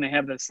Wars, and they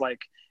have this like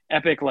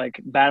epic like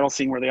battle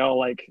scene where they all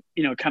like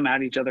come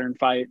at each other and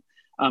fight,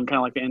 kind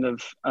of like the end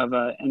of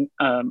MCU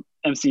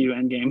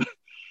Endgame.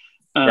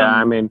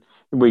 I mean,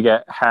 we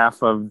get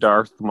half of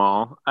Darth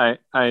Maul. I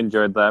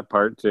enjoyed that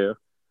part too.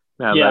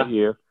 Now that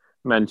you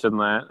mentioned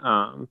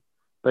that,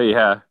 but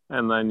yeah,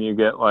 and then you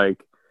get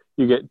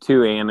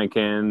two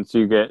Anakins,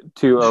 you get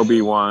two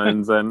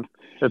Obi-Wans, and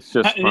it's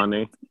just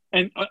funny.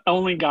 And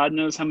only God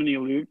knows how many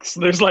Lukes.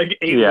 There's like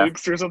 8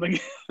 Lukes or something.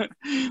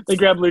 They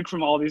grab Luke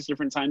from all these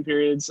different time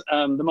periods.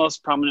 The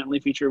most prominently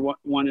featured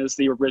one is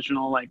the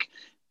original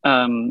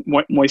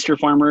moisture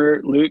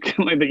farmer Luke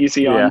that you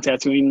see on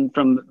Tatooine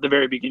from the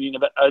very beginning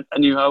of A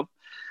New Hope.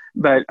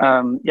 But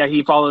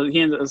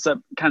he ends up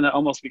kind of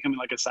almost becoming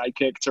like a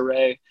sidekick to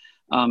Rey,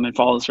 and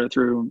follows her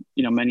through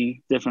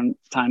many different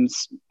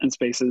times and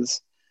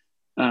spaces.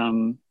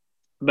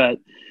 But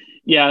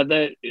yeah,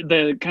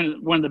 the kind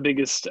of one of the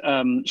biggest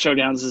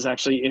showdowns is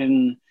actually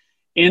in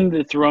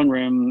the throne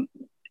room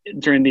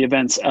during the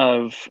events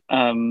of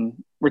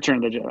Return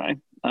of the Jedi,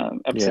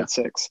 episode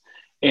 6,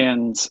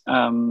 and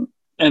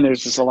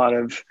there's just a lot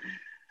of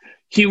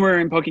humor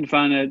and poking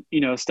fun at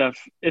stuff.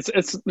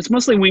 It's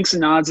mostly winks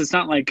and nods. It's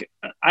not like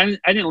I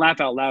didn't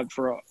laugh out loud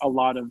for a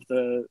lot of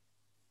the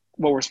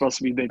what were supposed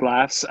to be big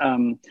laughs.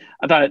 I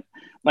thought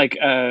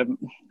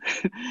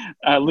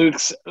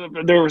Luke's,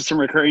 there were some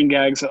recurring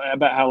gags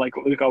about how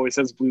Luke always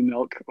says blue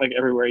milk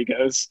everywhere he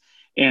goes,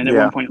 and at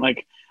one point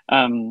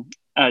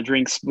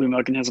drinks blue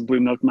milk and has a blue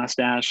milk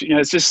mustache.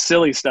 It's just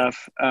silly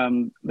stuff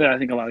that I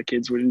think a lot of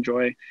kids would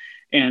enjoy,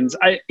 and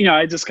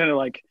I just kind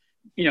of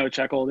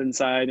chuckled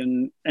inside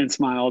and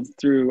smiled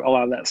through a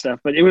lot of that stuff.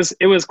 But it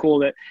was cool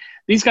that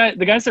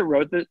the guys that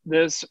wrote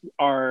this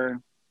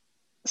are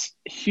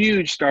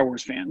huge Star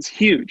Wars fans,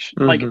 huge.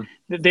 Mm-hmm.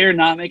 They're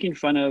not making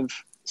fun of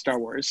Star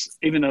Wars,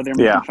 even though they're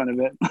making fun of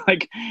it.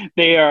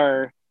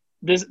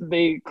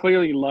 They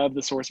clearly love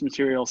the source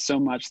material so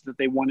much that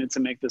they wanted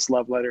to make this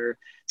love letter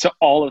to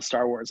all of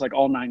Star Wars,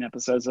 all 9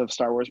 episodes of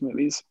Star Wars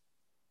movies,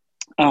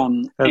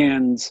 and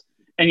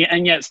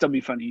yet still be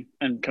funny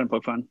and kind of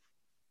poke fun.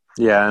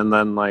 Yeah, and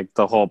then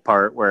the whole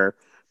part where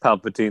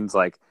Palpatine's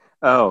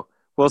oh,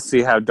 we'll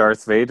see how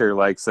Darth Vader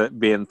likes it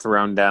being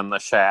thrown down the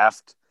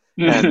shaft.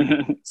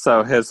 And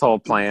so his whole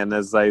plan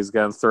is that he's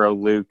going to throw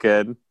Luke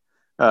and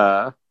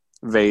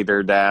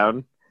Vader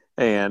down.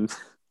 And,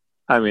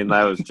 I mean,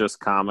 that was just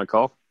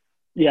comical.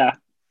 Yeah.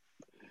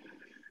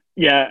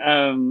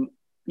 Yeah,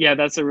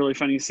 that's a really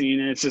funny scene.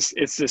 And it's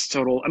just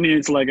total, I mean,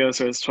 it's Lego,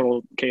 so it's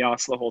total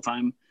chaos the whole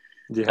time.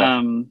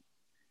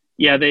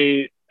 Yeah.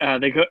 They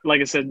go,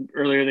 like I said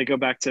earlier, they go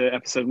back to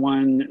episode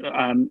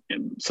 1.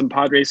 Some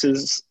pod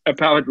racers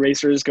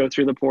go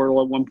through the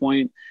portal at one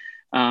point,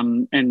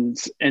 and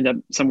end up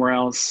somewhere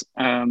else.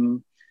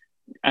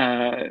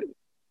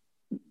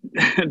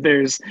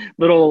 There's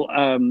little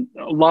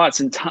lots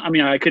and I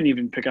mean, I couldn't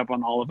even pick up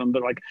on all of them,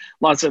 but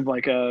lots of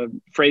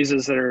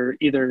phrases that are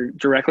either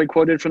directly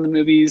quoted from the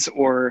movies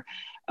or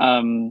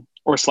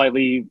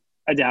slightly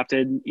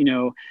adapted.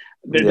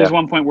 There's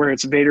one point where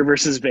it's Vader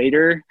versus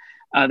Vader.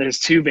 There's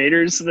 2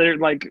 Vaders that are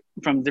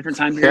from different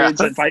time periods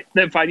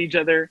that fight each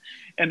other,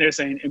 and they're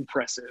saying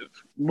impressive,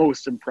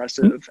 most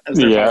impressive as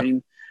they're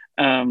fighting,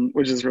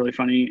 which is really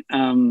funny.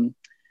 We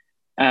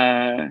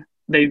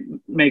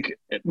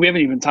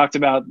haven't even talked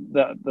about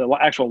the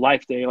actual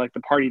life day,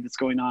 the party that's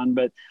going on,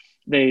 but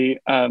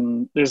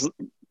there's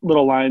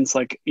little lines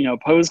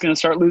Poe's going to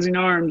start losing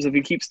arms if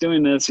he keeps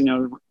doing this,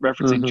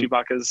 referencing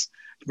Chewbacca's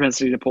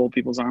propensity to pull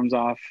people's arms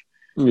off.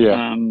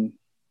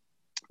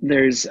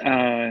 There's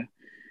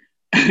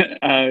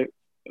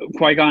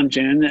Qui-Gon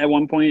Jinn at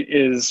one point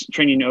is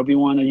training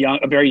Obi-Wan,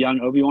 a very young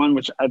Obi-Wan,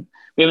 which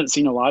we haven't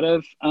seen a lot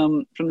of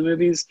from the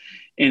movies.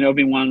 And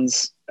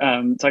Obi-Wan's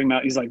talking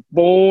about, he's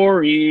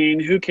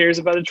boring. Who cares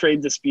about a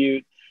trade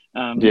dispute?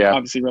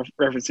 Obviously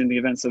referencing the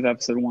events of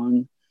episode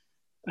 1.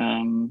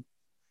 And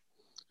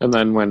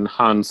then when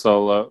Han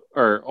Solo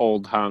or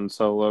old Han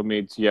Solo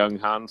meets young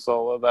Han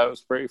Solo, that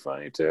was pretty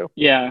funny too.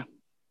 Yeah,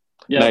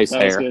 nice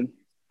hair. Was good.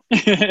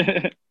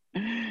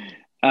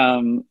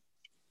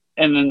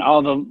 And then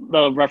all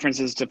the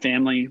references to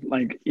family,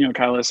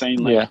 Kylo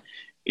saying,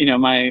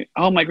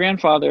 my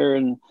grandfather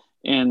and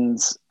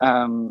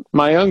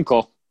my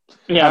uncle.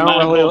 Yeah,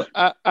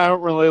 I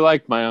don't really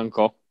like my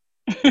uncle.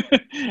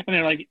 And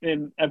they're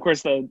and of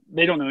course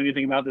they don't know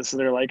anything about this, so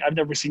they're I've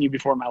never seen you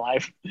before in my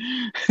life.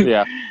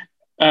 Yeah.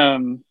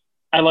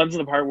 I loved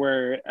the part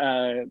where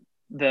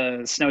the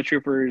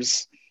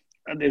snowtroopers,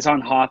 it's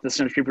on Hoth, the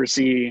snowtroopers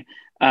see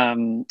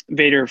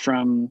Vader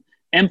from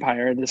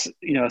Empire, this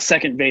a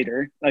second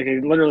Vader. I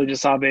literally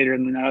just saw Vader,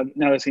 and now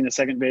they're seeing a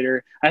second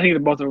Vader. I think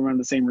both of them are in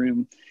the same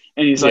room,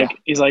 and he's like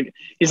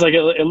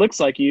it looks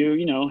like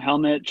you,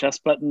 helmet,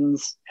 chest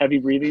buttons, heavy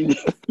breathing.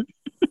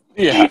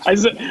 Yeah,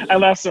 I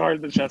laughed so hard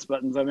at the chest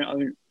buttons. I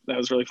think that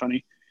was really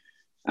funny.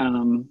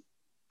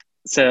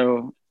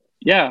 So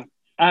yeah,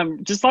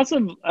 just lots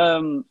of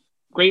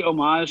great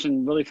homage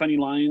and really funny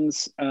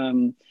lines.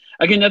 Again,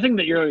 nothing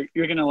that you're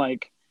gonna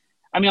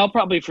I mean, I'll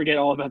probably forget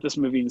all about this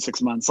movie in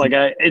 6 months.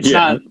 It's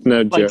not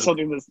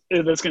something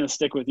that's going to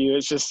stick with you.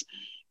 It's just,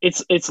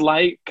 it's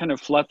light, kind of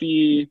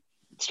fluffy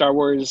Star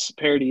Wars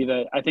parody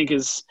that I think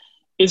it's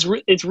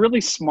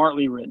really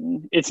smartly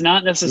written. It's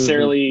not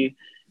necessarily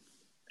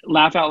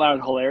laugh out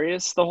loud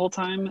hilarious the whole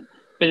time,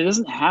 but it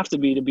doesn't have to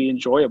be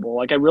enjoyable.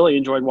 Like I really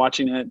enjoyed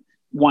watching it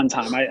one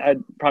time. I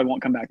probably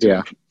won't come back to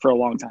it for a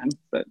long time,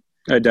 but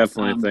I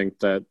definitely think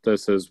that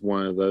this is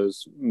one of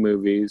those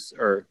movies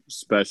or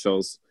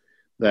specials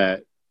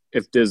that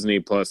if Disney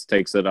Plus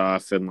takes it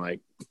off in like,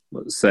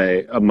 let's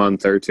say a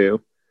month or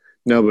two,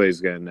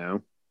 nobody's going to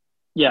know.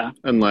 Yeah.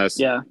 Unless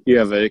you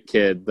have a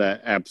kid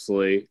that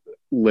absolutely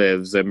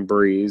lives and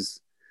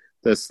breathes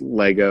this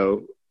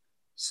Lego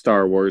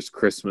Star Wars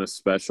Christmas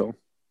special.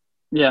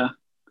 Yeah.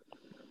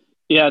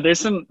 Yeah, there's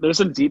some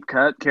deep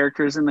cut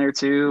characters in there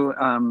too.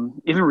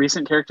 Even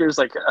recent characters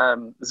like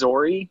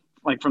Zori,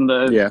 like from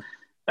the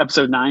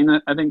episode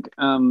 9, I think,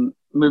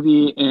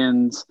 movie,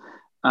 and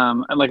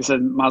like I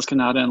said, Maz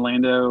Kanata and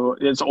Lando.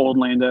 It's old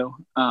Lando.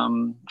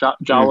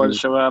 Jawas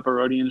show up.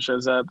 Herodian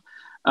shows up.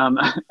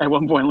 At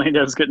one point,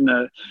 Lando's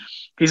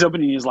he's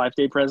opening his Life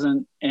Day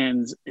present,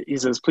 and he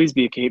says, "Please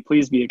be a cape.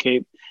 Please be a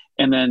cape."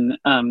 And then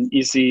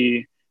you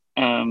see.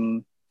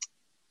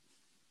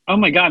 Oh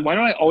my God! Why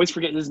do I always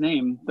forget his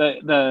name?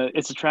 The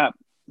It's a Trap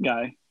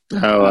guy.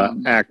 Oh,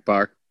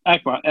 Akbar.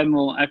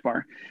 Admiral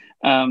Akbar.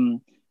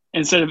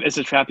 Instead of "It's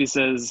a Trap," he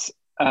says,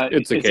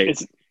 "It's a cape."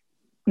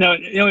 No.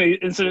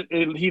 Instead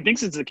he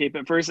thinks it's a cape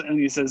at first, and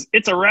he says,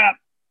 "It's a wrap."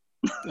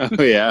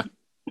 Oh yeah.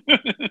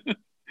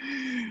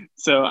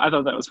 So I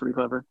thought that was pretty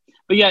clever.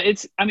 But yeah,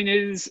 it's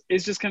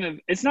just kind of,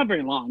 it's not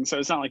very long, so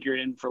it's not like you're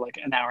in for like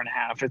an hour and a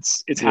half.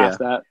 It's half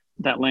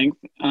that length.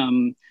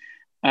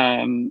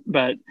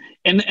 But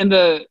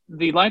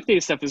the Life Day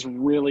stuff is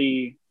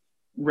really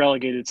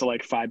relegated to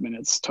like 5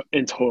 minutes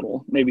in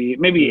total, maybe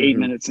 8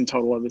 minutes in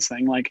total of this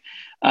thing. Like,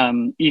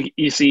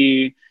 you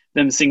see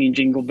them singing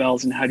Jingle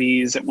Bells and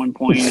Hoodies at one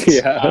point.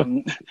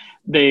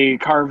 They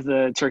carve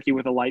the turkey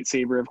with a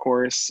lightsaber, of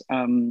course.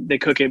 They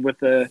cook it with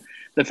the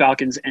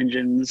Falcon's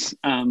engines.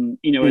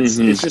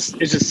 It's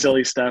just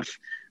silly stuff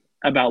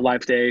about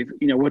Life Day.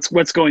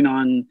 What's going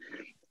on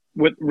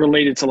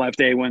related to Life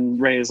Day when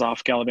Rey is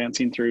off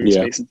gallivanting through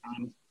space and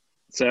time.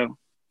 So,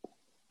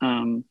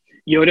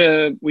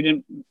 Yoda, we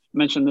didn't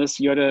mention this.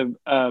 Yoda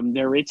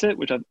narrates it,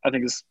 which I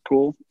think is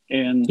cool.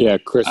 And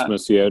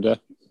Christmas Yoda.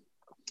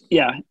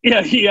 Yeah,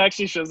 he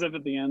actually shows up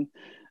at the end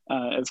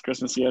as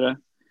Christmas Yoda.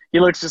 He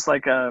looks just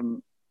like a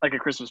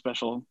Christmas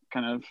special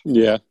kind of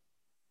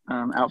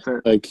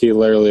outfit. Like he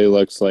literally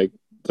looks like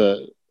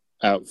the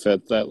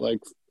outfit that like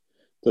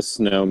the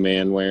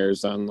snowman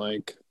wears on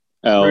like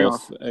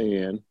Elf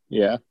and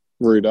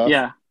Rudolph.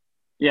 Yeah.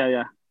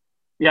 I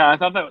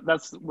thought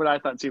that's what I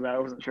thought too, but I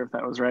wasn't sure if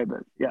that was right.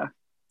 But yeah.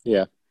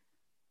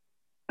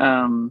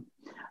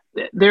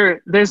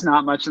 There's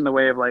not much in the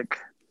way of like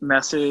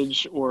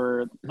message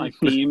or like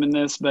theme in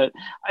this, but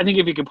I think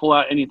if you could pull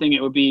out anything,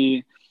 it would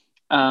be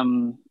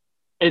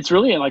it's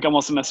really like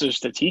almost a message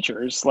to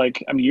teachers.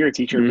 Like, I mean, you're a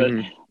teacher, but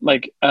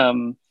like at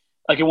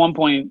one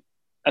point,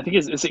 I think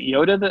is it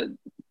Yoda that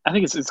I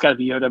think it's got to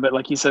be Yoda, but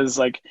like he says,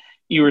 like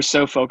you were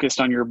so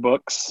focused on your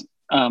books,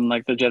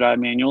 like the Jedi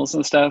manuals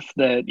and stuff,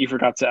 that you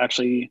forgot to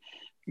actually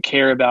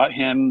care about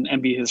him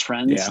and be his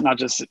friends, not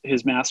just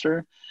his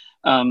master.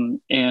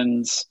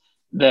 And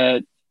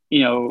that,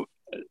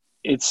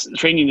 it's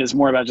training is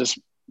more about just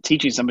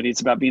teaching somebody. It's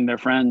about being their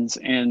friends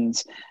and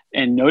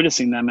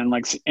noticing them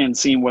and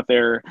seeing what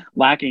they're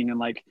lacking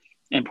and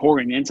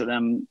pouring into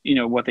them,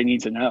 what they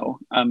need to know.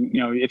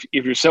 If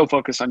you're so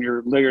focused on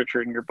your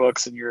literature and your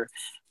books and your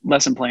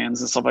lesson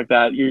plans and stuff like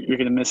that, you're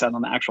going to miss out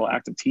on the actual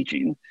act of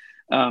teaching.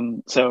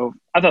 So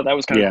I thought that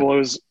was kind of cool. It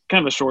was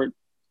kind of a short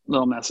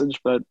little message,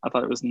 but I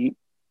thought it was neat.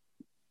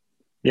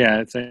 Yeah,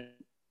 I think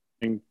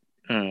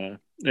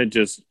it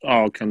just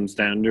all comes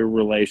down to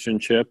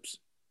relationships.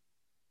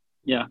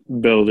 Yeah,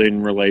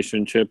 building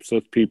relationships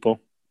with people.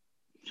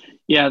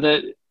 Yeah,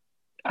 that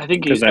I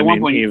think because at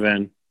one point you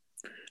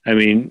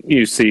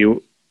see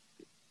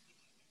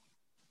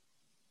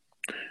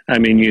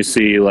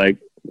like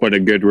what a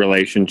good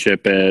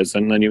relationship is,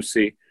 and then you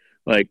see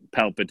like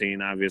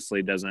Palpatine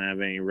obviously doesn't have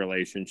any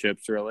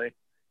relationships really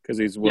because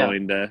he's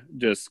willing to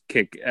just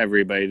kick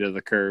everybody to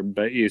the curb,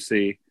 but you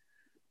see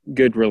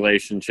good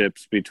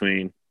relationships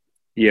between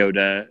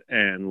Yoda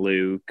and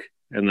Luke,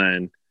 and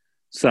then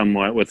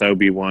somewhat with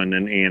Obi-Wan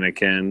and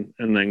Anakin,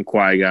 and then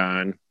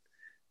Qui-Gon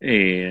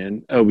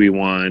and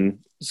Obi-Wan.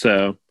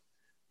 So,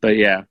 but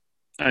yeah,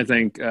 I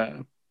think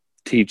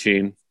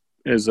teaching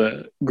is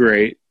a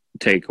great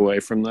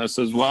takeaway from this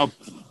as well.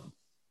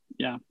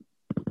 Yeah.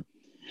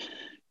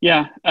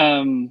 Yeah.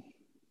 I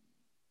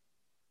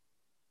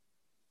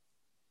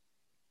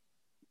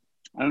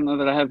don't know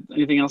that I have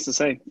anything else to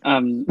say.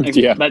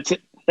 That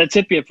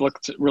Tip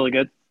looked really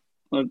good.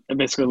 It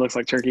basically looks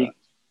like turkey.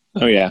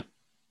 Oh yeah.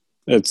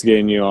 It's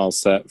getting you all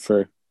set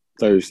for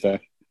Thursday.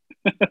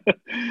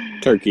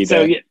 Turkey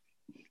Day.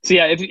 So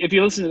if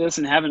you listen to this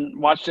and haven't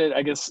watched it,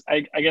 I guess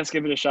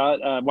give it a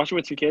shot. Watch it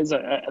with your kids.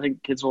 I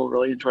think kids will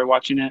really enjoy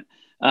watching it.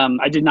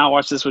 I did not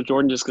watch this with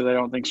Jordan just because I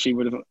don't think she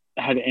would have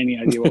had any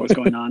idea what was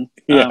going on.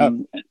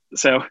 And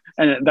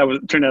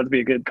that turned out to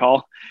be a good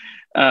call.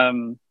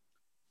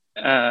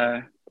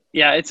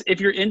 Yeah, it's if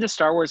you're into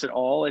Star Wars at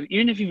all, and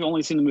even if you've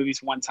only seen the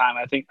movies one time,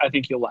 I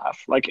think you'll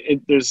laugh. Like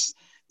there's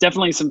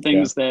definitely some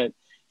things that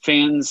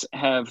fans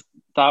have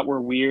thought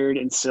were weird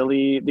and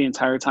silly the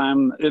entire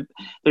time.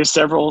 There's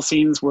several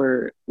scenes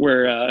where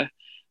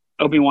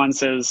Obi-Wan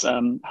says,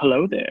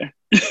 "Hello there,"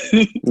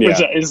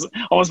 which is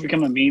almost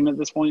become a meme at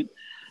this point.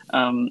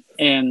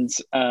 And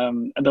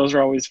those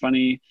are always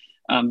funny.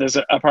 There's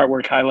a part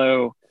where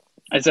Kylo,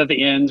 it's at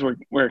the end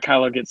where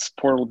Kylo gets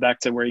portaled back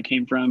to where he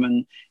came from,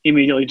 and he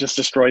immediately just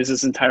destroys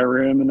his entire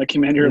room. And the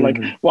commander like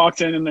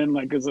walks in and then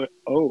like goes like,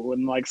 "Oh,"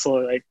 and like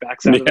slowly like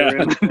backs out of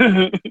the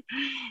room.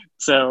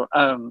 So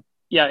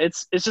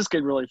it's just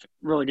good, really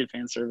really good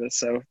fan service.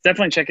 So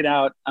definitely check it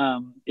out.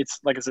 It's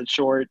like I said,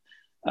 short.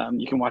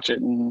 You can watch it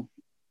in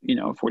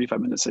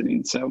 45-minute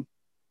sitting. So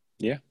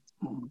yeah.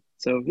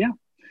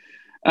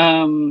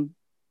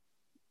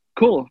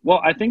 Cool.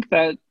 Well, I think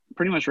that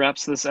pretty much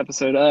wraps this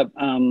episode up.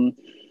 Now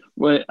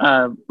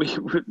that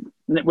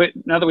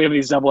we have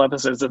these double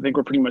episodes, I think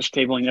we're pretty much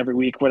tabling every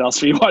week what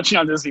else are you watching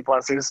on Disney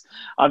Plus. There's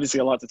obviously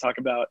a lot to talk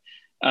about.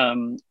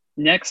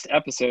 Next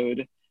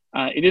episode,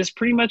 it is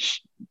pretty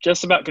much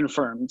just about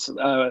confirmed,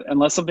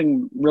 unless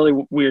something really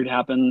weird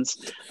happens.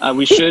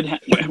 We should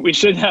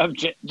have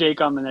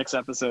Jake on the next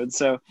episode.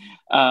 So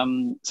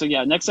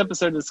yeah, next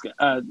episode is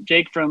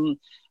Jake from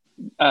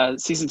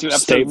season 2, episode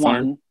State 1.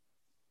 Farm.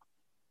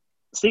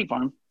 State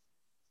Farm.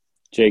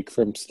 Jake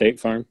from State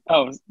Farm.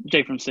 Oh,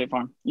 Jake from State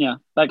Farm. Yeah,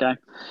 that guy.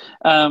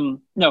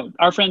 No,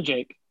 our friend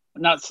Jake,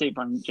 not State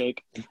Farm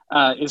Jake,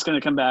 is going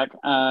to come back.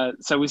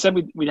 So we said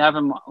we'd have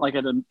him like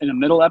in a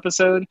middle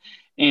episode,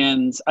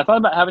 and I thought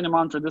about having him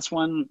on for this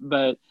one,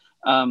 but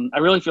I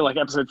really feel like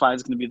episode 5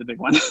 is going to be the big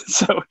one.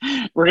 So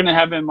we're going to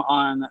have him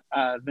on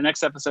the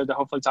next episode to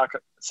hopefully talk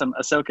some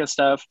Ahsoka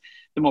stuff.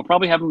 Then we'll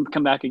probably have him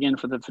come back again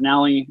for the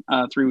finale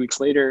 3 weeks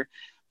later.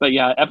 But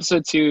yeah,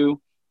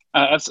 season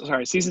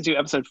 2,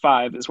 episode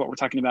 5 is what we're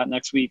talking about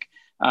next week.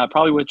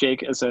 Probably with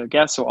Jake as a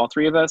guest, so all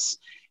 3 of us.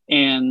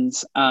 And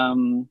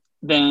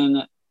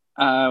then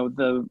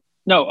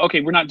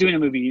we're not doing a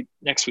movie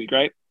next week,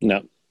 right?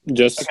 No,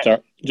 just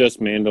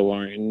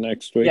Mandalorian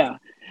next week. Yeah,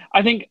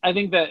 I think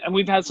that, and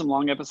we've had some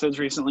long episodes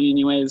recently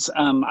anyways.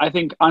 I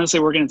think honestly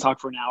we're going to talk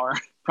for an hour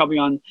probably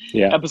on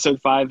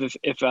episode 5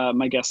 if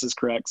my guess is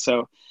correct.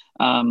 So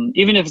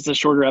even if it's a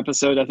shorter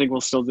episode, I think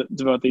we'll still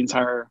devote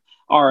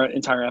our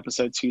entire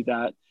episode to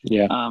that.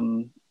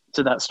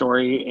 To that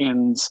story.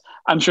 And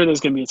I'm sure there's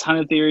going to be a ton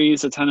of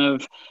theories, a ton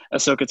of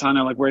Ahsoka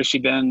Tano, like where's she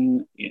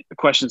been,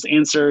 questions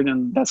answered,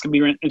 and that's going to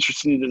be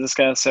interesting to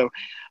discuss. So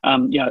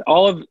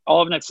all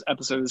of next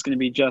episode is going to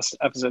be just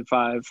episode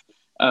 5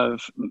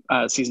 of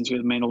season 2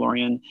 of The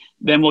Mandalorian.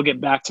 Then we'll get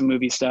back to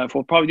movie stuff.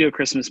 We'll probably do a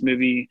Christmas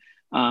movie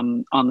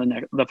on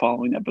the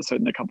following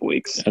episode in a couple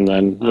weeks. And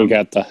then we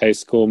got the High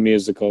School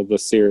Musical, the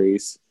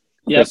series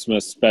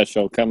Christmas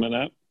special coming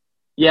up.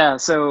 Yeah,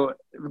 so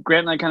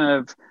Grant and I kind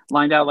of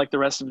lined out like the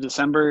rest of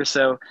December.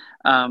 So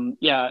I'm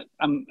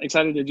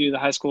excited to do the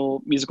High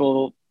School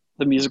Musical,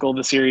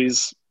 the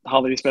series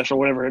holiday special,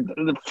 whatever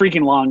the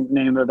freaking long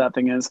name of that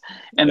thing is.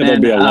 And it'll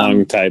be a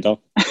long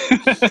title.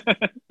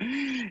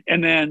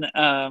 And then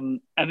I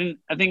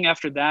think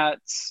after that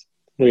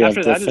we have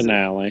the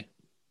finale.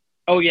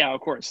 Oh yeah, of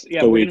course.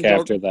 Yeah, the week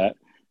after that.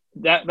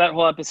 That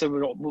whole episode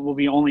will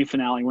be only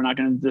finale. We're not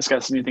going to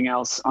discuss anything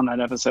else on that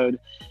episode.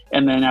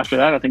 And then after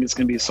that, I think it's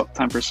going to be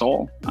time for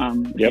Soul.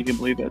 If you can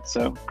believe it.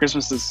 So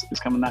Christmas is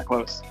coming that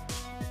close.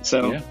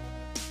 So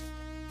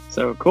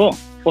So cool.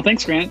 Well,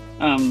 thanks, Grant.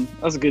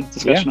 That was a good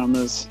discussion on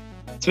this.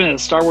 It's been a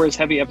Star Wars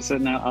heavy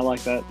episode now. I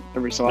like that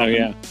every so often.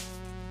 Oh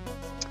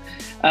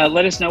yeah.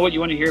 Let us know what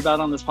you want to hear about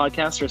on this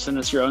podcast, or send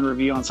us your own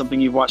review on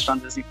something you've watched on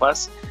Disney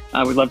Plus.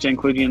 We'd love to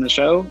include you in the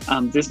show.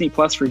 Disney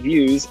Plus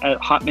reviews at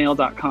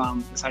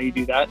hotmail.com is how you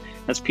do that.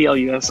 That's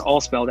PLUS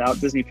all spelled out.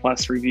 Disney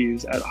Plus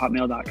reviews at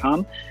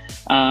hotmail.com.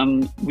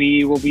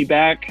 We will be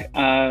back.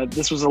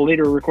 This was a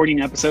later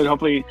recording episode.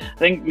 Hopefully, I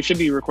think we should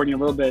be recording a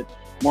little bit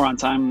more on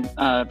time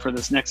for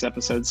this next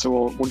episode. So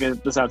we'll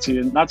get this out to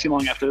you not too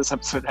long after this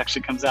episode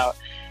actually comes out.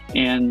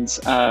 And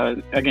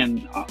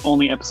again,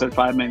 only episode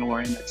 5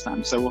 Mandalorian next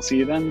time. So we'll see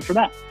you then for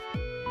that.